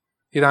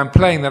 I'm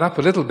playing that up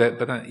a little bit,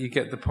 but you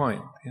get the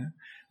point.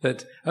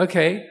 That,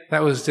 okay,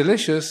 that was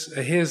delicious.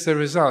 Here's the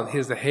result.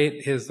 Here's the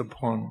hate. Here's the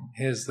pon.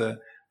 Here's the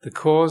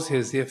cause.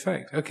 Here's the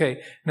effect.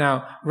 Okay,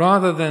 now,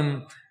 rather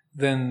than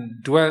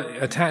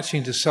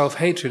attaching to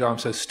self-hatred, I'm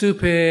so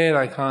stupid,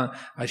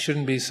 I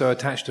shouldn't be so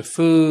attached to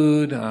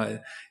food, I'm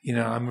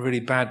a really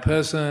bad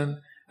person.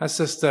 That's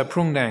just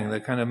prungdang, the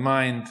kind of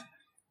mind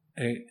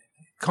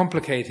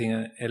complicating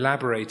and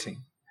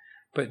elaborating.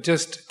 But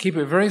just keep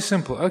it very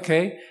simple.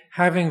 Okay,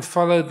 having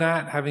followed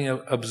that, having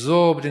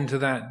absorbed into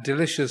that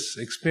delicious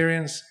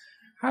experience,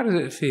 how does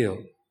it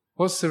feel?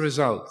 What's the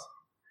result?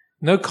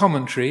 No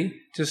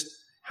commentary, just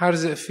how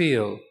does it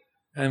feel?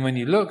 And when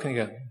you look and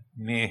you go,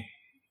 meh.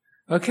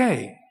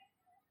 Okay,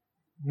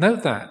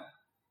 note that.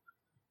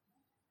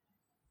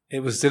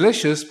 It was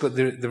delicious, but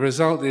the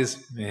result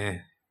is meh.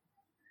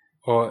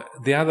 Or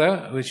the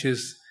other, which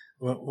is,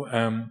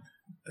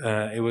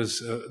 it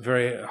was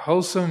very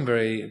wholesome,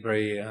 very,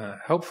 very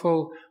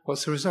helpful.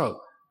 What's the result?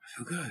 I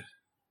feel good.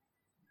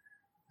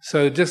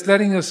 So just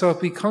letting yourself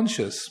be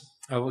conscious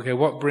of, okay,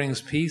 what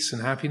brings peace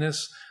and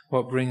happiness,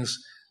 what brings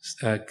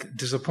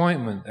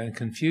disappointment and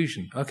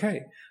confusion.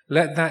 Okay,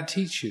 let that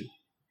teach you.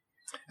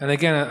 And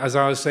again, as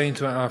I was saying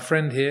to our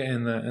friend here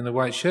in the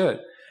white shirt,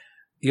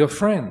 your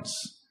friends,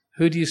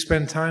 who do you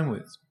spend time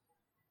with?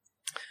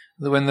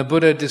 When the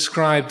Buddha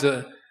described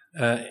the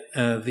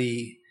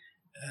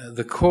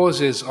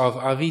causes of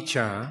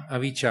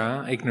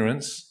avijja,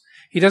 ignorance,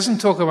 he doesn't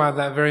talk about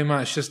that very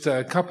much. Just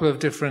a couple of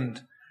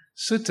different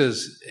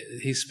suttas,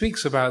 he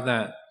speaks about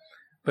that.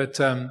 But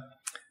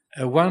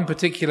one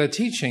particular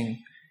teaching,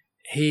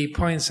 he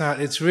points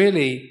out it's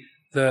really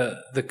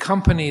the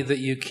company that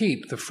you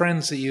keep, the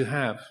friends that you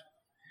have.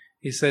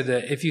 He said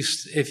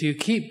if you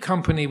keep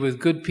company with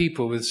good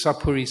people, with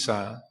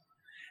sappurisa,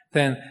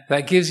 then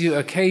that gives you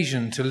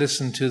occasion to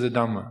listen to the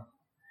Dhamma.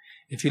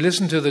 If you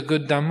listen to the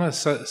good Dhamma,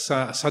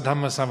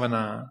 sadhamma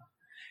savana,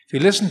 if you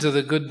listen to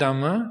the good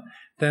Dhamma,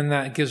 then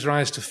that gives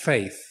rise to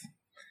faith.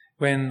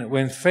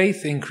 When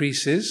faith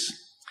increases,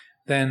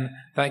 then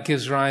that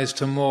gives rise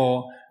to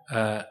more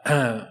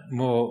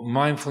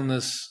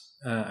mindfulness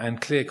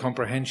and clear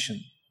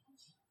comprehension.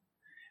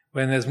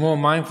 When there's more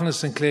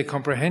mindfulness and clear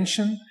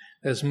comprehension,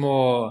 there's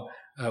more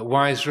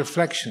wise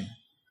reflection.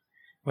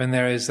 When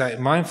there is that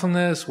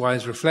mindfulness,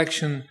 wise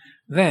reflection,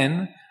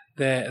 then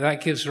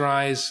that gives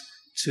rise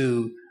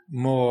to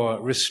more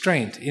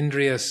restraint,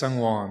 indriya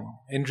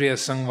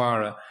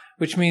samvara,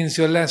 which means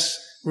you're less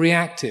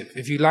reactive.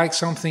 If you like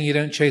something, you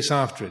don't chase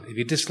after it. If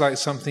you dislike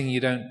something,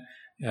 you don't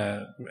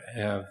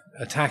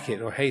attack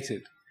it or hate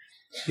it.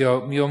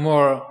 You're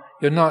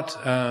not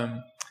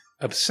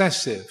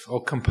obsessive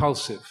or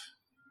compulsive,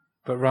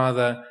 but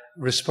rather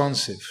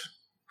responsive.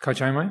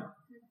 Kachai mai?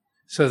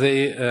 So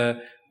the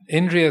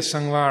indriya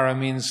samvara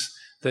means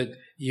that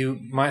you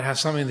might have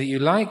something that you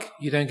like,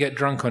 you don't get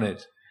drunk on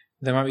it.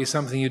 There might be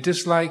something you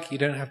dislike, you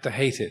don't have to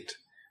hate it.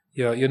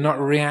 You're not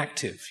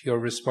reactive, you're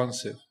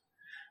responsive.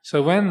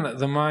 So when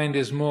the mind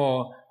is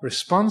more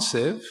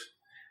responsive,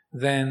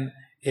 then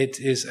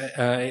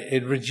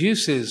it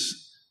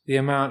reduces the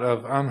amount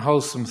of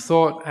unwholesome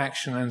thought,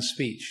 action, and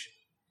speech.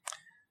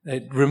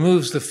 It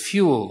removes the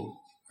fuel.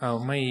 Takes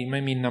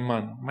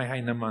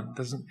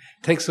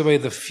away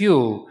the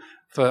fuel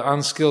for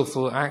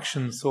unskillful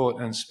action, thought,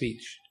 and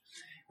speech.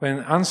 When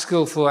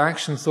unskillful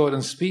action, thought,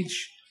 and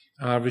speech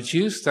are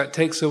reduced, that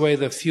takes away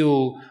the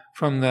fuel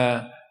from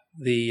the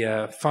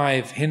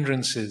 5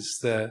 hindrances,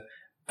 the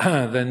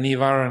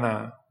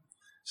nivarana.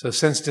 So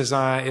sense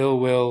desire, ill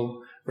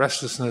will,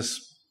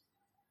 restlessness,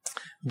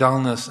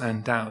 dullness,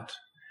 and doubt.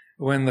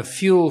 When the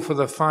fuel for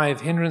the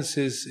 5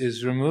 hindrances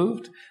is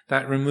removed,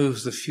 that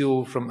removes the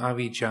fuel from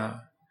avijja.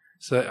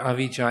 So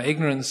avijja,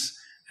 ignorance,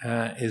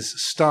 is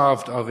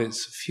starved of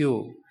its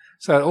fuel.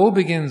 So it all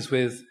begins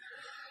with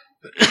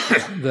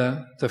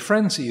the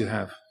friends that you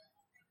have.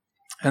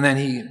 And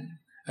then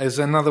there's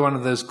another one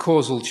of those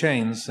causal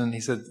chains, and he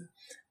said,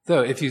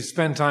 though, if you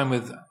spend time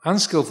with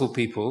unskillful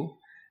people,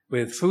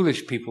 with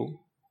foolish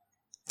people,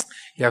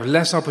 you have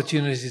less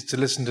opportunities to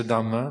listen to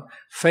Dhamma,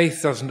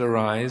 faith doesn't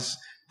arise,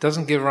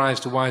 doesn't give rise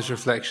to wise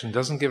reflection,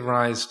 doesn't give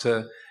rise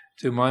to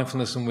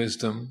mindfulness and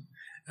wisdom.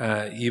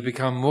 You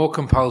become more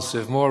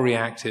compulsive, more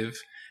reactive.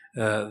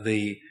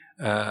 The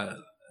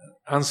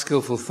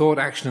unskillful thought,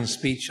 action, and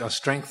speech are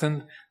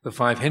strengthened. The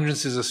 5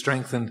 hindrances are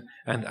strengthened,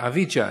 and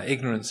avijja,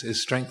 ignorance,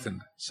 is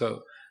strengthened.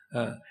 So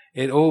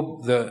it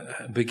all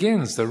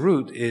begins. The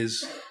root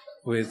is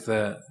with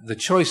the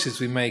choices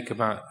we make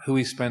about who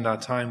we spend our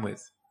time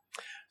with.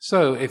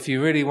 So if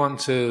you really want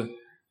to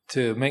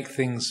make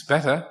things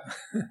better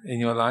in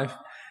your life,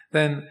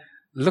 then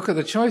look at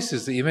the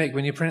choices that you make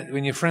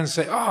when your friends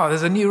say, "Oh,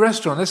 there's a new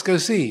restaurant, let's go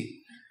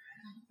see."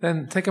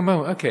 Then take a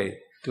moment. Okay,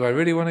 do I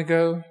really want to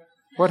go?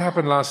 What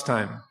happened last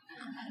time?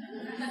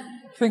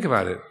 Think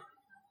about it.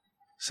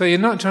 So you're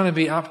not trying to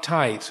be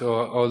uptight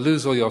or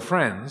lose all your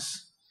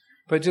friends,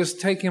 but just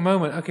taking a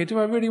moment. Okay, do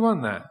I really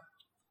want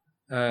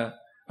that?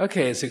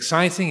 Okay, it's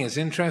exciting, it's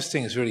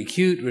interesting, it's really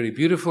cute, really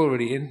beautiful,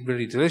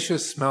 really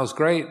delicious, smells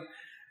great.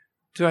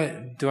 Do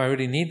I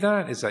really need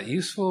that? Is that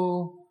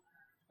useful?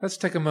 Let's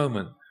take a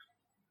moment.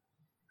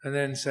 And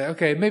then say,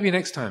 okay, maybe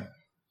next time.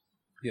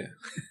 Yeah.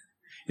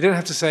 You don't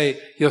have to say,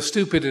 you're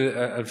stupid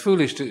and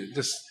foolish to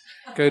just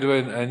go to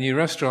a new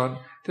restaurant.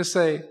 Just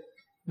say,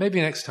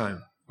 maybe next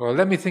time. Or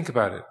let me think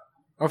about it.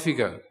 Off you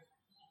go.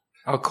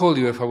 I'll call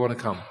you if I want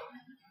to come.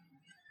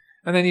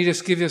 And then you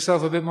just give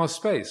yourself a bit more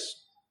space.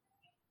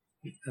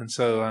 And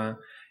so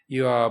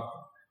you are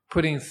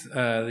putting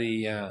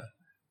the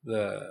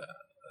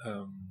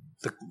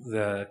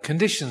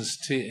conditions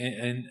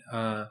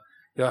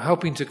you're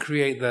helping to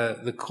create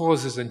the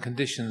causes and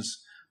conditions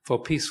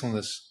for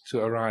peacefulness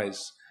to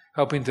arise,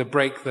 helping to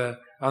break the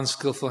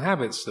unskillful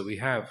habits that we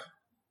have.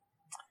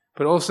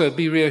 But also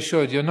be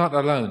reassured, you're not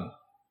alone.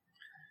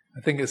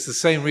 I think it's the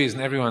same reason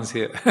everyone's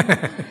here.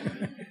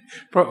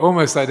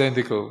 Almost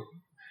identical,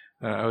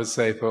 I would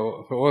say,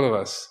 for all of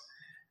us.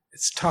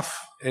 It's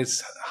tough,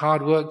 it's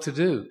hard work to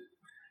do,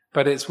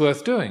 but it's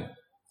worth doing.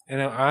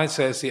 I'd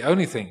say it's the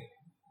only thing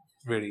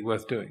really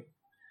worth doing.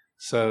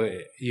 So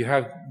you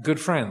have good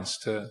friends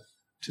to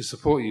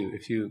support you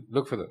if you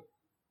look for them.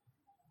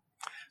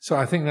 So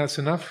I think that's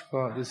enough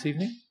for this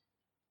evening.